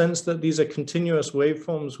in the sense that these are continuous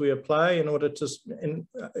waveforms we apply in order to,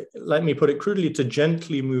 let me put it crudely, to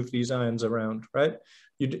gently move these ions around, right?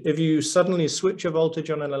 If you suddenly switch a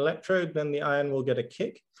voltage on an electrode, then the ion will get a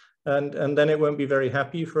kick and then it won't be very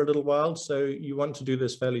happy for a little while. So you want to do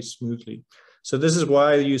this fairly smoothly. So this is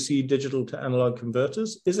why you see digital to analog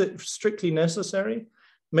converters. Is it strictly necessary?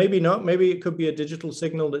 Maybe not. Maybe it could be a digital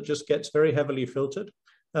signal that just gets very heavily filtered.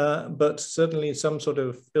 But certainly some sort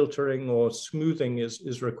of filtering or smoothing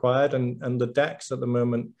is required. And the DACs at the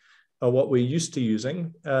moment are what we're used to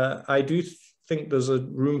using. I do think there's a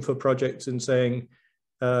room for projects in saying,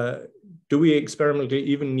 do we experimentally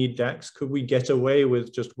even need DACs? Could we get away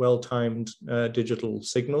with just well-timed digital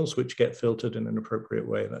signals which get filtered in an appropriate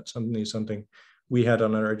way? That's something we had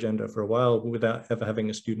on our agenda for a while without ever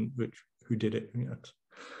having a student who did it yet.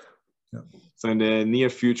 Yeah. So in the near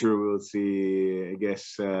future, we'll see, I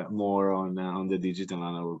guess, more on the digital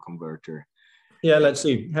analog converter. Yeah, let's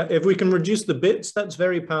see. If we can reduce the bits, that's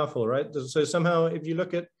very powerful, right? So somehow, if you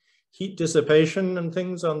look at heat dissipation and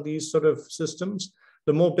things on these sort of systems,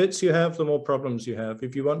 the more bits you have, the more problems you have.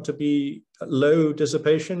 If you want to be low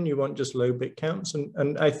dissipation, you want just low bit counts.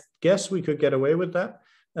 And I guess we could get away with that,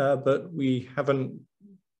 but we haven't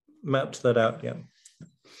mapped that out yet.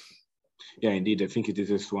 Yeah, indeed. I think it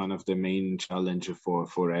is one of the main challenges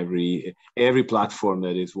for every platform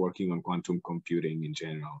that is working on quantum computing in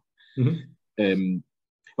general. Mm-hmm.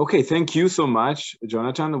 Okay, thank you so much,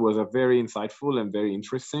 Jonathan. It was a very insightful and very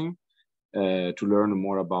interesting to learn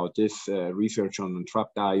more about this research on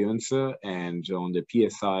trapped ions and on the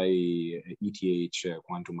PSI ETH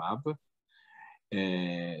quantum hub.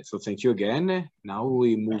 So thank you again. Now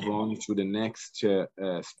we move on to the next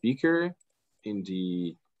speaker in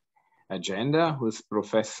the agenda, who's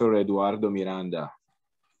Professor Eduardo Miranda.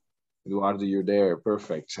 Eduardo, you're there.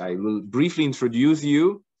 Perfect. I will briefly introduce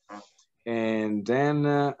you, and then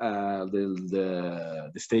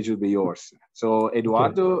the stage will be yours. So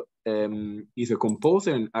Eduardo is a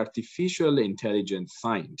composer and artificial intelligence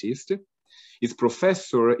scientist. He's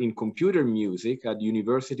professor in computer music at the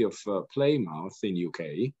University of Plymouth in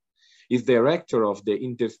UK. He's director of the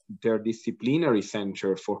Interdisciplinary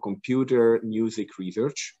Center for Computer Music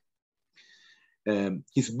Research.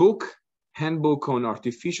 His book, Handbook on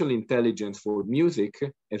Artificial Intelligence for Music,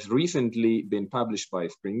 has recently been published by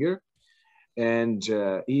Springer. And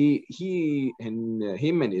him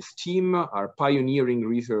and his team are pioneering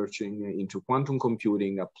researching into quantum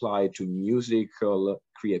computing applied to musical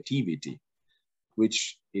creativity,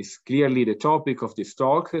 which is clearly the topic of this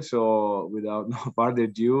talk. So without no further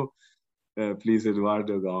ado, please,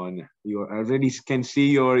 Eduardo, go on. You already can see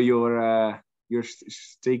you're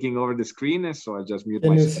taking over the screen, so I'll just mute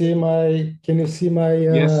myself. Can you see my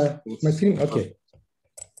yes, my screen? Okay.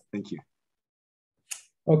 Thank you.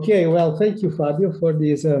 Okay, well, thank you, Fabio, for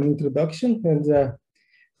this introduction, and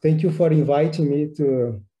thank you for inviting me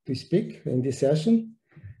to speak in this session.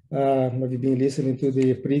 I've been listening to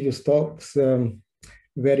the previous talks,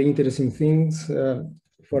 very interesting things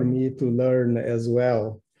for me to learn as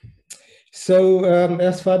well. So,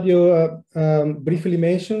 as Fabio briefly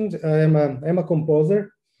mentioned, I'm a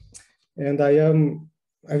composer, and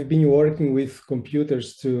I've been working with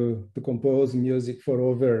computers to compose music for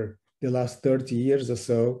over the last 30 years or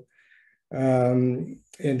so.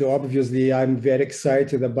 And obviously, I'm very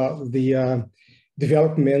excited about the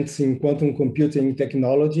developments in quantum computing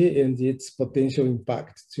technology and its potential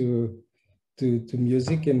impact to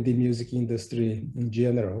music and the music industry in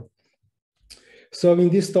general. So in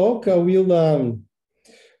this talk, I will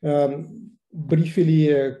briefly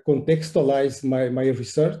contextualize my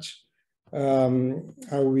research.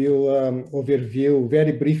 I will overview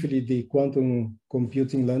very briefly the quantum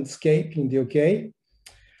computing landscape in the UK.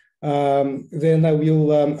 Then I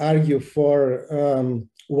will argue for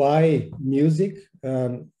why music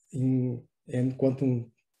in quantum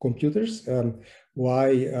computers, why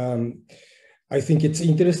I think it's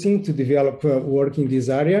interesting to develop work in this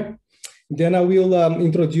area. Then I will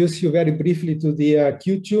introduce you very briefly to the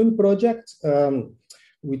QTune project,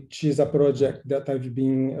 which is a project that I've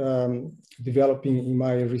been developing in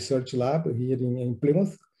my research lab here in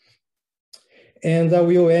Plymouth. And I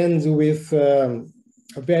will end with a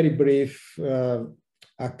very brief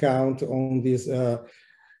account on this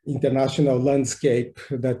international landscape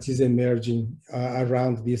that is emerging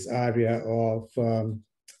around this area of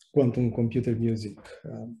quantum computer music.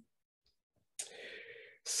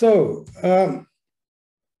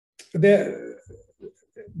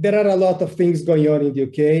 There are a lot of things going on in the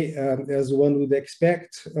UK, as one would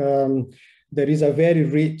expect. There is a very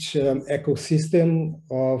rich ecosystem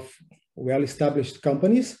of well-established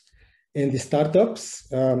companies and the startups,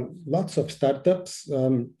 lots of startups,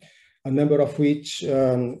 a number of which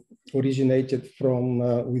originated from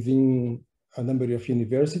within a number of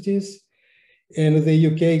universities. And the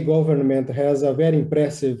UK government has a very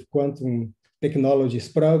impressive quantum technologies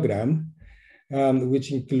program,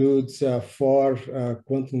 which includes 4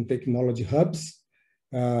 quantum technology hubs,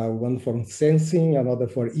 one for sensing, another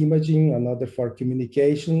for imaging, another for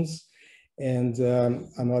communications, and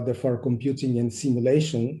another for computing and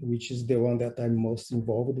simulation, which is the one that I'm most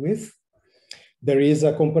involved with. There is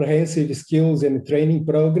a comprehensive skills and training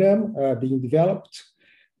program being developed.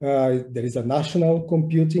 There is a national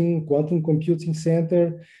quantum computing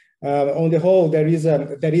center. On the whole, there is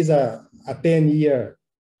a 10-year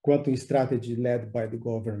quantum strategy led by the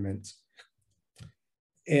government.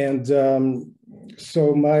 And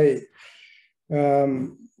so my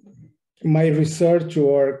research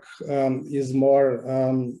work is more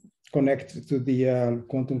connected to the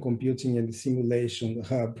quantum computing and simulation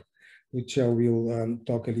hub, which I will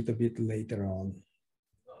talk a little bit later on.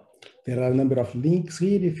 There are a number of links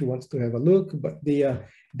here if you want to have a look, but the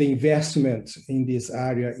investment in this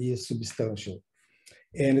area is substantial.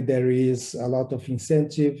 And there is a lot of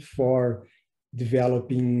incentive for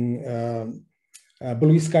developing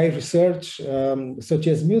blue sky research, such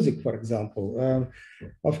as music, for example.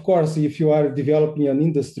 Of course, if you are developing an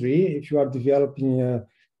industry, if you are developing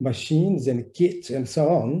machines and kits and so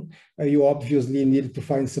on, you obviously need to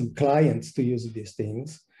find some clients to use these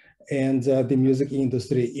things. And the music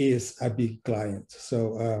industry is a big client.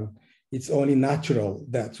 So it's only natural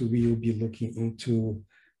that we will be looking into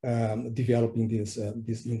developing this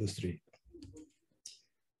industry.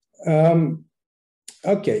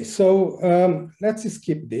 Okay, so let's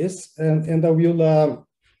skip this, and I will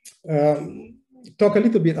talk a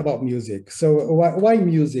little bit about music. So why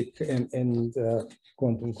music and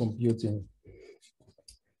quantum computing?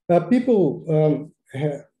 People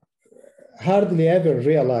hardly ever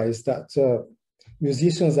realize that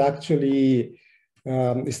musicians actually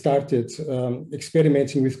started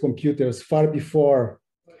experimenting with computers far before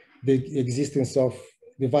the existence of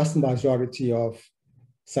the vast majority of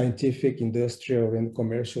scientific, industrial, and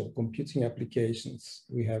commercial computing applications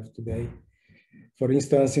we have today. For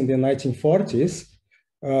instance, in the 1940s,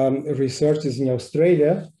 researchers in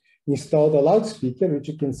Australia installed a loudspeaker, which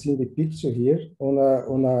you can see in the picture here, on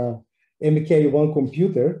a MK1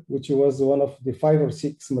 computer, which was one of the 5 or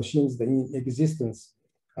 6 machines in existence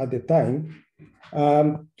at the time,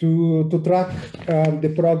 to track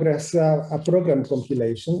the progress of program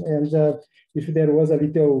compilation. And if there was a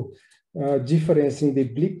little difference in the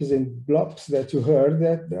blips and blops that you heard,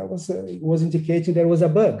 that was indicating there was a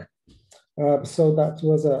bug. So that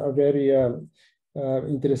was a very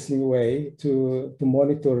interesting way to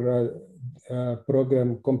monitor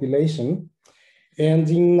program compilation. And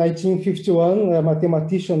in 1951, a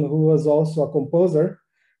mathematician who was also a composer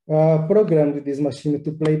programmed this machine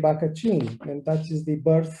to play back a tune, and that is the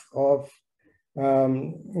birth of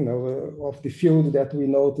of the field that we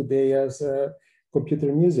know today as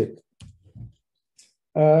computer music.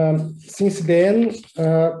 Since then,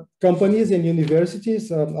 companies and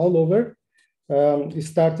universities all over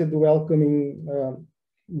started welcoming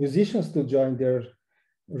musicians to join their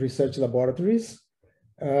research laboratories.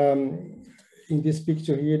 In this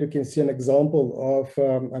picture here, you can see an example of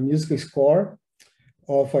a musical score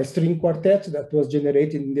of a string quartet that was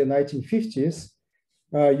generated in the 1950s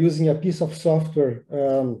using a piece of software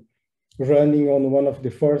running on one of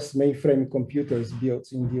the first mainframe computers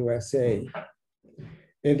built in the USA.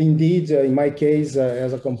 And indeed, in my case,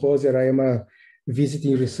 as a composer, I am a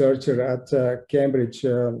visiting researcher at Cambridge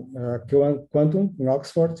Quantum in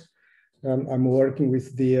Oxford. I'm working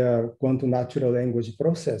with the Quantum Natural Language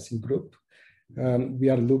Processing group. We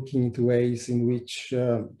are looking into ways in which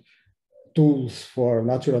tools for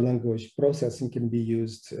natural language processing can be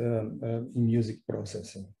used in music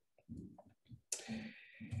processing.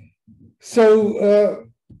 So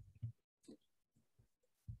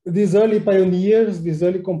these early pioneers, these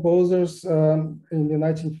early composers in the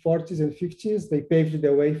 1940s and 50s, they paved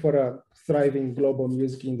the way for a thriving global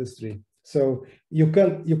music industry. So you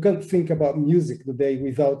can't think about music today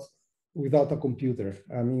without a computer.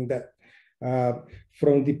 I mean that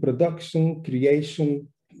from the production, creation,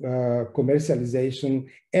 commercialization,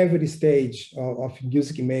 every stage of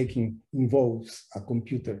music making involves a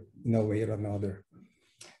computer in a way or another.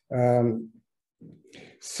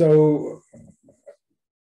 So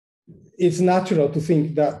it's natural to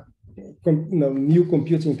think that new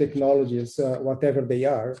computing technologies, whatever they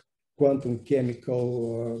are, quantum,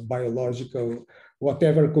 chemical, biological,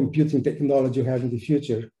 whatever computing technology you have in the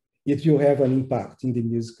future, it will have an impact in the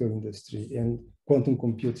musical industry, and quantum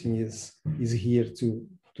computing is here to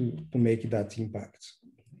make that impact.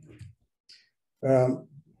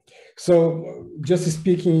 So just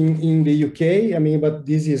speaking in the UK, I mean, but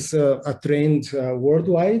this is a trend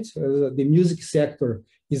worldwide. The music sector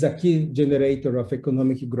is a key generator of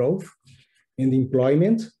economic growth and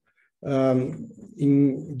employment.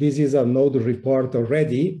 This is an old report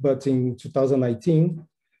already, but in 2019,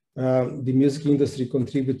 the music industry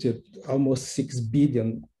contributed almost £6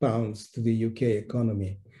 billion to the UK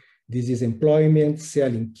economy. This is employment,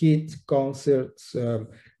 selling kits, concerts,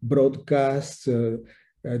 broadcasts,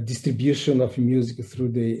 distribution of music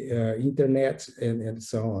through the internet, and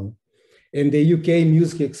so on. And the UK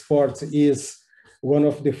music export is one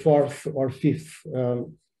of the fourth or fifth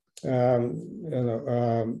in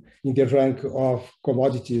the rank of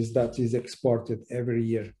commodities that is exported every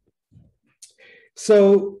year.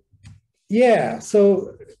 So, yeah,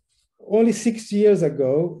 so only 6 years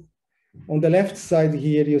ago, on the left side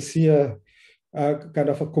here, you see a kind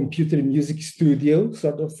of a computer music studio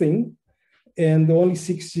sort of thing. And only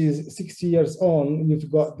 60 years on,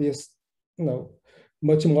 you've got this,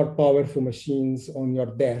 much more powerful machines on your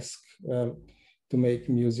desk to make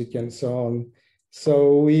music and so on.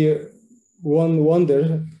 So one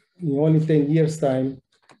wonder, in only 10 years' time,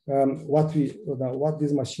 what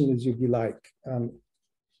these machines will be like.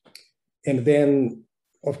 And then,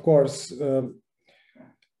 of course,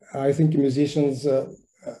 I think musicians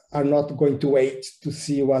are not going to wait to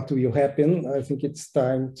see what will happen. I think it's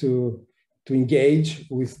time to engage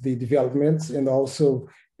with the developments and also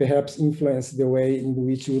perhaps influence the way in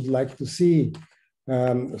which you would like to see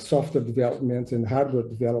software development and hardware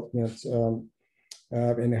development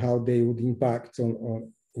and how they would impact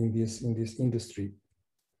in this industry.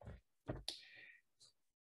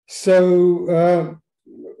 So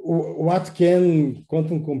what can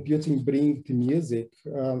quantum computing bring to music?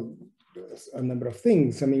 A number of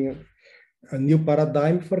things. I mean, a new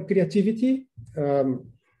paradigm for creativity.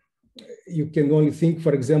 You can only think,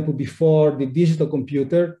 for example, before the digital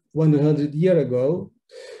computer, 100 years ago,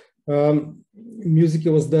 music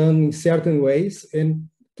was done in certain ways, and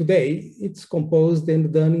today it's composed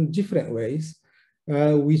and done in different ways,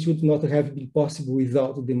 which would not have been possible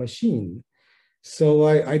without the machine. So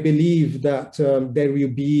I believe that there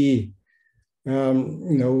will be,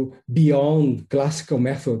 beyond classical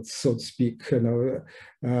methods, so to speak,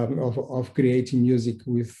 of creating music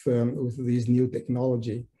with this new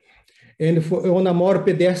technology. And on a more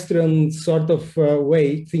pedestrian sort of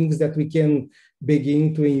way, things that we can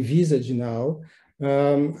begin to envisage now,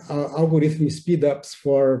 algorithmic speed-ups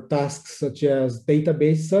for tasks such as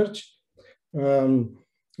database search.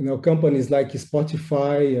 Companies like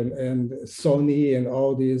Spotify and Sony and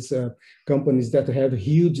all these companies that have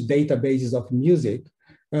huge databases of music,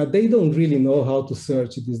 they don't really know how to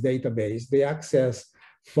search this database. They access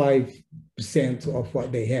 5% of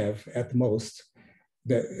what they have at most.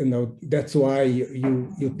 That's why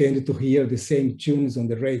you tend to hear the same tunes on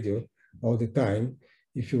the radio all the time.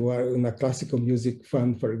 If you are in a classical music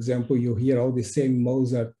fan, for example, you hear all the same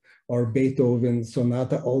Mozart or Beethoven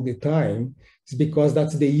sonata all the time. It's because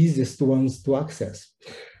that's the easiest ones to access.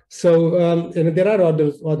 So and there are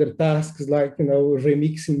other tasks like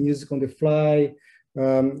remixing music on the fly.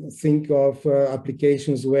 Think of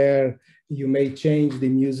applications where you may change the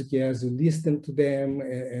music as you listen to them,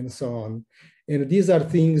 and so on. And these are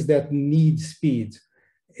things that need speed,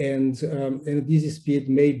 and this speed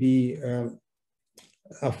may be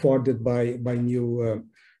afforded by new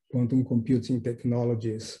quantum computing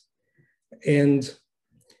technologies. And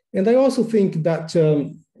I also think that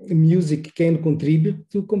music can contribute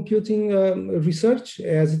to computing research,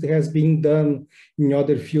 as it has been done in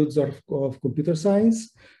other fields of computer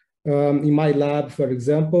science. In my lab, for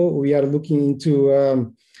example, we are looking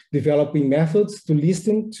into developing methods to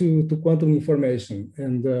listen to quantum information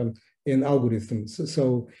and algorithms.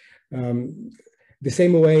 So the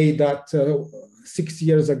same way that 6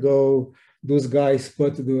 years ago, those guys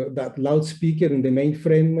put that loudspeaker in the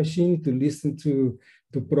mainframe machine to listen to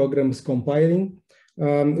programs compiling.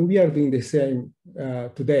 We are doing the same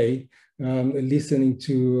today, listening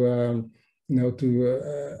to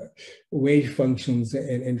wave functions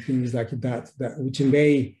and things like that, which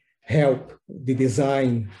may help the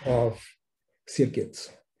design of circuits.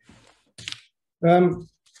 In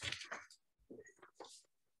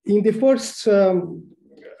the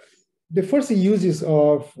first uses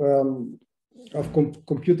of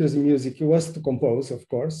computers in music was to compose, of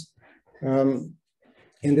course, and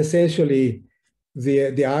essentially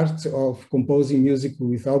the art of composing music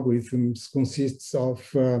with algorithms consists of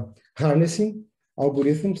harnessing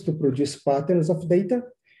algorithms to produce patterns of data,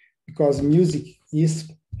 because music is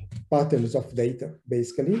patterns of data,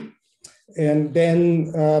 basically. And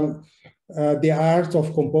then the art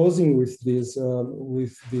of composing with these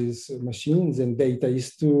machines and data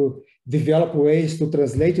is to develop ways to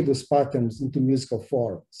translate those patterns into musical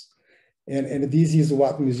forms. And this is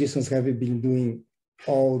what musicians have been doing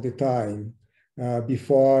all the time.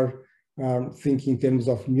 Before thinking in terms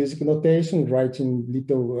of music notation, writing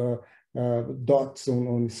little dots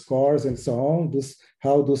on scores and so on,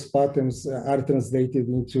 how those patterns are translated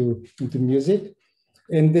into music.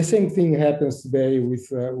 And the same thing happens today with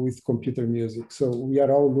computer music. So we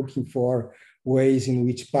are all looking for ways in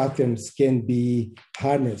which patterns can be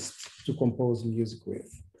harnessed to compose music with.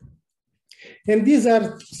 And these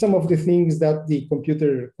are some of the things that the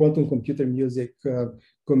quantum computer music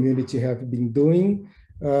community have been doing,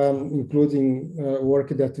 including work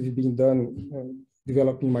that we've been done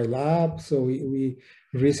developing my lab. So we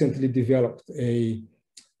recently developed a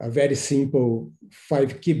very simple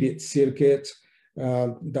 5 qubit circuit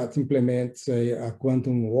that implements a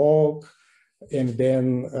quantum walk, and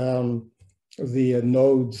then the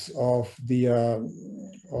nodes of the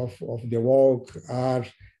walk are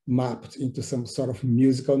mapped into some sort of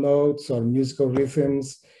musical notes or musical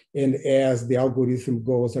rhythms. And as the algorithm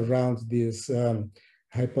goes around this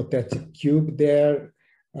hypothetical cube there,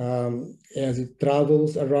 as it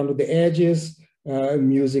travels around the edges,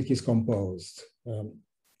 music is composed.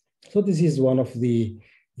 So this is one of the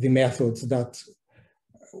methods that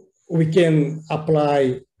we can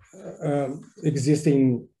apply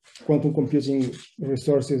existing quantum computing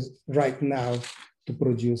resources right now to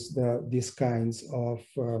produce these kinds of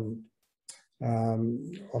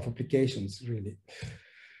applications, really.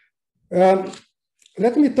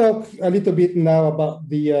 Let me talk a little bit now about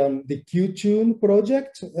the QTune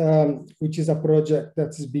project, which is a project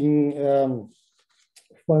that's being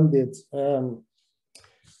funded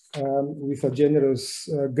with a generous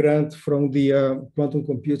grant from the Quantum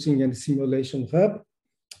Computing and Simulation Hub.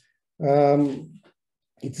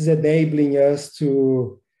 It is enabling us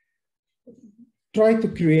to try to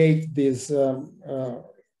create this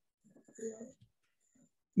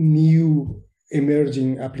new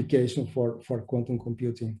emerging application for quantum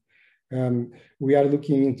computing. We are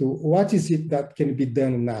looking into what is it that can be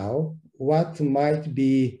done now, what might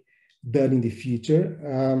be done in the future,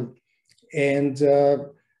 and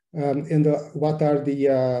what are the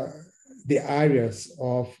areas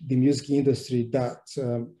of the music industry that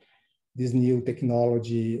this new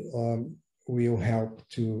technology will help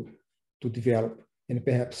to develop and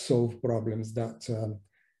perhaps solve problems that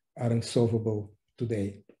are unsolvable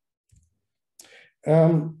today.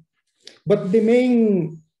 But the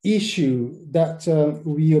main issue that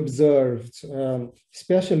we observed,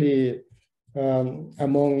 especially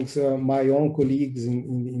amongst my own colleagues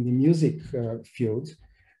in the music field,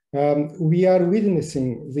 we are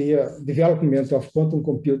witnessing the development of quantum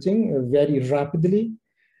computing very rapidly,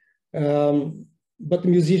 but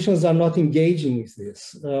musicians are not engaging with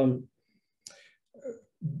this,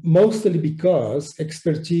 mostly because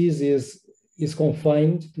expertise is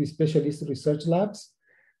confined to specialist research labs.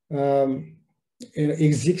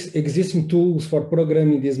 Existing tools for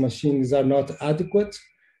programming these machines are not adequate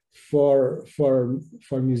for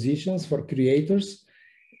musicians, for creators,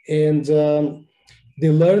 and the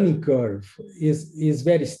learning curve is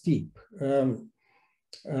very steep.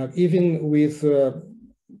 Even with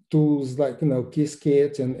tools like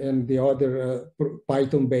Qiskit and the other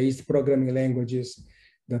Python-based programming languages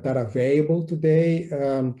that are available today,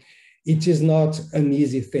 it is not an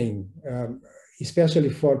easy thing, especially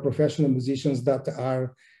for professional musicians that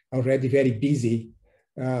are already very busy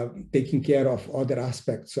taking care of other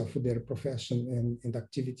aspects of their profession and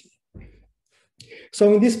activity.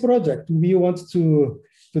 So in this project, we want to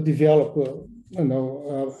develop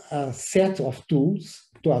a set of tools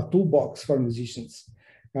a toolbox for musicians.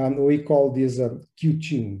 We call this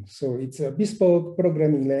QTune. So it's a bespoke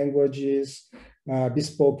programming languages,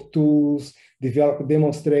 bespoke tools, develop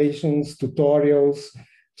demonstrations, tutorials.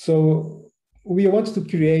 So we want to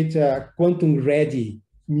create a quantum-ready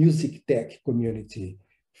music tech community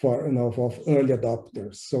for, of early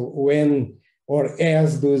adopters. So when or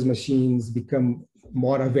as those machines become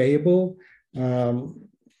more available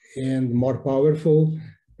and more powerful,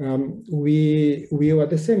 we will at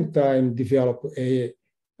the same time develop a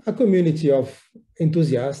community of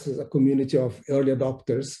enthusiasts, a community of early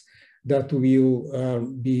adopters that will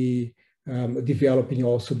be developing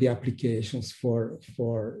also the applications for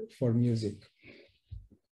music.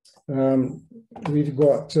 We've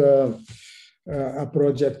got a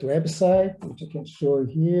project website, which I can show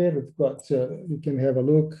here. We've got, you can have a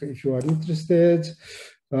look if you are interested.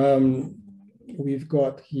 We've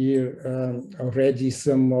got here already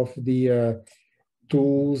some of the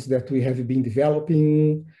tools that we have been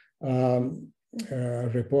developing,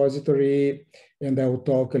 repository, and I will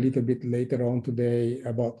talk a little bit later on today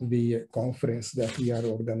about the conference that we are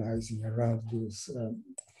organizing around this,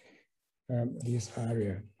 this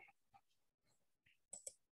area.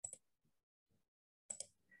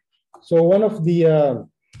 So one of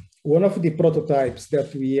the prototypes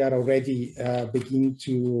that we are already beginning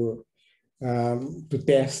to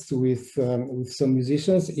test with some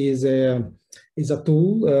musicians is a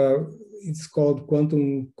tool. It's called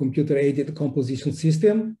Quantum Computer Aided Composition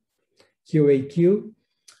System, QAQ,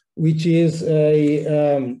 which is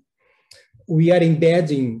we are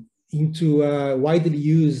embedding into a widely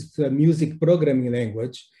used music programming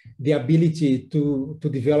language the ability to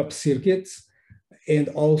develop circuits and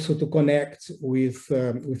also to connect with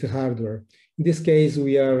the hardware. In this case,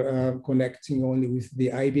 we are connecting only with the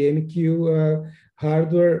IBM Q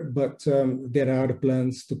hardware, but there are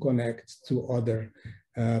plans to connect to other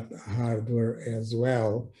hardware as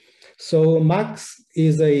well. So Max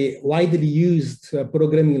is a widely used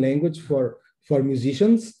programming language for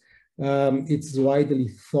musicians. It's widely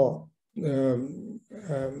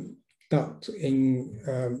taught in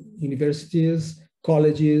universities,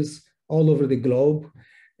 colleges, all over the globe.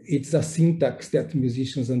 It's a syntax that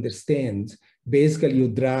musicians understand. Basically, you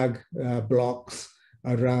drag blocks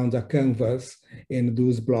around a canvas, and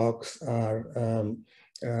those blocks are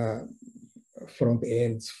front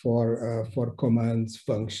ends for commands,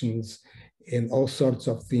 functions, and all sorts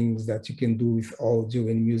of things that you can do with audio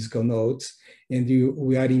and musical notes. And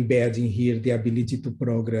we are embedding here the ability to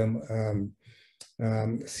program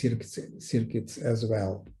circuits as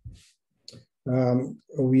well.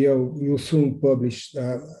 We will soon publish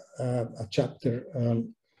a chapter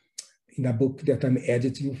in a book that I'm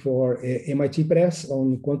editing for MIT Press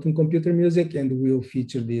on quantum computer music, and we'll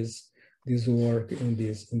feature this work in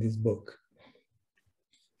this book.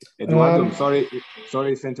 Eduardo, sorry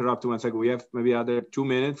to interrupt 1 second. We have maybe other 2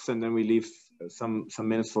 minutes, and then we leave some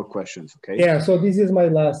minutes for questions. Okay. Yeah. So this is my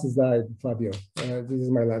last slide, Fabio. This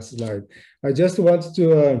is my last slide. I just want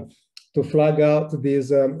to flag out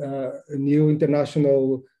this new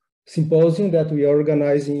international symposium that we are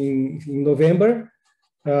organizing in November.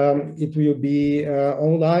 It will be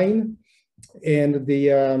online, and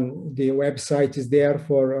the website is there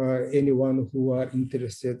for anyone who are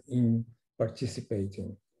interested in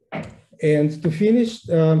participating. And to finish,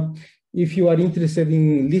 if you are interested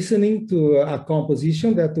in listening to a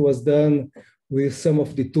composition that was done with some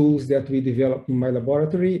of the tools that we developed in my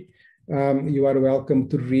laboratory, you are welcome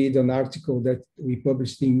to read an article that we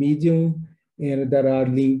published in Medium, and there are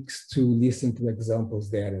links to listen to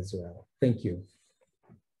examples there as well. Thank you.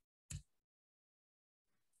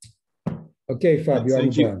 Okay, Fabio, I'm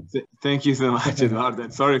done. Thank you so much, Eduardo.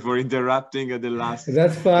 Sorry for interrupting at the last.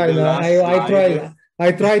 That's fine.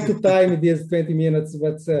 I try to time these 20 minutes,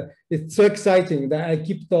 but it's so exciting that I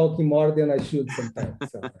keep talking more than I should sometimes.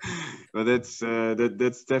 So. Well,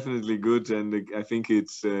 that's definitely good, and I think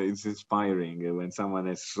it's inspiring when someone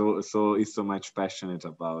is so much passionate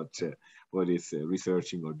about what is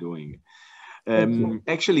researching or doing.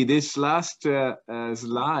 Actually, this last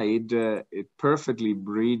slide it perfectly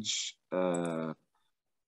bridges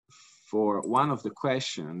for one of the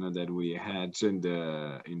questions that we had in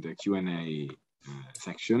the Q&A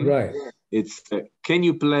section. Right. It's can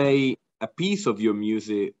you play a piece of your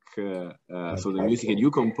music, so the music that you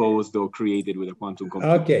composed or created with a quantum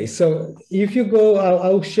computer? Okay, so if you go,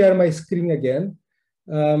 I'll share my screen again.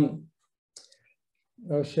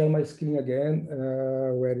 I'll share my screen again.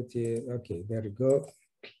 Where it is? Okay, there you go.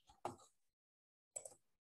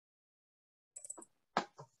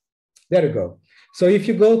 There you go. So if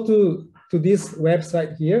you go to this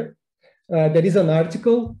website here, there is an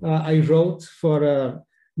article I wrote for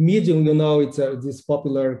Medium, you know, it's this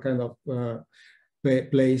popular kind of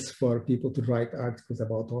place for people to write articles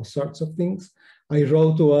about all sorts of things. I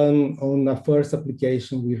wrote one on the first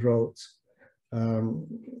application we wrote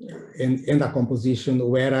in a composition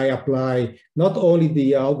where I apply not only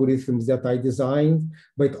the algorithms that I designed,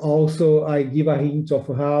 but also I give a hint of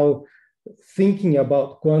how thinking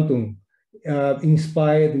about quantum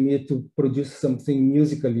inspired me to produce something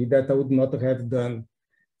musically that I would not have done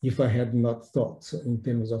if I had not thought in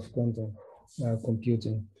terms of quantum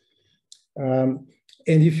computing. And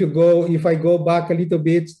if I go back a little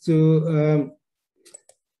bit to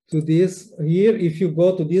this here, if you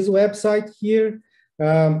go to this website here,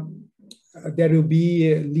 there will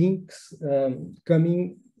be links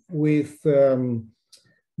coming with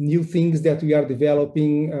new things that we are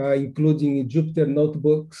developing, including Jupyter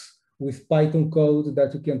notebooks with Python code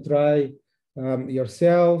that you can try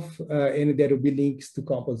yourself, and there will be links to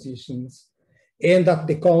compositions. And at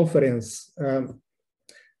the conference,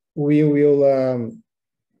 we will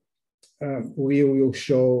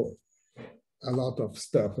show a lot of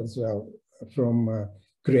stuff as well from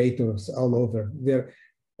creators all over.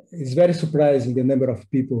 It's very surprising the number of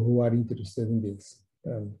people who are interested in this.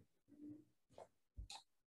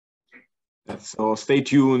 So stay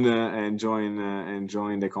tuned and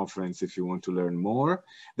join the conference if you want to learn more.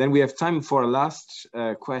 Then we have time for a last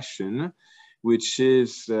question, which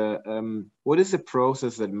is what is the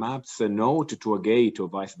process that maps a node to a gate or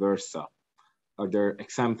vice versa? Are there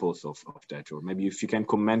examples of that, or maybe if you can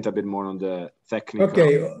comment a bit more on the technical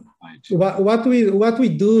side? What we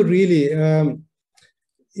do really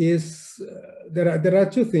is there are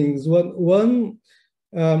two things. One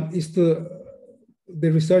is the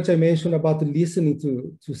research I mentioned about listening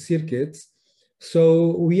to circuits.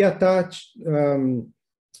 So we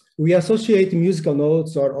we associate musical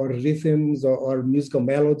notes or rhythms or musical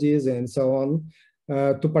melodies and so on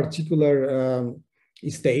to particular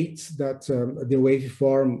states that the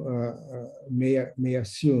waveform may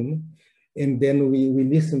assume, and then we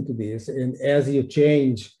listen to this. And as you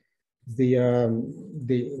change the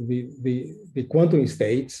quantum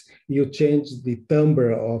states, you change the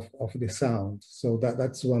timbre of the sound. So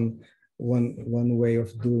that's one way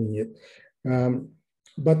of doing it.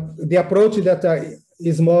 But the approach that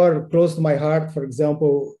is more close to my heart, for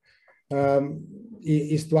example,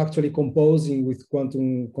 is to actually composing with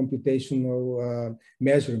quantum computational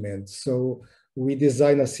measurements. So we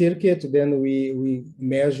design a circuit, then we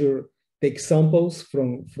measure, take samples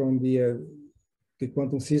from the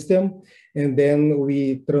quantum system, and then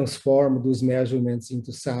we transform those measurements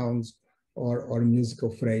into sounds or musical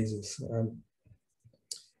phrases.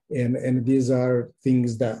 And these are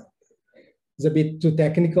things that it's a bit too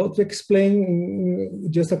technical to explain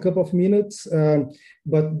in just a couple of minutes,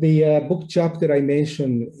 but the book chapter I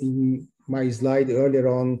mentioned in my slide earlier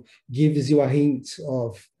on gives you a hint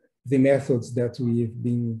of the methods that we've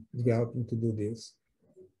been developing to do this.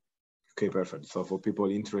 Okay, perfect. So for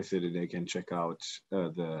people interested, they can check out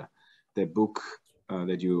the book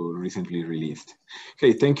that you recently released.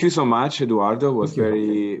 Okay, thank you so much, Eduardo. It was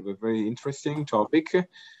very interesting topic.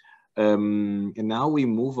 And now we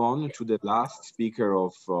move on to the last speaker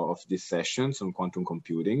of this session on quantum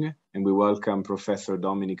computing, and we welcome Professor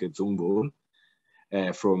Dominik Zumbühl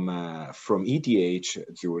from ETH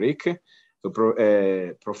Zurich. So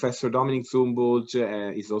Professor Dominik Zumbühl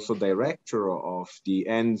is also director of the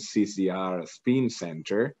NCCR Spin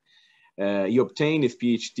Center. He obtained his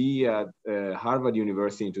PhD at Harvard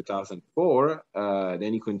University in 2004.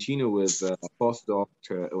 Then he continued with a postdoc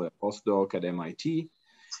at MIT.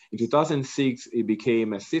 In 2006, he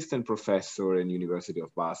became assistant professor in University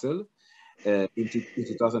of Basel. In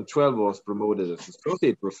 2012, was promoted as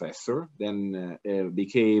associate professor, then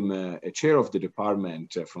became a chair of the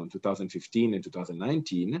department from 2015 and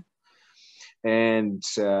 2019. And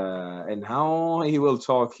now he will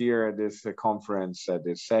talk here at this conference, at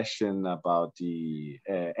this session about the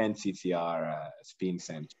NCCR Spin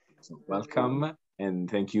Center. So welcome, and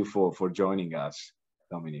thank you for joining us,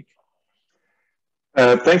 Dominik.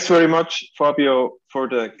 Thanks very much, Fabio, for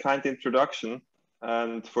the kind introduction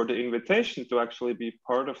and for the invitation to actually be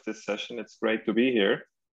part of this session. It's great to be here.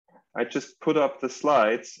 I just put up the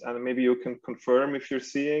slides, and maybe you can confirm if you're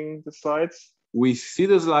seeing the slides. We see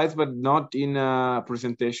the slides, but not in a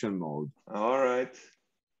presentation mode. All right.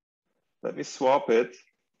 Let me swap it.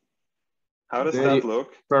 How does that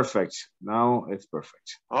look? Perfect. Now it's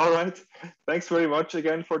perfect. All right. Thanks very much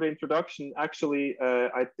again for the introduction. Actually,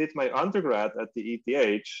 I did my undergrad at the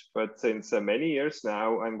ETH, but since many years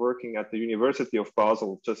now, I'm working at the University of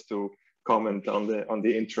Basel, just to comment on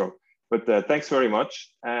the intro. But thanks very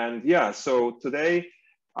much. And yeah, so today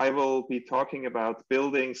I will be talking about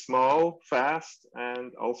building small, fast,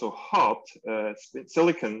 and also hot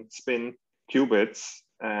silicon spin qubits.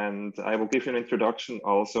 And I will give you an introduction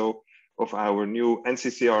also of our new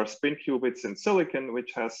NCCR spin qubits in silicon,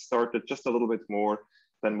 which has started just a little bit more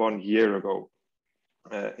than 1 year ago.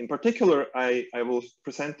 In particular, I will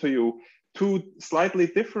present to you 2 slightly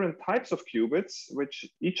different types of qubits, which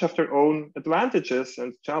each have their own advantages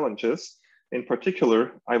and challenges. In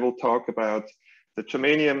particular, I will talk about the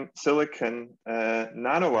germanium silicon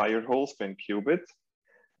nanowire whole spin qubit,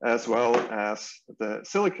 as well as the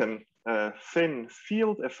silicon fin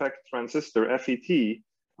field effect transistor FET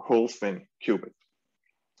whole spin qubit.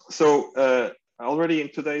 So already in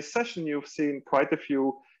today's session, you've seen quite a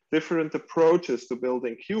few different approaches to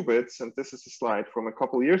building qubits. And this is a slide from a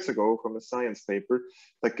couple years ago from a science paper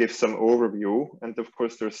that gives some overview. And of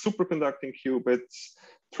course, there's superconducting qubits,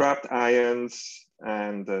 trapped ions,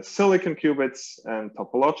 and silicon qubits, and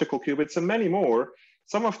topological qubits, and many more.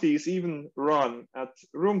 Some of these even run at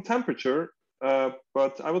room temperature,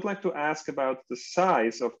 but I would like to ask about the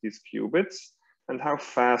size of these qubits and how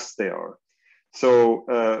fast they are. So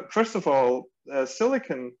first of all,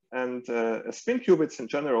 silicon and spin qubits in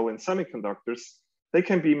general in semiconductors, they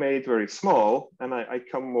can be made very small, and I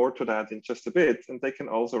come more to that in just a bit, and they can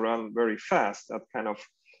also run very fast at kind of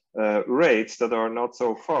rates that are not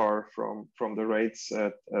so far from the rates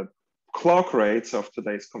clock rates of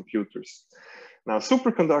today's computers. Now,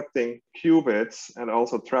 superconducting qubits and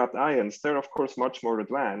also trapped ions, they're of course much more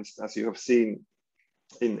advanced, as you have seen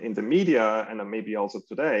in the media and maybe also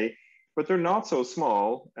today, but they're not so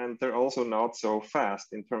small, and they're also not so fast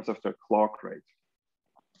in terms of their clock rate.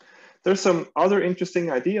 There's some other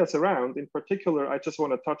interesting ideas around. In particular, I just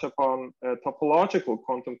want to touch upon topological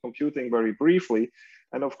quantum computing very briefly.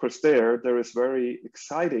 And of course, there is very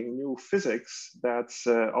exciting new physics that's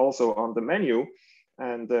also on the menu.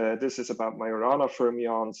 And this is about Majorana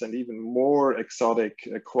fermions and even more exotic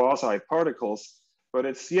quasi-particles. But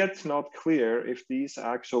it's yet not clear if these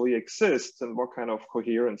actually exist and what kind of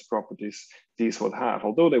coherence properties these would have,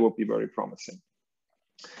 although they would be very promising.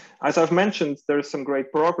 As I've mentioned, there's some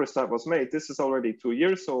great progress that was made. This is already 2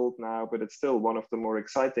 years old now, but it's still one of the more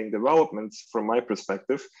exciting developments from my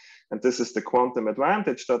perspective. And this is the quantum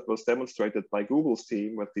advantage that was demonstrated by Google's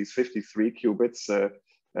team with these 53 qubits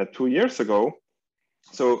 2 years ago.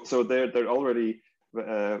 So they're already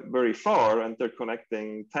very far, and they're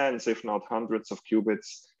connecting tens, if not hundreds of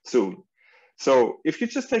qubits soon. So if you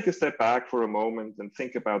just take a step back for a moment and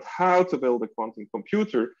think about how to build a quantum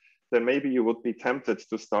computer, then maybe you would be tempted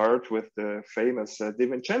to start with the famous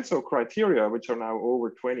DiVincenzo criteria, which are now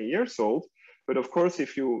over 20 years old. But of course,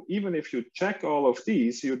 even if you check all of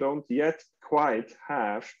these, you don't yet quite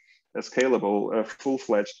have a scalable,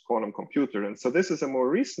 full-fledged quantum computer. And so this is a more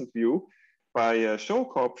recent view by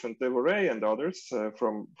Scholkopf and Devoret and others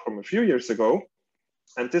from a few years ago.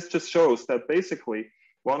 And this just shows that basically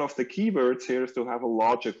one of the keywords here is to have a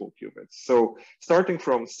logical qubit. So starting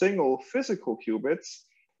from single physical qubits,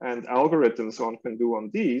 and algorithms one can do on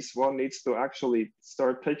these, one needs to actually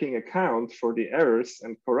start taking account for the errors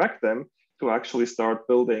and correct them to actually start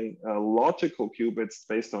building logical qubits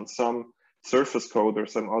based on some surface code or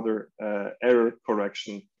some other error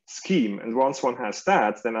correction scheme. And once one has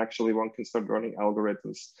that, then actually one can start running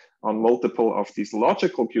algorithms on multiple of these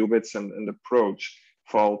logical qubits and approach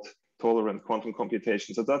fault-tolerant quantum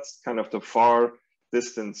computation. So that's kind of the far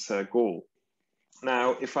distance goal.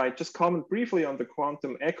 Now, if I just comment briefly on the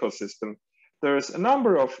quantum ecosystem, there's a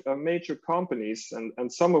number of major companies,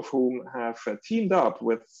 and some of whom have teamed up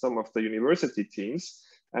with some of the university teams.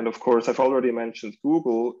 And of course, I've already mentioned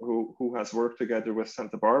Google, who has worked together with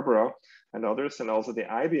Santa Barbara and others, and also the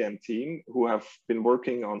IBM team, who have been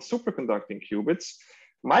working on superconducting qubits.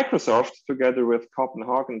 Microsoft, together with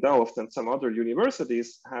Copenhagen, Delft, and some other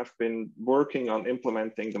universities, have been working on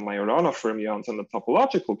implementing the Majorana fermions and the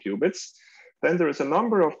topological qubits. Then there is a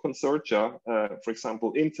number of consortia, for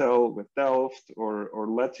example, Intel with Delft or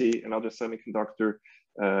Leti, another semiconductor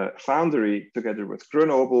foundry, together with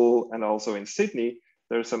Grenoble, and also in Sydney,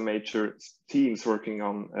 there are some major teams working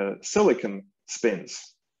on silicon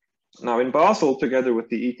spins. Now in Basel, together with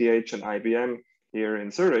the ETH and IBM here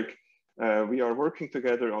in Zurich, we are working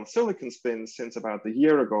together on silicon spins since about a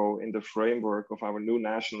year ago in the framework of our new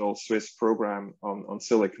national Swiss program on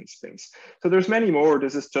silicon spins. So there's many more.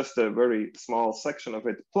 This is just a very small section of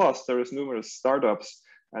it. Plus there is numerous startups,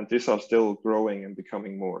 and these are still growing and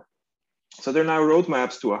becoming more. So there are now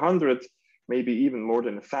roadmaps to 100, maybe even more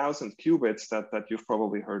than 1,000 qubits that you've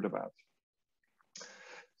probably heard about.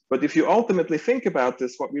 But if you ultimately think about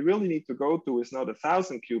this, what we really need to go to is not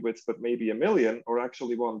 1,000 qubits, but maybe 1 million or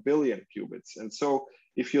actually 1 billion qubits. And so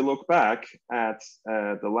if you look back at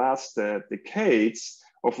the last decades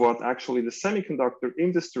of what actually the semiconductor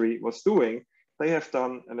industry was doing, they have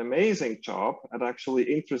done an amazing job at actually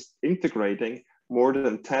integrating more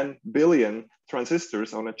than 10 billion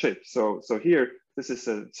transistors on a chip. So here, this is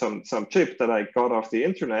some chip that I got off the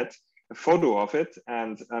internet, a photo of it.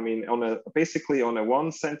 And I mean, basically on a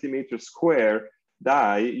 1 centimeter square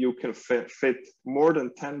die, you can fit more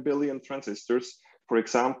than 10 billion transistors. For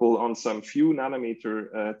example, on some few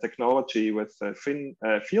nanometer technology with thin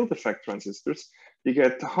field effect transistors, you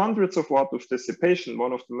get hundreds of watts of dissipation,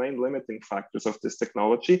 one of the main limiting factors of this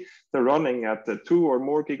technology. They're running at 2 or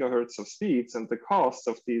more gigahertz of speeds, and the cost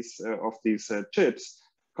of these chips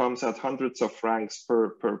comes at hundreds of francs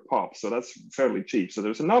per pop. So that's fairly cheap. So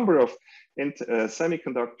there's a number of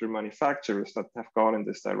semiconductor manufacturers that have gone in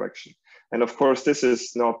this direction. And of course, this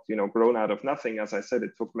is not grown out of nothing. As I said,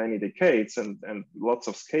 it took many decades and lots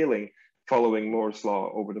of scaling following Moore's law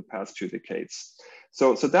over the past 2 decades.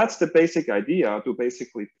 So that's the basic idea, to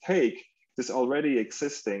basically take this already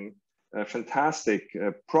existing fantastic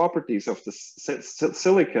properties of the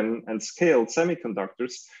silicon and scaled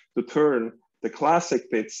semiconductors to turn the classic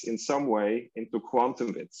bits in some way into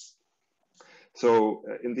quantum bits. So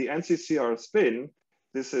in the NCCR spin,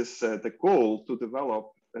 this is the goal, to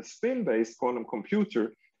develop a spin-based quantum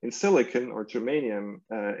computer in silicon or germanium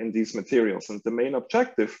in these materials. And the main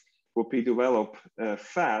objective will be to develop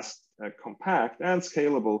fast, compact, and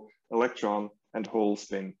scalable electron and hole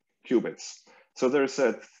spin qubits. So there's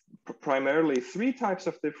primarily 3 types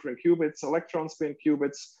of different qubits: electron spin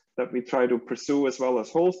qubits that we try to pursue, as well as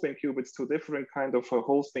hole spin qubits, 2 different kind of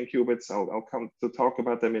hole spin qubits. I'll come to talk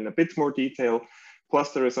about them in a bit more detail.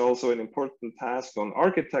 Plus, there is also an important task on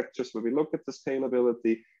architectures where we look at the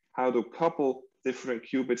scalability, how to couple different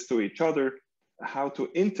qubits to each other, how to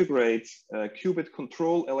integrate qubit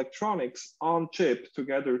control electronics on chip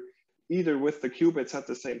together, either with the qubits at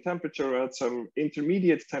the same temperature or at some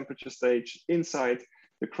intermediate temperature stage inside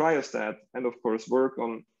the cryostat, and of course work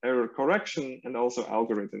on error correction and also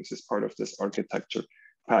algorithms as part of this architecture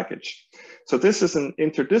package. So this is an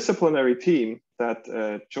interdisciplinary team that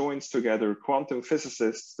joins together quantum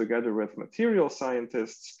physicists together with material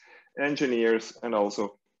scientists, engineers, and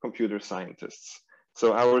also computer scientists.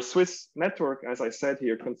 So our Swiss network, as I said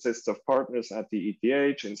here, consists of partners at the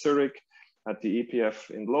ETH in Zurich, at the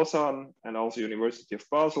EPF in Lausanne, and also University of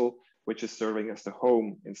Basel, which is serving as the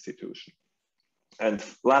home institution. And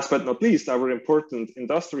last but not least, our important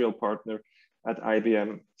industrial partner at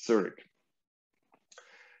IBM Zurich.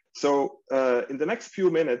 So in the next few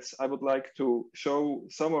minutes, I would like to show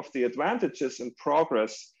some of the advantages and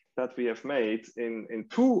progress that we have made in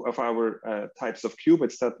 2 of our types of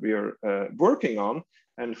qubits that we are working on.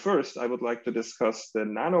 And first, I would like to discuss the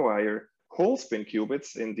nanowire hole spin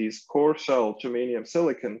qubits in these core shell germanium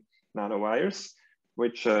silicon nanowires,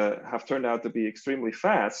 which have turned out to be extremely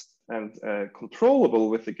fast and controllable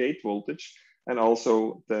with the gate voltage, and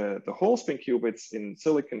also the hole spin qubits in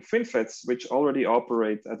silicon FinFETs, which already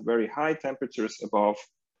operate at very high temperatures above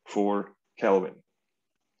 4 Kelvin.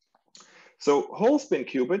 So hole spin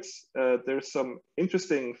qubits, there's some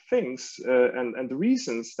interesting things and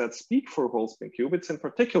reasons that speak for hole spin qubits. In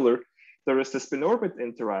particular, there is the spin-orbit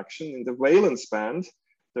interaction in the valence band.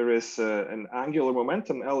 There is an angular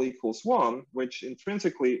momentum L equals 1, which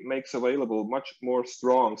intrinsically makes available much more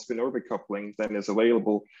strong spin-orbit coupling than is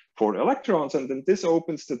available for electrons. And then this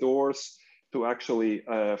opens the doors to actually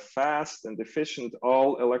fast and efficient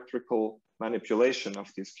all electrical manipulation of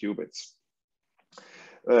these qubits.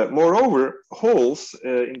 Moreover, holes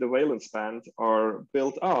in the valence band are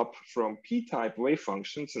built up from p-type wave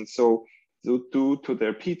functions. And so due to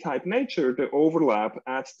their p-type nature, the overlap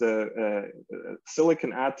at the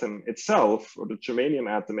silicon atom itself, or the germanium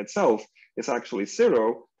atom itself, is actually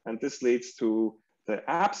 0. And this leads to the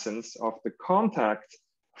absence of the contact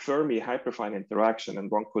Fermi hyperfine interaction.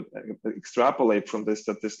 And one could extrapolate from this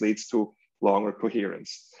that this leads to longer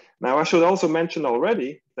coherence. Now, I should also mention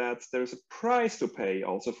already that there's a price to pay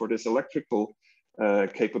also for this electrical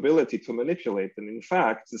capability to manipulate. And in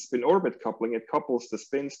fact, the spin orbit coupling, it couples the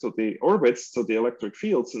spins to the orbits, to the electric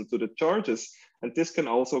fields and to the charges. And this can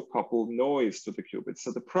also couple noise to the qubits.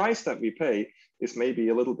 So the price that we pay is maybe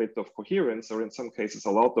a little bit of coherence, or in some cases,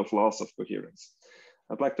 a lot of loss of coherence.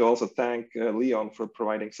 I'd like to also thank Leon for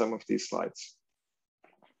providing some of these slides.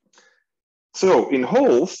 So in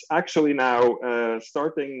holes, actually now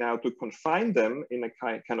starting now to confine them in a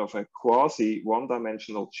kind of a quasi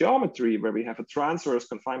one-dimensional geometry where we have a transverse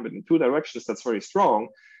confinement in 2 directions that's very strong.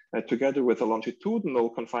 together with a longitudinal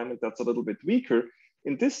confinement that's a little bit weaker.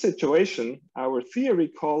 In this situation, our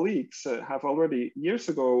theory colleagues have already years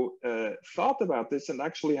ago thought about this and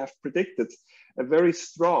actually have predicted a very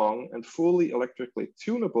strong and fully electrically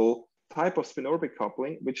tunable type of spin-orbit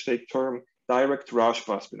coupling, which they term direct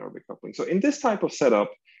Rashba spin-orbit coupling. So in this type of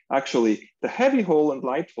setup, actually the heavy hole and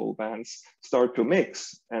light hole bands start to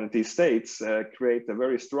mix, and these states create a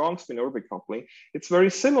very strong spin-orbit coupling. It's very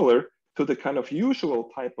similar to the kind of usual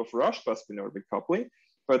type of Rashba spin-orbit coupling,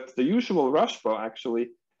 but the usual Rashba actually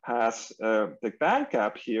has the band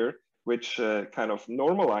gap here, which kind of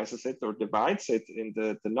normalizes it or divides it in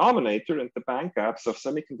the denominator, and the band gaps of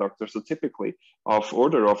semiconductors are typically of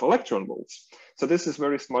order of electron volts. So this is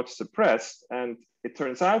very much suppressed, and it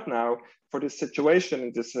turns out now for this situation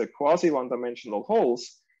in this quasi one-dimensional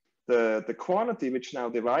holes, the quantity which now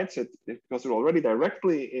divides it, because we're already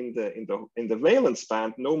directly in the valence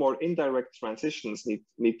band, no more indirect transitions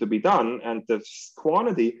need to be done, and the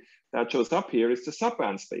quantity that shows up here is the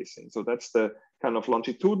subband spacing. So that's the kind of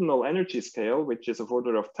longitudinal energy scale, which is of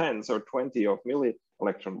order of tens or 20 of milli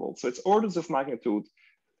electron volts. So it's orders of magnitude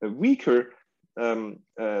a weaker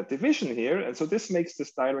division here. And so this makes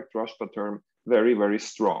this direct Rashba term very, very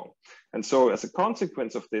strong. And so as a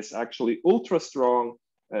consequence of this, actually ultra strong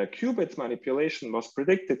qubit manipulation was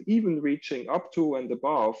predicted, even reaching up to and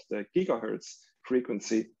above the gigahertz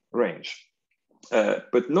frequency range.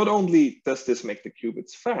 But not only does this make the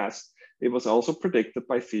qubits fast, it was also predicted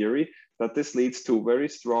by theory that this leads to very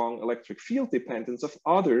strong electric field dependence of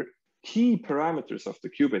other key parameters of the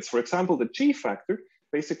qubits. For example, the G factor,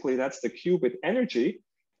 basically that's the qubit energy,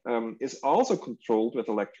 is also controlled with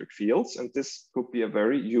electric fields. And this could be a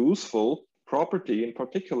very useful property, in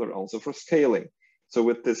particular also for scaling. So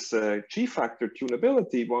with this G factor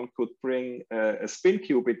tunability, one could bring a spin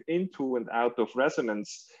qubit into and out of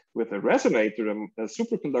resonance with a resonator, a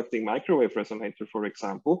superconducting microwave resonator, for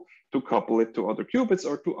example, to couple it to other qubits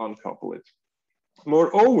or to uncouple it.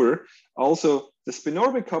 Moreover, also the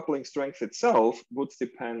spin-orbit coupling strength itself would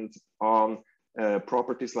depend on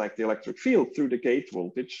properties like the electric field through the gate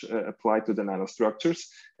voltage applied to the nanostructures.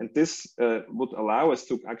 And this would allow us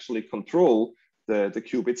to actually control the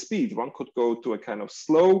qubit speed. One could go to a kind of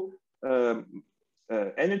slow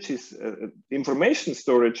energy information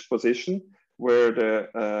storage position where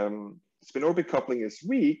the spin-orbit coupling is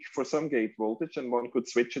weak for some gate voltage, and one could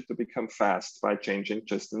switch it to become fast by changing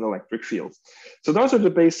just an electric field. So those are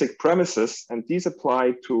the basic premises, and these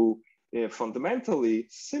apply to fundamentally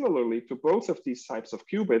similarly to both of these types of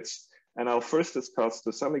qubits. And I'll first discuss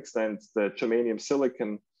to some extent the germanium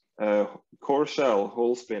silicon core shell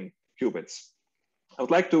hole spin qubits. I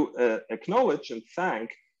would like to acknowledge and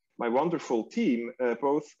thank my wonderful team,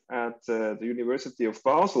 both at the University of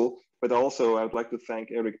Basel, but also I would like to thank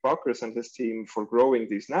Eric Buckers and his team for growing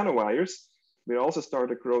these nanowires. We also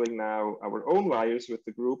started growing now our own wires with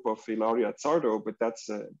the group of Ilaria Zardo, but that's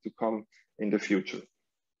to come in the future.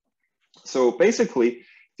 So basically,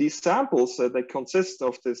 these samples, they consist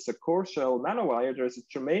of this core shell nanowire. There's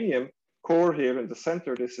a germanium core here in the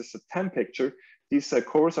center. This is a TEM picture. These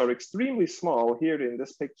cores are extremely small. Here in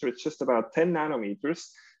this picture, it's just about 10 nanometers.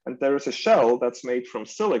 And there is a shell that's made from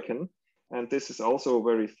silicon. And this is also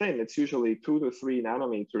very thin. It's usually 2 to 3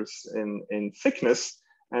 nanometers in thickness.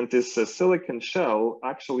 And this silicon shell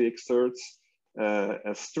actually exerts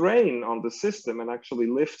a strain on the system and actually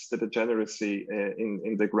lifts the degeneracy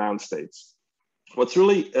in the ground states. What's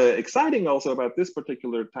really exciting also about this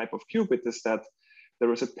particular type of qubit is that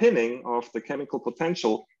there is a pinning of the chemical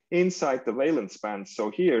potential inside the valence band. So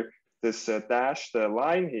here, this dashed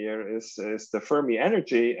line here is the Fermi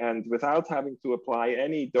energy, and without having to apply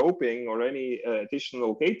any doping or any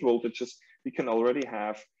additional gate voltages, we can already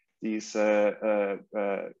have these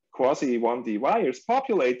quasi 1D wires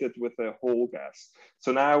populated with a whole gas.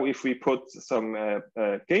 So now if we put some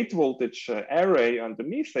gate voltage array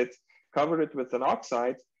underneath it, cover it with an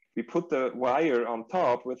oxide, we put the wire on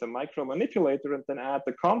top with a micro manipulator and then add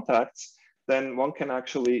the contacts, then one can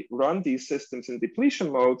actually run these systems in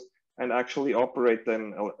depletion mode and actually operate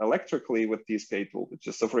them electrically with these gate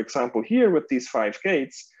voltages. So for example, here with these 5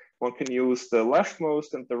 gates, one can use the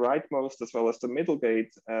leftmost and the rightmost as well as the middle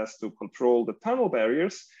gate as to control the tunnel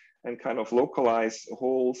barriers and kind of localize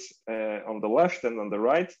holes on the left and on the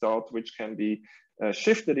right dot, which can be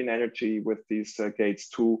shifted in energy with these gates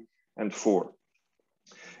 2 and 4.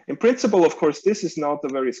 In principle, of course, this is not a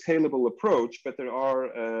very scalable approach, but there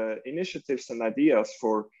are initiatives and ideas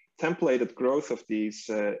for templated growth of these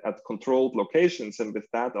at controlled locations. And with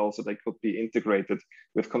that also, they could be integrated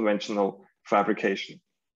with conventional fabrication.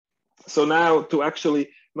 So now to actually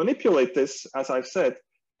manipulate this, as I've said,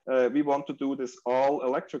 we want to do this all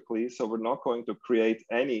electrically. So we're not going to create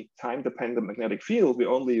any time-dependent magnetic field. We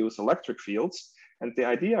only use electric fields. And the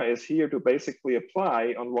idea is here to basically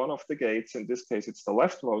apply on one of the gates, in this case, it's the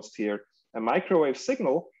leftmost here, a microwave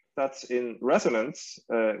signal that's in resonance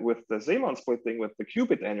with the Zeeman splitting with the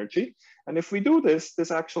qubit energy. And if we do this,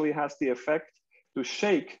 this actually has the effect to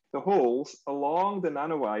shake the holes along the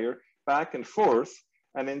nanowire back and forth.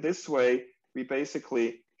 And in this way, we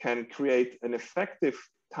basically can create an effective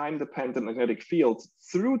time-dependent magnetic field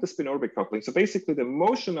through the spin-orbit coupling. So basically the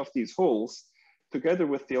motion of these holes together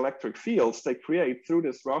with the electric fields they create through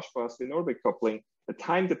this Rashba spin-orbit coupling, a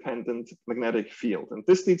time-dependent magnetic field. And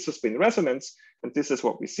this leads to spin resonance. And this is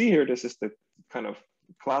what we see here. This is the kind of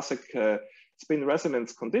classic spin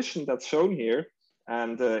resonance condition that's shown here.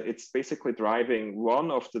 And it's basically driving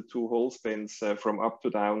one of the two hole spins from up to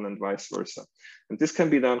down and vice versa. And this can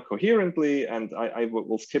be done coherently. And I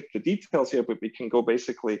will skip the details here, but we can go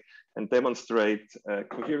basically and demonstrate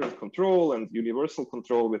coherent control and universal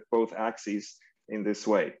control with both axes in this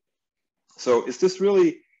way. So is this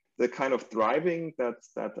really the kind of driving that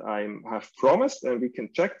I have promised? And we can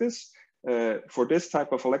check this. For this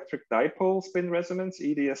type of electric dipole spin resonance,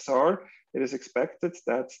 EDSR, it is expected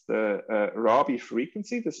that the Rabi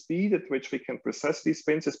frequency, the speed at which we can process these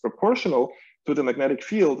spins, is proportional to the magnetic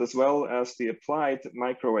field as well as the applied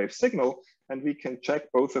microwave signal. And we can check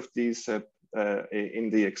both of these in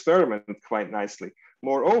the experiment quite nicely.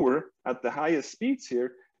 Moreover, at the highest speeds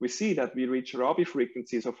here, we see that we reach Rabi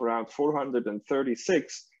frequencies of around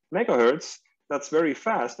 436 megahertz. That's very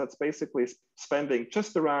fast. That's basically spending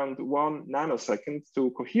just around 1 nanosecond to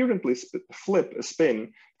coherently flip a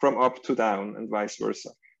spin from up to down and vice versa.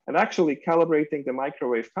 And actually calibrating the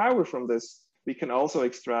microwave power from this, we can also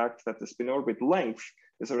extract that the spin orbit length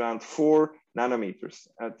is around 4 nanometers.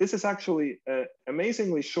 This is actually an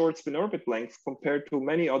amazingly short spin orbit length compared to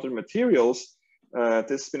many other materials.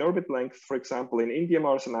 This spin orbit length, for example, in indium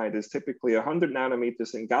arsenide is typically 100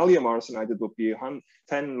 nanometers. In gallium arsenide, it would be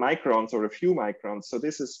 10 microns or a few microns. So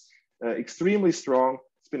this is extremely strong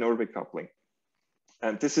spin orbit coupling.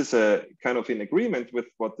 And this is a kind of in agreement with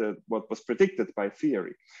what was predicted by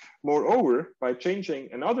theory. Moreover, by changing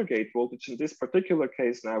another gate voltage, in this particular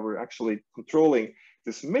case, now we're actually controlling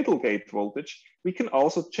this middle gate voltage, we can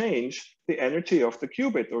also change the energy of the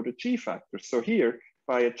qubit or the G factor. So here,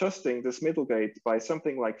 by adjusting this middle gate by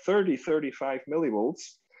something like 35 millivolts,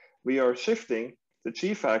 we are shifting the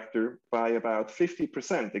G factor by about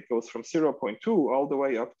 50%. It goes from 0.2 all the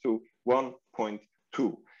way up to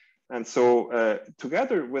 1.2. And so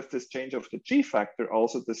together with this change of the G factor,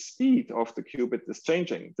 also the speed of the qubit is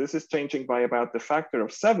changing. This is changing by about the factor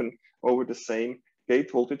of 7 over the same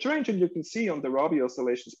gate voltage range. And you can see on the Rabi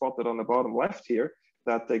oscillation spotted on the bottom left here,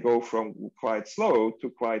 that they go from quite slow to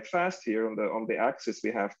quite fast here. On the axis,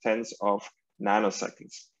 we have tens of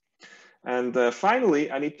nanoseconds. And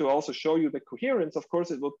finally, I need to also show you the coherence. Of course,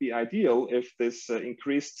 it would be ideal if this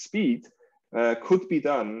increased speed could be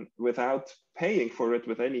done without paying for it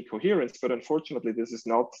with any coherence, but unfortunately, this is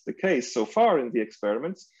not the case so far in the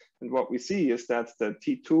experiments. And what we see is that the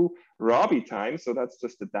T2 Rabi time, so that's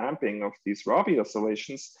just the damping of these Rabi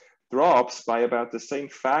oscillations, drops by about the same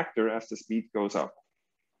factor as the speed goes up.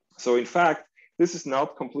 So in fact, this is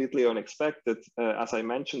not completely unexpected. As I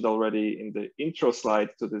mentioned already in the intro slide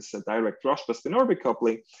to this direct Rashba spin orbit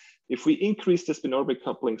coupling, if we increase the spin orbit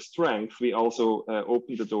coupling strength, we also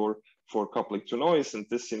open the door for coupling to noise, and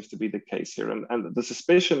this seems to be the case here. And the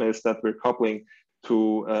suspicion is that we're coupling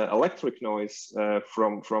to electric noise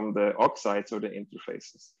from the oxides or the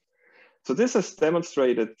interfaces. So this has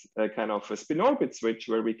demonstrated a kind of a spin orbit switch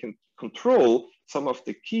where we can control some of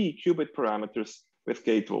the key qubit parameters with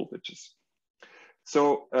gate voltages.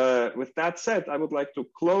 So with that said, I would like to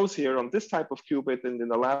close here on this type of qubit, and in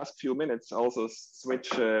the last few minutes also switch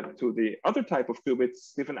to the other type of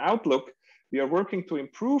qubits, give an outlook. We are working to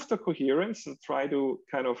improve the coherence and try to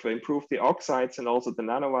kind of improve the oxides and also the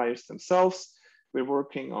nanowires themselves. We're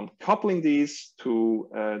working on coupling these to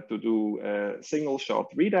do single shot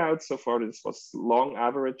readouts. So far, this was long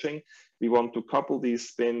averaging. We want to couple these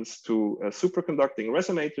spins to superconducting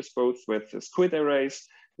resonators, both with squid arrays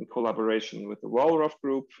in collaboration with the Wallraff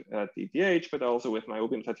group at ETH, but also with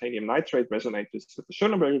niobium titanium nitrate resonators with the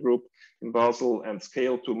Schönenberger group in Basel, and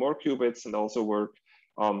scale to more qubits, and also work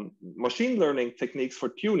on machine learning techniques for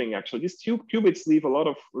tuning. Actually, these qubits leave a lot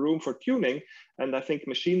of room for tuning, and I think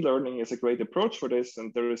machine learning is a great approach for this,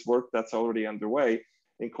 and there is work that's already underway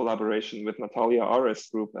in collaboration with Natalia Ares'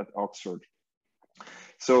 group at Oxford.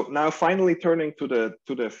 So now finally turning to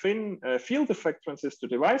the field effect transistor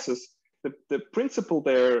devices, the principle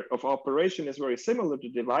there of operation is very similar.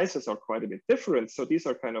 The devices are quite a bit different. So these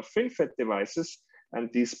are kind of FinFET devices. And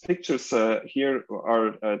these pictures here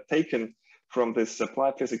are taken from this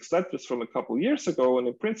applied physics letters from a couple years ago. And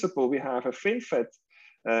in principle, we have a FinFET,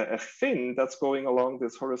 a fin that's going along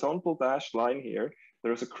this horizontal dashed line here.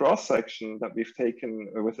 There's a cross section that we've taken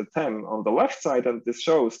with a TEM on the left side, and this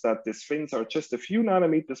shows that these fins are just a few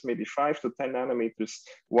nanometers, maybe 5 to 10 nanometers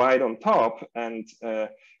wide on top, and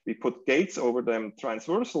we put gates over them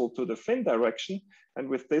transversal to the fin direction, and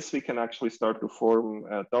with this we can actually start to form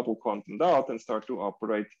a double quantum dot and start to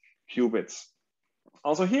operate qubits.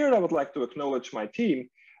 Also here I would like to acknowledge my team.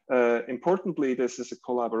 Importantly, this is a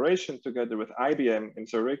collaboration together with IBM in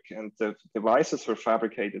Zurich, and the devices were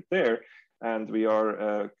fabricated there. And we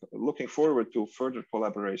are looking forward to further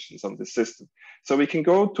collaborations on this system. So we can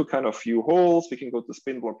go to kind of few holes, we can go to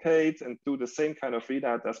spin blockade and do the same kind of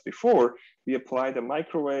readout as before. We apply the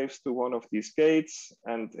microwaves to one of these gates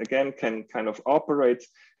and again can kind of operate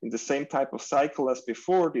in the same type of cycle as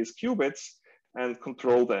before, these qubits, and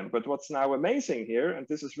control them. But what's now amazing here, and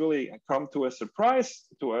this has really come to a surprise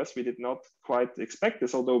to us, we did not quite expect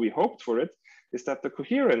this, although we hoped for it, is that the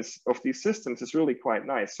coherence of these systems is really quite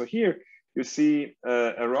nice. So here, you see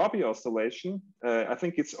a Rabi oscillation. I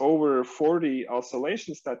think it's over 40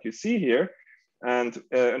 oscillations that you see here. And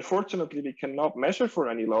unfortunately, we cannot measure for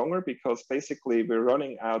any longer because basically we're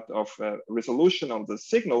running out of resolution on the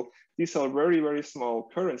signal. These are very, very small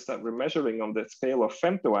currents that we're measuring on the scale of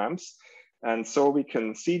femtoamps. And so we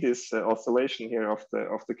can see this oscillation here of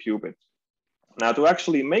the qubit. Now, to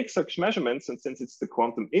actually make such measurements, and since it's the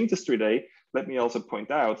Quantum Industry Day, let me also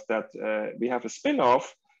point out that we have a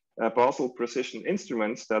spin-off, Basel Precision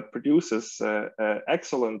Instruments, that produces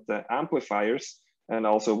excellent amplifiers and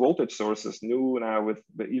also voltage sources, new now with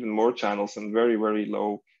even more channels and very, very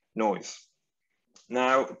low noise.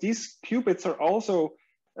 Now, these qubits are also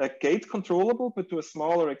gate controllable, but to a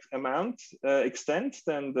smaller extent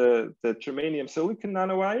than the germanium silicon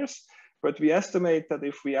nanowires. But we estimate that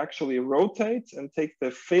if we actually rotate and take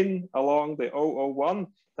the fin along the 001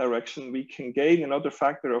 direction, we can gain another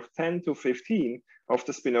factor of 10 to 15 of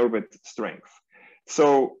the spin orbit strength.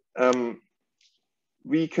 So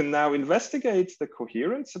we can now investigate the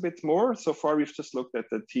coherence a bit more. So far, we've just looked at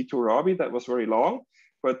the T2 Rabi that was very long,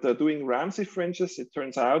 but doing Ramsey fringes, it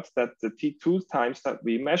turns out that the T2 times that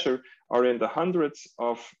we measure are in the hundreds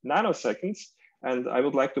of nanoseconds. And I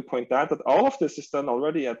would like to point out that all of this is done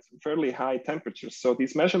already at fairly high temperatures. So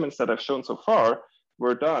these measurements that I've shown so far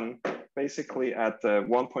were done basically at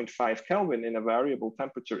 1.5 Kelvin in a variable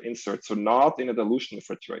temperature insert, so not in a dilution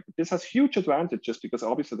refrigerator. This has huge advantages because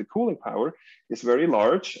obviously the cooling power is very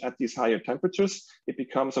large at these higher temperatures. It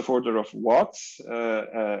becomes of order of watts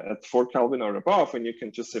at 4 Kelvin or above when you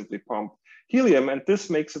can just simply pump helium. And this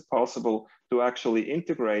makes it possible to actually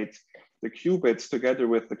integrate the qubits together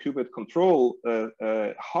with the qubit control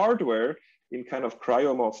hardware in kind of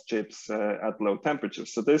cryomos chips at low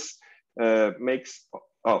temperatures. So this makes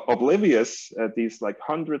oblivious these like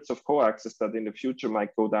hundreds of coaxes that in the future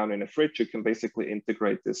might go down in a fridge. You can basically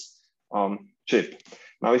integrate this chip.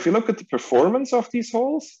 Now, if you look at the performance of these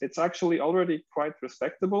holes, it's actually already quite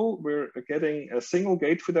respectable. We're getting single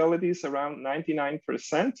gate fidelities around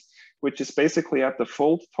 99%, which is basically at the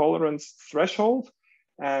fault tolerance threshold.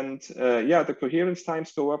 And yeah, the coherence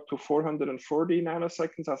times go up to 440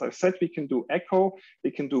 nanoseconds. As I've said, we can do echo.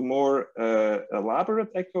 We can do more elaborate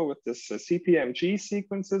echo with this CPMG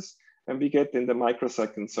sequences, and we get in the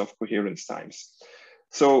microseconds of coherence times.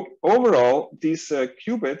 So overall, these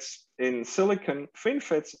qubits in silicon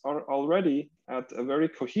FinFETs are already at a very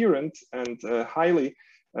coherent and highly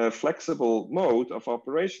flexible mode of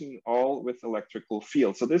operation, all with electrical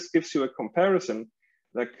field. So this gives you a comparison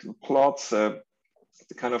that plots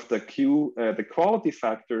the quality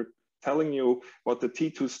factor telling you what the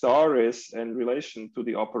T2 star is in relation to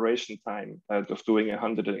the operation time of doing a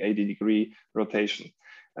 180-degree rotation.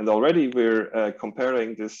 And already we're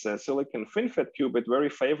comparing this silicon FinFET qubit very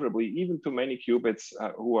favorably, even to many qubits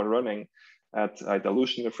who are running at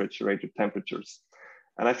dilution refrigerator temperatures.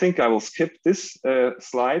 And I think I will skip this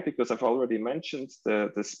slide because I've already mentioned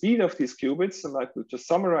the speed of these qubits. And I could just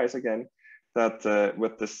summarize again that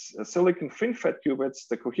with this silicon FinFET qubits,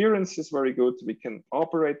 the coherence is very good. We can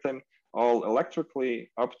operate them all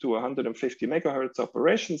electrically up to 150 megahertz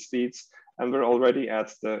operation speeds, and we're already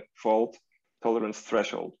at the fault tolerance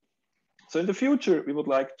threshold. So in the future, we would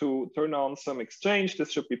like to turn on some exchange.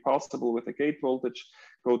 This should be possible with a gate voltage,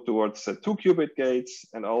 go towards 2 qubit gates,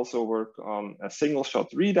 and also work on a single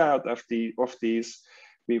shot readout of these.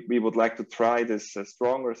 We would like to try this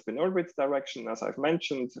stronger spin orbit direction, as I've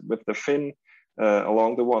mentioned, with the fin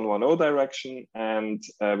along the 110 direction, and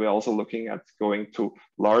we're also looking at going to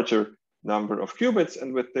larger number of qubits.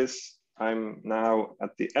 And with this, I'm now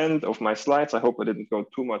at the end of my slides. I hope I didn't go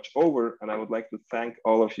too much over, and I would like to thank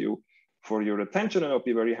all of you for your attention, and I'll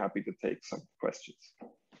be very happy to take some questions.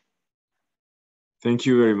 Thank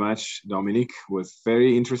you very much, Dominik. It was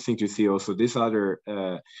very interesting to see also this other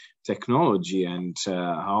technology and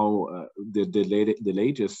how the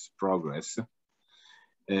latest progress.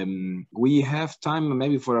 We have time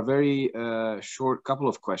maybe for a very short couple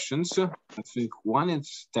of questions. I think one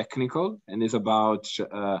is technical and is about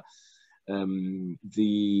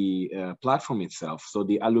the platform itself. So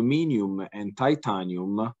the aluminium and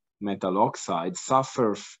titanium metal oxides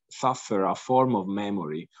suffer a form of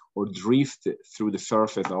memory or drift through the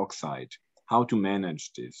surface oxide. How to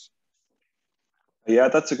manage this? Yeah,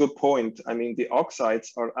 that's a good point. I mean, the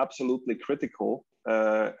oxides are absolutely critical,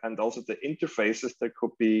 and also the interfaces. There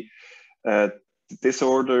could be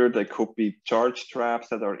disorder, there could be charge traps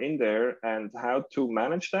that are in there, and how to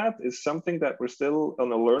manage that is something that we're still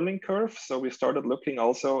on a learning curve. So we started looking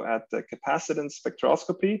also at the capacitance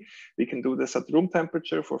spectroscopy. We can do this at room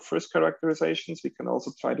temperature for first characterizations. We can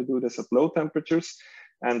also try to do this at low temperatures.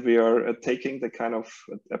 And we are taking the kind of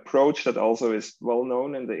approach that also is well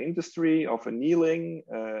known in the industry of annealing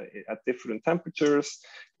at different temperatures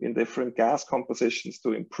in different gas compositions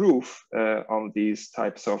to improve on these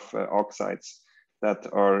types of oxides that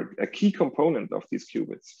are a key component of these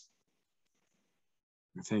qubits.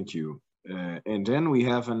 Thank you. And then we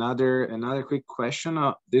have another quick question.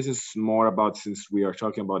 This is more about, since we are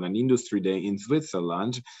talking about an industry day in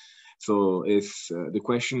Switzerland. So the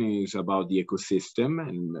question is about the ecosystem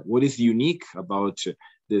and what is unique about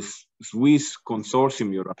this Swiss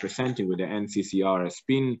consortium you're representing with the NCCR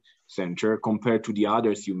Spin Center compared to the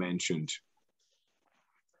others you mentioned?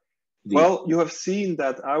 Well, you have seen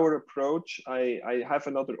that our approach, I have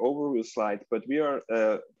another overview slide, but we are,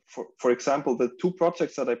 for example, the two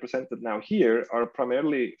projects that I presented now here are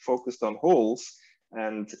primarily focused on holes.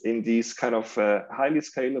 And in these kind of highly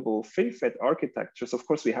scalable FinFET architectures, of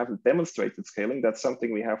course, we haven't demonstrated scaling. That's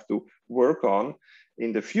something we have to work on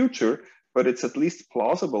in the future, but it's at least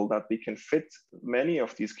plausible that we can fit many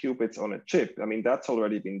of these qubits on a chip. I mean, that's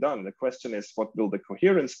already been done. The question is, what will the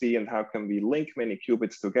coherence be and how can we link many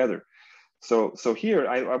qubits together? So here,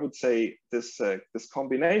 I would say this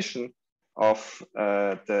combination of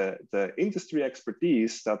the industry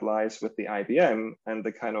expertise that lies with the IBM and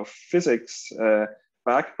the kind of physics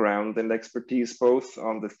background and expertise both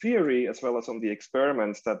on the theory as well as on the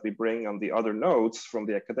experiments that we bring on the other nodes from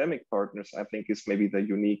the academic partners, I think is maybe the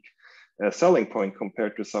unique selling point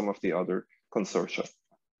compared to some of the other consortia.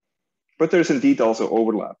 But there's indeed also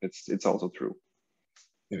overlap. It's also true.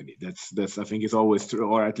 That's I think is always true,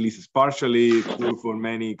 or at least it's partially true for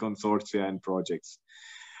many consortia and projects.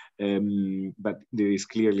 But there is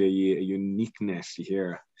clearly a uniqueness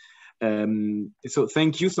here. So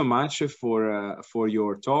thank you so much for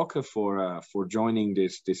your talk, for joining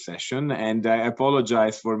this session. And I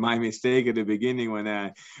apologize for my mistake at the beginning when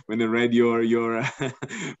I read your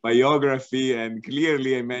biography, and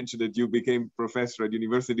clearly I mentioned that you became professor at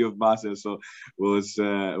University of Basel. So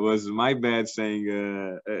was my bad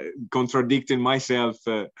saying contradicting myself.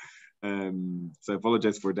 So I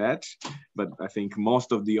apologize for that, but I think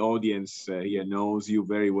most of the audience here knows you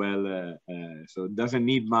very well, so it doesn't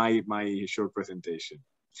need my short presentation.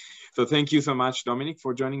 So thank you so much, Dominik,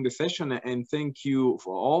 for joining the session, and thank you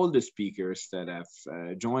for all the speakers that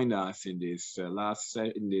have joined us in this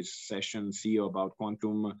session, CEO about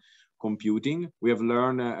quantum computing. We have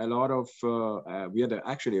learned a lot of, we had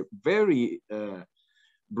actually a very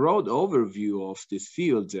broad overview of this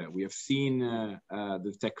field. We have seen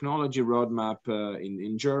the technology roadmap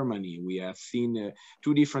in Germany. We have seen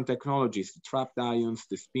two different technologies, the trapped ions,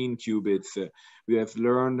 the spin qubits. We have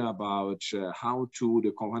learned about how to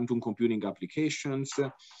the quantum computing applications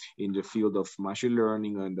in the field of machine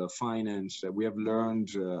learning and finance. We have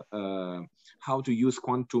learned how to use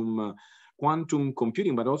quantum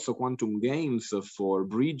computing, but also quantum games for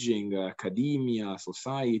bridging academia,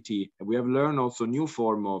 society. We have learned also new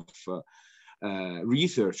form of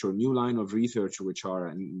research or new line of research, which are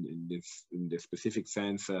in the specific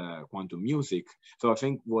sense, quantum music. So I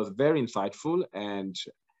think was very insightful, and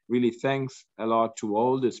really thanks a lot to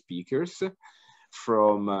all the speakers.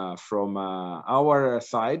 From our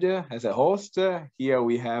side as a host, here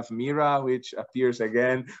we have Mira, who appears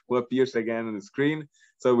again on the screen.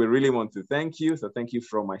 So we really want to thank you. So thank you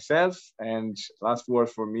from myself, and last word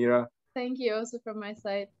for Mira. Thank you also from my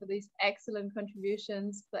side for these excellent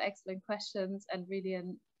contributions, for excellent questions, and really a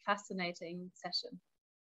fascinating session.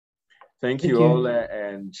 Thank you all.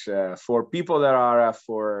 And for people that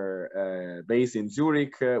are based in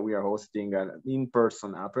Zurich, we are hosting an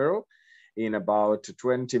in-person apero in about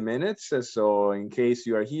 20 minutes. So in case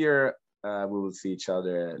you are here, we will see each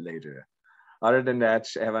other later. Other than that,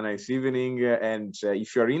 have a nice evening. And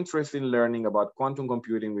if you're interested in learning about quantum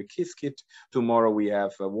computing with Qiskit, tomorrow we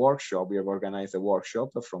have a workshop. We have organized a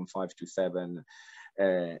workshop from 5 to 7.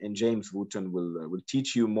 And James Wooten will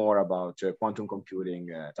teach you more about quantum computing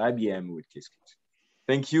at IBM with Qiskit.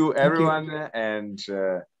 Thank you, everyone, and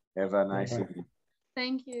have a nice evening.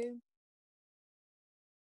 Thank you.